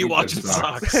TV Keep watching them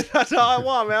socks. socks. That's all I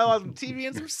want, man. I want some TV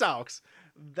and some socks.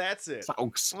 That's it.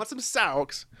 Socks. I want some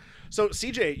socks. So,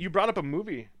 CJ, you brought up a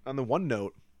movie on the OneNote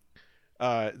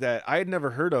that I had never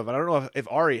heard of. I don't know if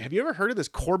Ari, have you ever heard of this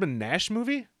Corbin Nash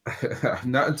movie?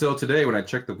 Not until today when I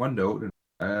checked the OneNote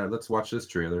and let's watch this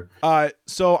trailer.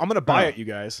 So I'm gonna buy Huh. it, you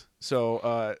guys.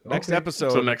 So next Okay.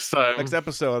 episode, So next time,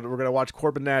 we're gonna watch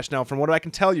Corbin Nash. Now, from what I can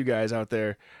tell you guys out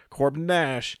there, Corbin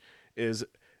Nash is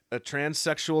a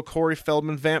transsexual Corey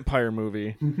Feldman vampire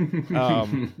movie.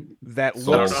 That I don't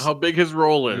looks. know how big his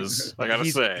role is. I gotta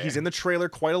he's, say, he's in the trailer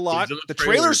quite a lot. He's in The the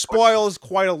trailer trailer spoils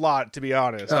quite a lot, to be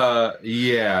honest.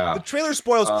 Yeah. The trailer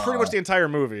spoils pretty much the entire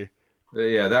movie.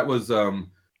 Yeah, that was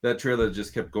that trailer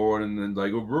just kept going and then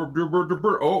like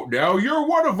oh, now you're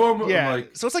one of them. Yeah, I'm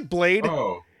like, so it's like Blade.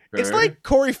 oh, It's okay. like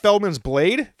Corey Feldman's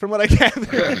Blade, from what I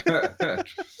gather.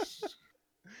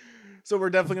 So we're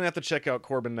definitely gonna have to check out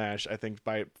Corbin Nash, I think,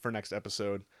 for next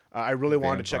episode. I really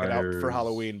wanted to check it out for Vampires.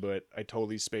 Halloween, but I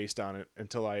totally spaced on it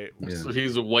until I. Yeah. so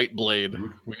he's a white blade.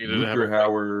 We needed to have Rutger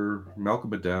Hauer,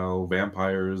 Malcolm McDowell,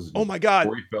 vampires. Oh my God,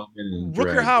 Corey Feldman and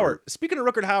Rutger Drag. Hauer. Speaking of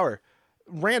Rutger Hauer,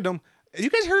 random. Have you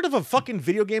guys heard of a fucking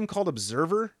video game called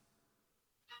Observer?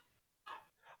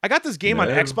 I got this game on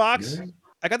No, Xbox. yeah.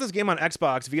 I got this game on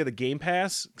Xbox via the Game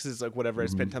Pass because it's like whatever. I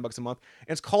spent Mhm. $10 a month.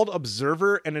 And it's called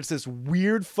Observer, and it's this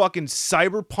weird fucking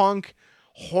cyberpunk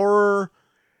horror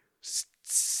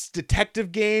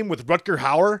detective game with Rutger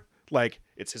Hauer. Like,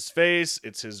 it's his face,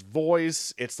 it's his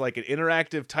voice, it's like an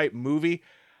interactive type movie.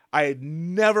 I had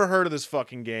never heard of this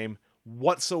fucking game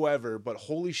whatsoever, but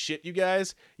holy shit, you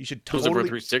guys, you should Was it for totally.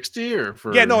 360 or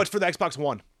for? Yeah, no, it's for the Xbox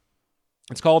One.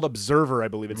 It's called Observer, I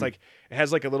believe. Hmm. It's like it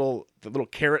has like the little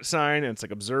carrot sign, and it's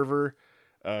like Observer.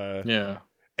 Yeah.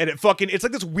 And it's like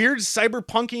this weird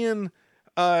cyberpunkian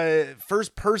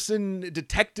first person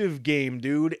detective game,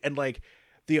 dude. And like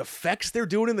the effects they're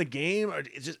doing in the game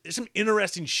it's some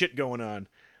interesting shit going on.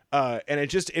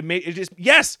 And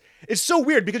yes, it's so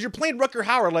weird because you're playing Rutger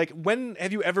Hauer. Like, when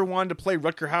have you ever wanted to play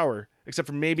Rutger Hauer except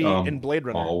for maybe in Blade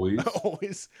Runner? Always.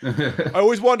 Always. I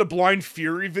always wanted a Blind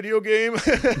Fury video game.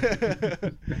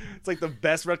 It's like the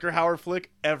best Rutger Hauer flick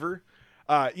ever.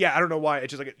 Yeah, I don't know why.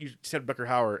 It's just like you said Rutger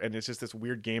Hauer, and it's just this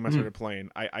weird game I started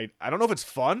playing. I don't know if it's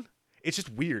fun. It's just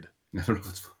weird. I don't know if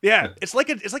it's- Yeah, it's like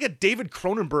a David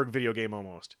Cronenberg video game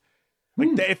almost.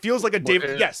 Like it feels like a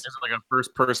David. Yes, Is it like a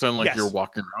first person, like Yes. you're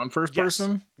walking around first Yes.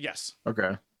 person? yes,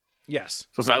 Okay. yes.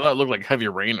 So I thought it looked like Heavy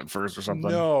Rain at first or something.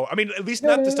 No, I mean at least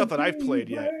not the stuff that I've played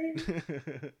yet.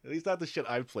 At least not the shit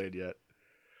I've played yet.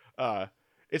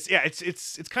 It's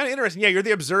kind of interesting. Yeah, you're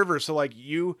the observer, so like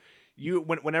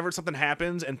whenever something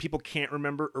happens and people can't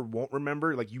remember or won't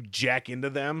remember, like you jack into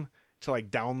them to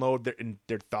like download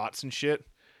their thoughts and shit.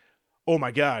 Oh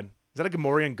my God, is that a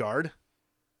Gamorrean guard?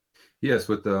 Yes,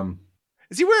 with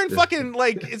Is he wearing fucking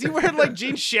like? Is he wearing like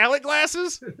Gene Shalit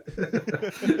glasses?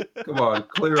 come on,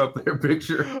 clear up their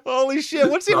picture. Holy shit!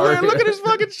 What's he Sorry. wearing? Look at his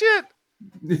fucking shit.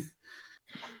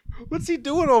 What's he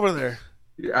doing over there?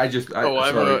 I I have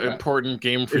sorry, an important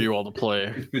game for you all to play.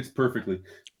 it fits perfectly.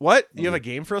 What? You have a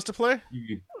game for us to play?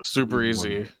 Super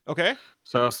easy. Okay.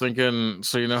 So I was thinking,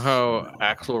 so you know how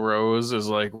Axl Rose is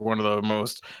like one of the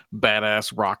most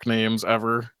badass rock names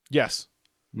ever? Yes.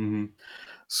 Mm-hmm.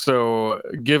 So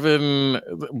given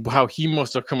how he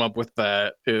must have come up with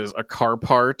that is a car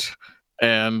part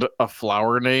and a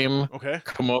flower name, Okay.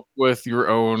 come up with your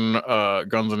own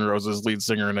Guns N' Roses lead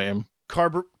singer name.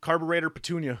 Carburetor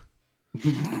Petunia.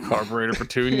 Carburetor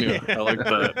Petunia. I like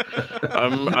that.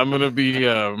 I'm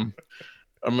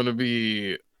gonna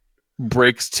be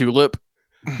Brakes Tulip.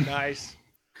 Nice.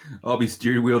 I'll be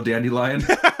steering wheel dandelion.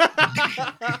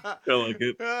 I like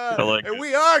it. I like and it.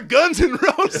 we are Guns N'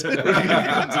 Roses.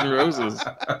 Guns N' Roses.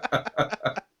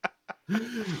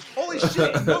 Holy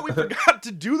shit! You know what we forgot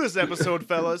to do this episode,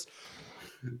 fellas?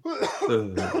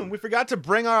 We forgot to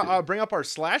bring up our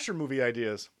slasher movie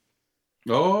ideas.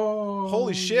 Oh,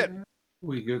 Holy shit!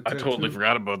 we good. I totally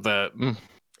forgot about that.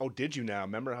 Oh, did you now?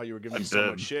 Remember how you were giving I me so did.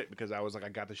 much shit because I was like, I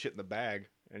got the shit in the bag,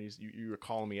 and you were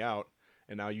calling me out,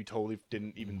 and now you totally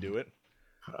didn't even do it.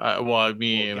 Well, I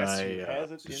mean, Well, guess who I,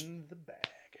 has it in the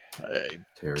bag?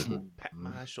 Terrible. Pat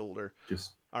my shoulder.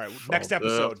 Just All right, next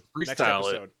episode. Next freestyle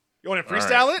it. episode. You want to All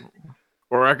freestyle it?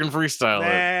 or I can freestyle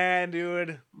it. Nah,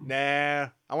 dude. Nah.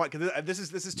 I want because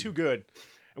this is too good,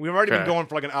 and we've already been Okay. going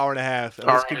for like an hour and a half. And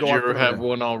All this right, could did go you on ever for- have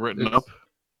one all written up?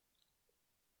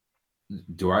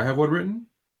 do I have one written?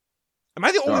 Am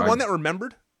I the only No, one that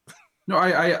remembered? No,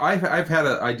 I've had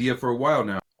an idea for a while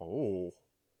now. Oh.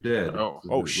 Dead.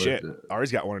 Oh. Shit.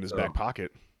 Ari's got one in his back Oh.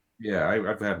 pocket. Yeah,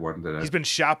 I've had one that. He's been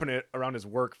shopping it around his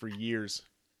work for years.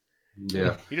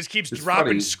 Yeah, He just keeps It's dropping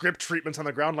funny. script treatments on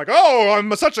the ground like, oh,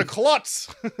 I'm such a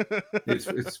klutz.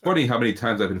 it's funny how many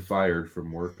times I've been fired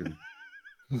from work,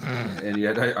 and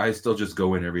yet I still just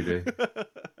go in every day.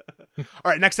 All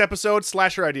right, next episode,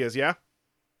 slasher ideas, yeah?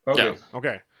 Okay. Yeah.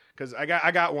 Okay. Because I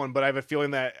got one, but I have a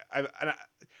feeling that I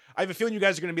have a feeling you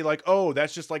guys are going to be like, oh,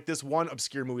 that's just like this one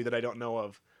obscure movie that I don't know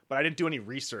of. But I didn't do any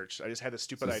research. I just had this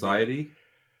stupid idea. Society.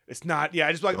 It's not. Yeah,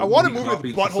 I just like I want a movie with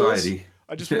Copy buttholes. Society.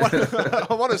 I just want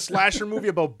I want a slasher movie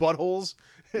about buttholes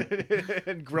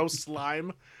and gross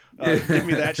slime. Give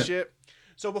me that shit.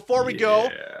 So before we go,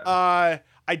 I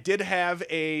did have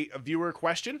a viewer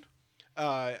question,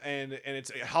 and it's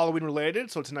Halloween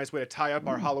related. So it's a nice way to tie up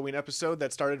our Halloween episode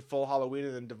that started full Halloween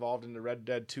and then devolved into Red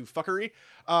Dead 2 fuckery.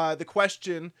 The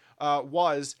question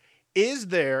was: is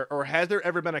there or has there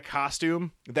ever been a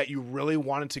costume that you really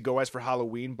wanted to go as for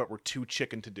Halloween but were too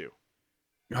chicken to do?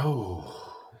 Oh.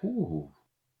 Ooh.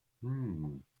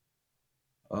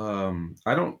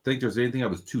 I don't think there's anything I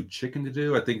was too chicken to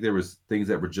do. I think there was things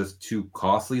that were just too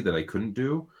costly that I couldn't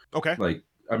do. Okay. Like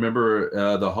I remember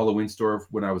the Halloween store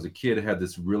when I was a kid had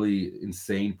this really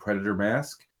insane Predator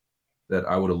mask that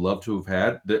I would have loved to have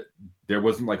had. That there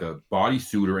wasn't like a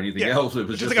bodysuit or anything Yeah. else. It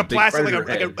was It's just just like a big plastic,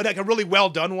 Predator head. like a really well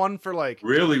done one for like.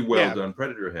 Really well Yeah. done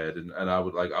Predator head, and I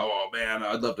would like, oh man,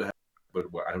 I'd love to have, but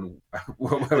I don't know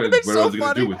what It'd I been so was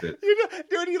gonna funny. do with it.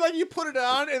 Dude, you put it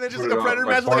on and then just Put like it a on, Predator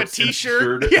my mask with like a Bart Simpson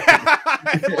t-shirt. shirt. Yeah,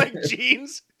 and like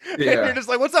jeans. And Yeah. you're just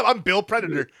like, what's up? I'm Bill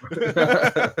Predator.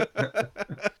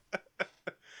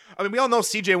 I mean, we all know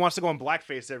CJ wants to go in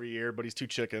blackface every year, but he's too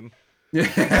chicken. Why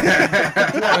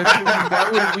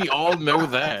would we all know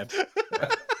that?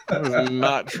 That is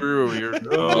not true. You're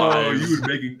Oh, lies. you and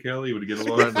Megan Kelly would get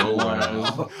along Spread so the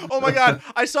well. Oh my god,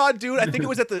 I saw a dude. I think it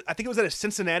was at a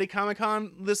Cincinnati Comic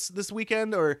Con this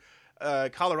weekend or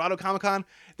Colorado Comic Con.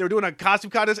 They were doing a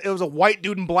costume contest. It was a white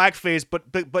dude in blackface,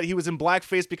 but he was in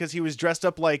blackface because he was dressed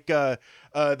up like the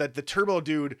Turbo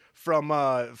dude from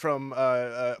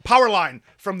Powerline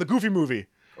from the Goofy movie.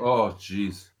 Oh,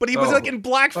 jeez. But he was like in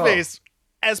blackface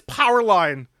as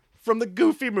Powerline from the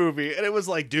Goofy movie, and it was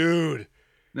like, dude,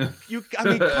 I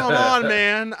mean, come on,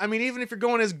 man. I mean, even if you're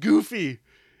going as Goofy,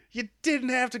 you didn't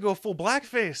have to go full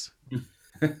blackface.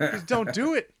 Just don't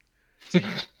do it.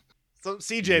 So,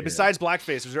 CJ, besides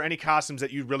blackface, is there any costumes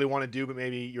that you really want to do, but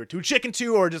maybe you're too chicken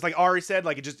to, or just like Ari said,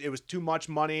 like it was too much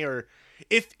money, or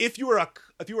if you were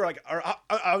like, or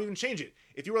I'll even change it.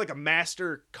 If you were like a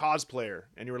master cosplayer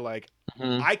and you were like,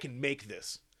 I can make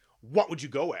this, what would you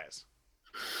go as?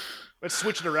 Let's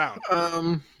switch it around.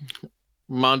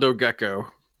 Mondo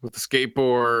Gecko with the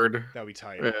skateboard, That'd be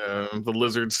tight. the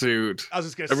lizard suit. I was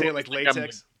just gonna say Everyone like think I'm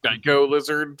latex. Geico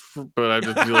lizard, but I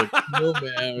just feel like, no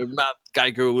man, I'm not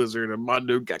Geico lizard, I'm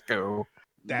Mondo Gecko.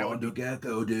 That would Mondo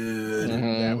Gecko, dude.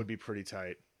 That would be pretty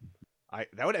tight.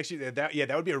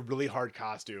 That would be a really hard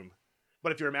costume.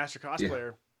 But if you're a master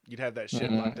cosplayer, you'd have that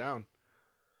shit locked down.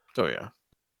 Oh yeah,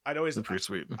 I'd always it's pretty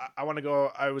sweet. I want to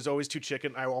go. I was always too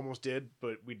chicken. I almost did,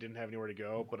 but we didn't have anywhere to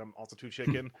go. But I'm also too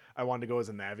chicken. I wanted to go as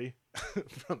a Navi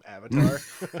from Avatar.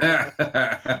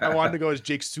 I wanted to go as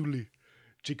Jake Sully.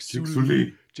 Jake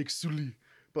Sully.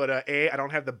 But A, I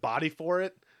don't have the body for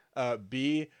it.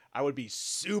 B, I would be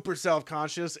super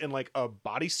self-conscious in like a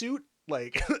bodysuit,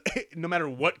 like no matter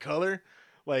what color.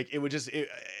 Like it would just.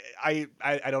 I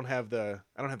don't have the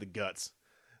guts.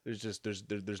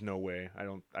 There's no way. I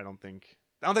don't think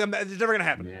it's never gonna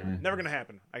happen. Yeah. Never gonna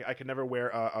happen. I could never wear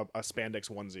a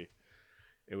spandex onesie.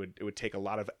 It would take a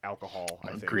lot of alcohol. I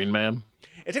think Green Man.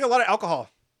 it take a lot of alcohol,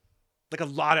 like a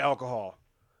lot of alcohol,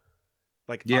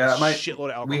 like Yeah, a shitload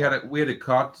of alcohol. we had a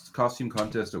costume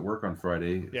contest at work on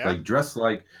Friday. Yeah? Like dress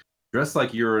like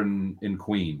you're in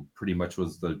Queen. Pretty much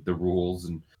was the rules,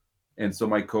 and so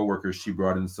my coworker, she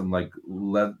brought in some like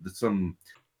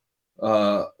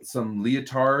some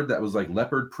leotard that was like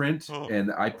leopard print,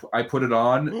 and I put it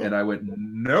on, and I went,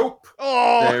 nope.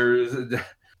 Oh,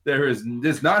 There is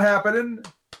this not happening.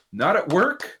 Not at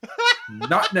work.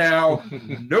 Not now.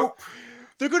 Nope.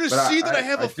 They're gonna But see that I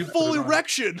have a do put full it on.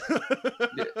 erection.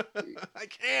 I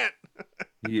can't.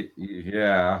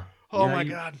 Yeah. Oh Yeah, my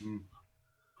God.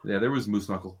 Yeah, there was moose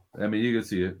knuckle. I mean, you could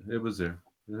see it. It was there.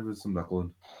 There was some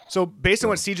knuckling. So based on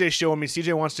what CJ's showing me,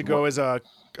 CJ wants to go as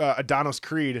Adonis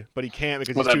Creed, but he can't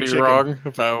because Would he's that too be chicken. wrong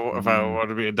if I want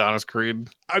to be Adonis Creed?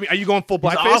 I mean, are you going full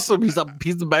He's blackface? awesome.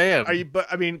 He's the man. Are you? But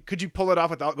I mean, could you pull it off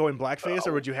without going blackface,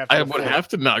 or would you have to? I go would full? have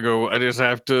to not go. I just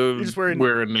have to You're just wearing-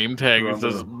 wear a name tag that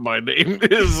says my name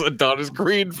is Adonis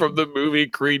Creed from the movie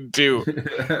Creed 2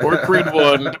 or Creed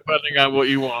 1, depending on what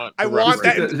you want. I want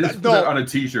that. Just put No. that on a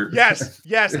T-shirt.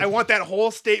 Yes, I want that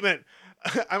whole statement.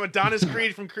 I'm Adonis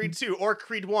Creed from Creed 2 or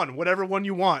Creed 1, whatever one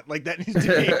you want. Like that needs to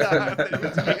be, on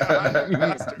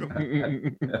the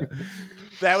costume.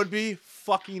 That would be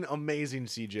fucking amazing,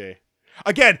 CJ.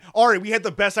 Again, Ari, we had the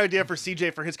best idea for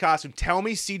CJ for his costume. Tell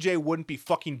me CJ wouldn't be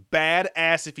fucking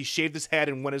badass if he shaved his head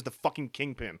and went as the fucking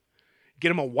Kingpin. Get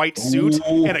him a white suit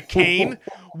and a cane.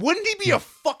 Wouldn't he be a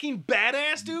fucking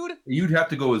badass, dude? You'd have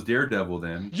to go as Daredevil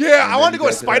then. Yeah, And I then wanted to you go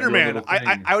as guys would have your Spider-Man.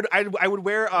 little I thing. would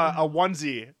wear a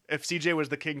onesie if CJ was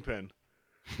the Kingpin.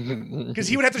 Because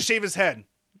he would have to shave his head.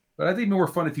 But I think more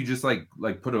fun if you just like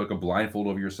put a blindfold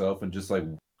over yourself and just like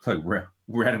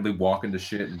randomly walk into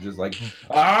shit and just like,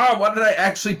 why did I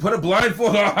actually put a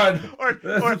blindfold on?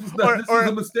 This is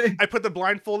a mistake. I put the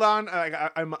blindfold on.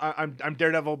 I'm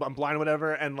Daredevil, but I'm blind, or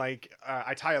whatever, and like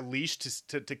I tie a leash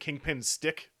to Kingpin's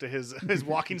stick, to his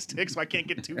walking stick, so I can't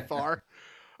get too far.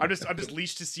 I'm just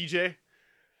leashed to CJ.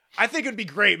 I think it'd be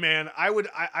great, man. I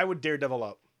would Daredevil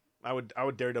up. I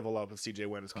would Daredevil up if CJ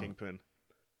went as Kingpin.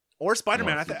 Or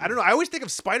Spider-Man. I don't know. I always think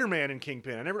of Spider-Man and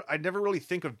Kingpin. I never really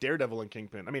think of Daredevil and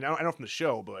Kingpin. I mean, I know from the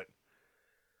show, but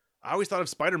I always thought of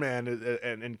Spider-Man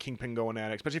and Kingpin going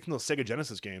at it, especially from those Sega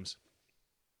Genesis games,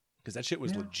 because that shit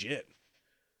was legit.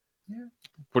 Yeah.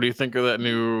 What do you think of that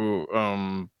new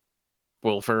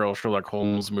Will Ferrell Sherlock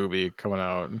Holmes movie coming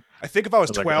out? I think if I was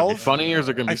Is that gonna be 12, funny or is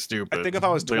it gonna be stupid? I think if I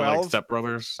was They like 12, Step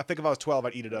Brothers. I think if I was 12,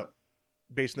 I'd eat it up.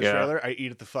 Based on the Yeah. trailer, I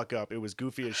eat it the fuck up. It was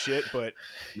goofy as shit, but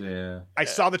Yeah. I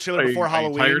saw the trailer Are before you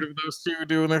Halloween. tired of those two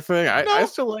doing their thing? No. I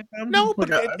still like them. No, but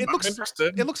Like, it I'm looks-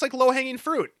 interested. It looks like low-hanging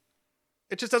fruit.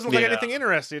 It just doesn't look like Yeah. anything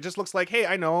interesting. It just looks like, hey,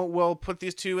 I know, we'll put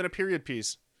these two in a period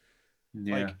piece.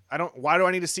 Yeah. Like, why do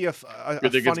I need to see a I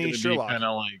think it's funny gonna be Sherlock? kind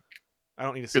of like. I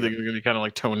don't need to I see think it. it's gonna be kind of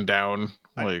like toned down,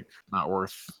 I- like not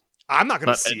worth. I'm not going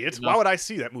to not see it. enough. Why would I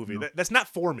see that movie? No. That's not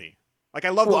for me. Like, I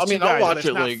love Well, I those mean, two guys. I'll but watch it's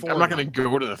it. not Like, for I'm not me. gonna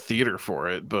go to the theater for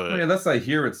it, but I mean, unless I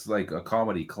hear it's like a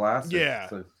comedy classic. Yeah.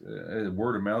 It's like,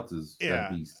 word of mouth is Yeah.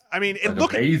 gotta be I mean, it like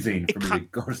looked amazing it for me ki- to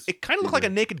go to. It kind of looked like a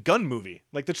Naked Gun movie.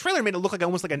 Like the trailer made it look like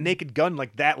almost like a Naked Gun,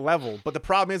 like that level. But the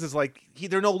problem is like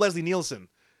they're no Leslie Nielsen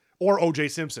or O.J.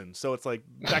 Simpson, so it's like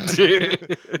back to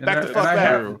And back I- to and fuck I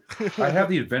that. I have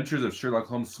the Adventures of Sherlock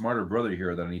Holmes' smarter brother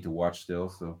here that I need to watch still.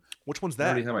 So Which one's I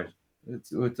already that? have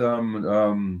it's with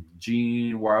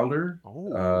Gene Wilder.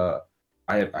 Oh,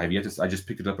 I have yet to. I just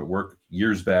picked it up at work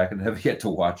years back and have yet to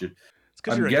watch it. it's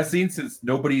because I'm you're guessing since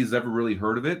nobody's ever really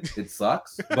heard of it, it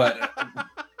sucks. But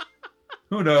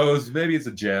who knows? Maybe it's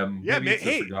a gem. Yeah, maybe it's a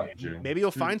hey, forgotten gem. maybe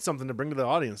you'll find something to bring to the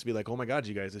audience. Be like, oh my god,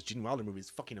 you guys, this Gene Wilder movie is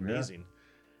fucking Yeah. amazing.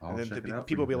 I'll And then check it out for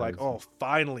people will you be like, guys. oh,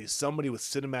 finally, somebody with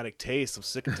cinematic taste. I'm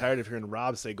sick and tired of hearing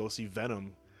Rob say, go see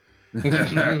Venom. But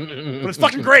it's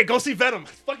fucking great. Go see Venom.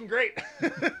 It's fucking great.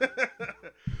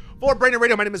 For Brain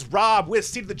Radio, my name is Rob with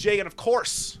C to the J, and of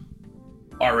course,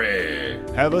 Ari.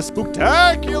 have a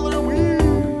spectacular week.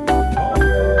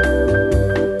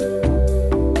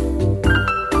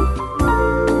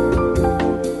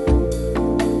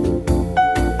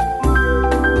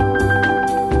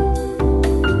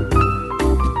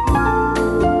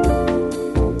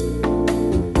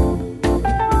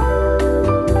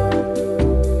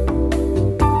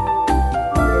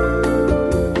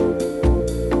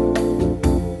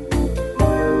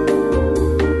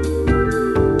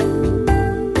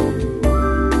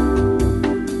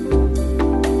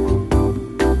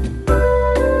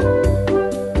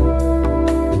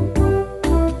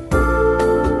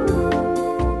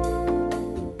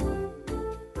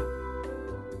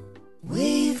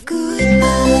 Wave goodbye.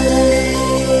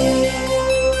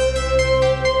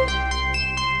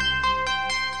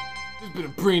 This has been a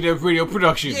Brain Dead Radio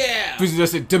production. Yeah! Visit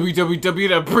us at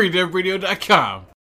www.braindeadradio.com.